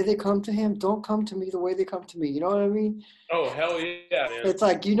him, the way they come to him, don't come to me the way they come to me. You know what I mean? Oh, hell yeah, man. It's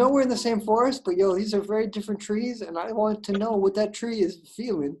like, you know, we're in the same forest, but yo, these are very different trees, and I want to know what that tree is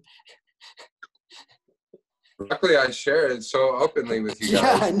feeling. Luckily, I share it so openly with you guys.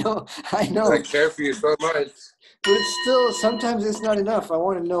 Yeah, I know. I care for you so much. But it's still, sometimes it's not enough. I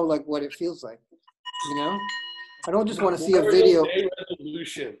want to know, like, what it feels like, you know? I don't just want to see a video. Memorial Day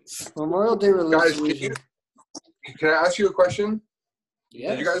resolutions. Memorial Day resolution. Guys, can I ask you a question?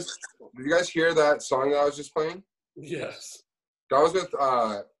 Yes. Did you guys hear that song that I was just playing? Yes. That was with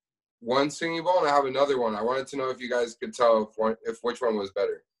one singing bowl, and I have another one. I wanted to know if you guys could tell if which one was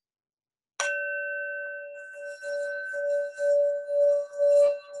better.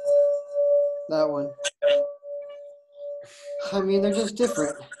 That one. I mean, they're just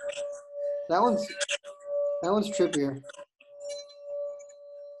different. That one's trippier.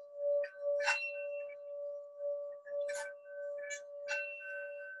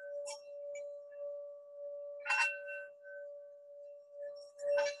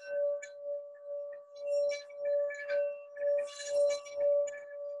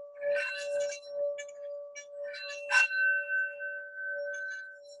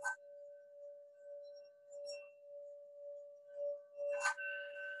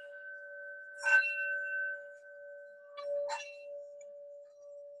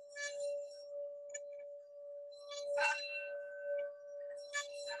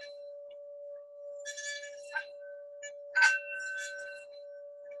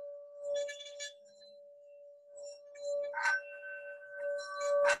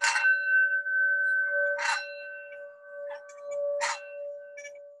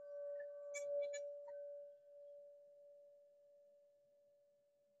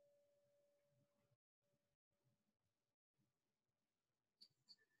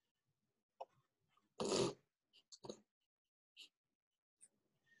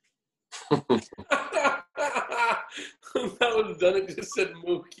 That was done. It just said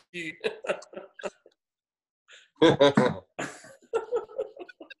Mookie.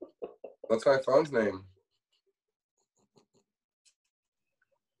 That's my phone's name.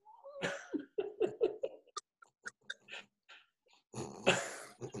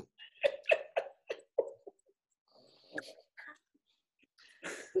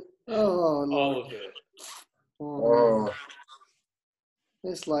 Oh, Lord. All of it. Oh.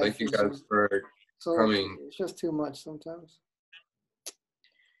 This life. Thank you guys for coming. It's just too much sometimes.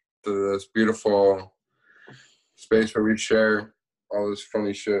 To this beautiful space where we share all this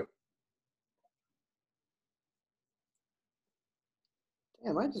funny shit.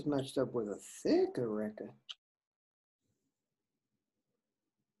 Damn, I just matched up with a thicker record.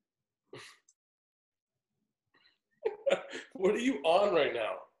 What are you on right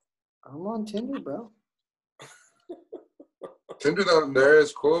now? I'm on Tinder, bro. Tinder there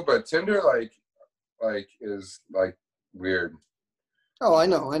is cool, but Tinder is like weird. Oh, I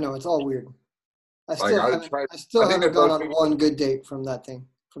know. It's all weird. I still haven't gone on one good date from that thing,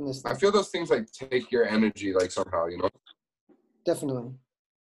 from this thing. I feel those things like take your energy like somehow, you know? Definitely.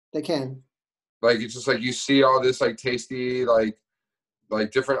 They can. Like it's just like you see all this like tasty, like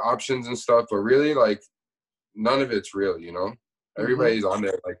different options and stuff, but really like none of it's real, you know? Mm-hmm. Everybody's on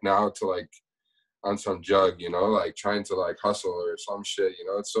there like now to like on some jug, you know, like trying to like hustle or some shit, you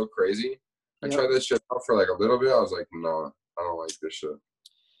know? It's so crazy. I tried this shit out for like a little bit. I was like, no, I don't like this shit.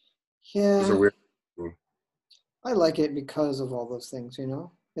 Yeah. It's a weird thing. I like it because of all those things, you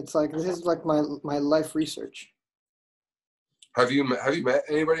know? It's like, this is like my life research. Have you met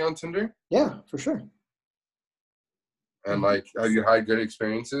anybody on Tinder? Yeah, for sure. And like, have you had good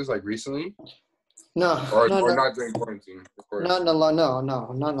experiences like recently? No. Or not during quarantine, of course. Not in a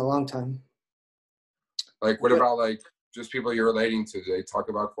long time. Like, what about like just people you're relating to? Do they talk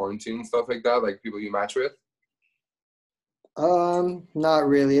about quarantine and stuff like that? Like people you match with? Not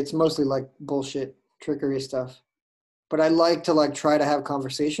really. It's mostly like bullshit, trickery stuff. But I like to like try to have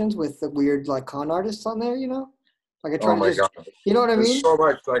conversations with the weird like con artists on there, you know? Like I try to God. You know what I mean? There's so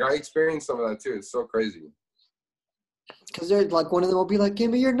much. Like I experienced some of that too. It's so crazy. Because they're like, one of them will be like,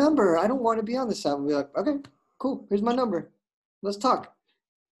 give me your number. I don't want to be on this app. I'll be like, okay, cool. Here's my number. Let's talk.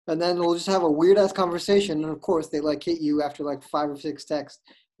 And then we'll just have a weird ass conversation. And of course they like hit you after like 5 or 6 texts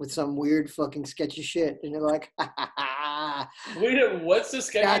with some weird fucking sketchy shit. And you're like, ha ha ha. Wait, what's the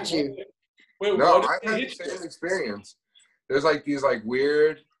sketchy? Got you. Wait, no, I've had the same experience. There's like these like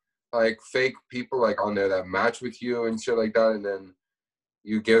weird, like fake people like on there that match with you and shit like that. And then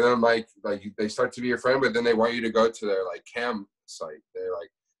you give them like they start to be your friend, but then they want you to go to their like campsite. They're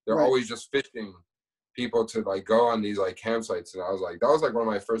right. always just fishing people to like go on these like campsites. And I was like, that was like one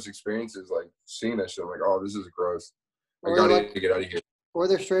of my first experiences like seeing that shit. I'm like, oh, this is gross. I gotta get out of here. Or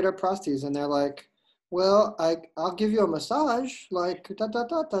they're straight up prostitutes, and they're like, well, I'll give you a massage, like,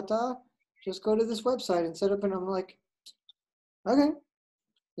 da-da-da-da-da. Just go to this website and set up, and I'm like, okay.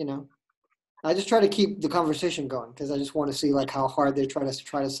 You know, I just try to keep the conversation going because I just want to see, like, how hard they try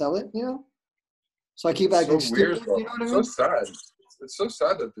to sell it, you know? So I keep acting stupid, you know what I mean? So sad. It's so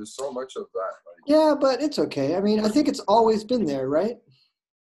sad that there's so much of that. Like, yeah, but it's okay. I mean, I think it's always been there, right?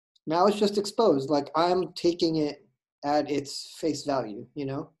 Now it's just exposed. Like, I'm taking it at its face value, you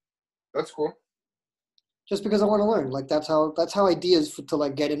know? That's cool. Just because I want to learn. Like, that's how ideas to,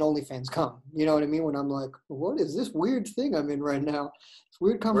 like, get in OnlyFans come. You know what I mean? When I'm like, what is this weird thing I'm in right now? It's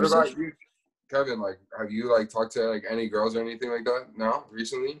weird conversation. What about you, Kevin? Like, have you, like, talked to, like, any girls or anything like that now,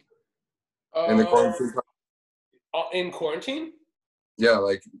 recently? In the quarantine time? In quarantine? Yeah,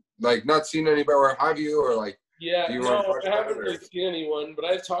 like not seen anybody, or have you, or like? Yeah, no, I haven't really seen anyone, but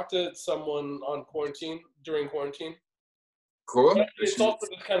I've talked to someone on during quarantine. Cool. But it's also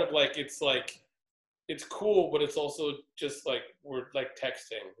just kind of like, it's cool, but it's also just like, we're like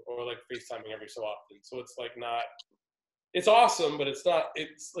texting or like FaceTiming every so often. So it's like not, it's awesome, but it's not,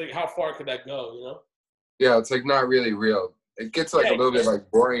 it's like, how far could that go, you know? Yeah, it's like not really real. It gets like a little bit like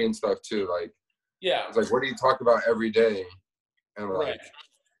boring and stuff too. Like, yeah, it's like, what do you talk about every day? And like,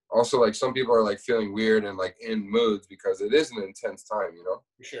 also like some people are like feeling weird and like in moods because it is an intense time, you know?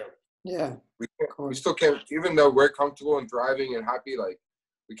 For sure. Yeah. We still can't, even though we're comfortable and thriving and happy, like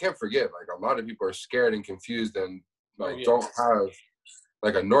we can't forget, like a lot of people are scared and confused and like don't have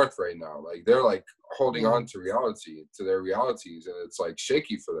like a north right now. Like they're like holding on to their realities, and it's like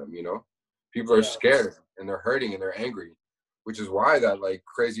shaky for them, you know? People are scared and they're hurting and they're angry, which is why that like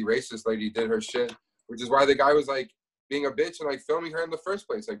crazy racist lady did her shit, which is why the guy was like being a bitch and like filming her in the first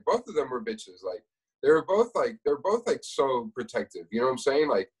place. Like both of them were bitches. Like they're both like so protective. You know what I'm saying?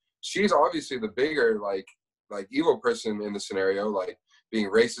 Like she's obviously the bigger like evil person in the scenario, like being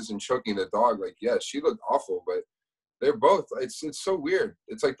racist and choking the dog. Like yeah, she looked awful, but they're both. It's so weird.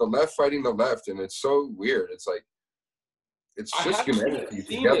 It's like the left fighting the left, and it's so weird. It's like it's just humanity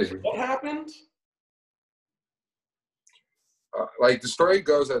together. What happened? Like the story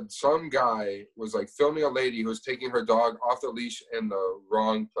goes that some guy was like filming a lady who was taking her dog off the leash in the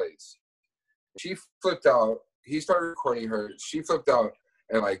wrong place. She flipped out. He started recording her. She flipped out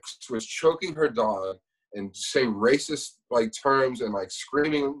and like was choking her dog and saying racist like terms and like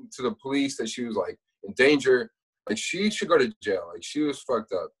screaming to the police that she was like in danger. Like she should go to jail. Like she was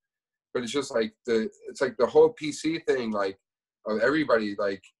fucked up. But it's just like it's like the whole PC thing, like of everybody,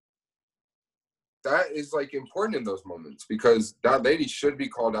 like that is like important in those moments because that lady should be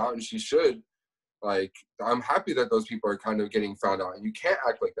called out and she should like, I'm happy that those people are kind of getting found out, and you can't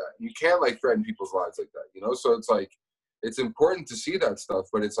act like that. You can't like threaten people's lives like that, you know? So it's like, it's important to see that stuff,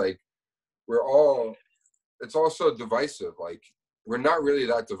 but it's like, it's also divisive. Like we're not really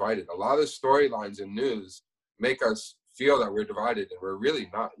that divided. A lot of storylines in news make us feel that we're divided and we're really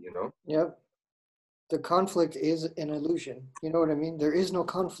not, you know? Yep. The conflict is an illusion. You know what I mean? There is no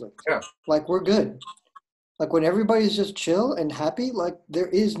conflict. Yeah. Like we're good. Like when everybody's just chill and happy, like there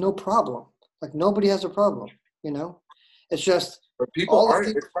is no problem. Like nobody has a problem, you know? It's just. But people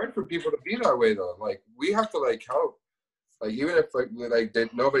aren't, it's hard for people to be that way though. Like we have to like help. Like even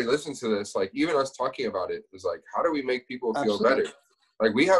if nobody listens to this, like even us talking about it is like, how do we make people feel better? Like we have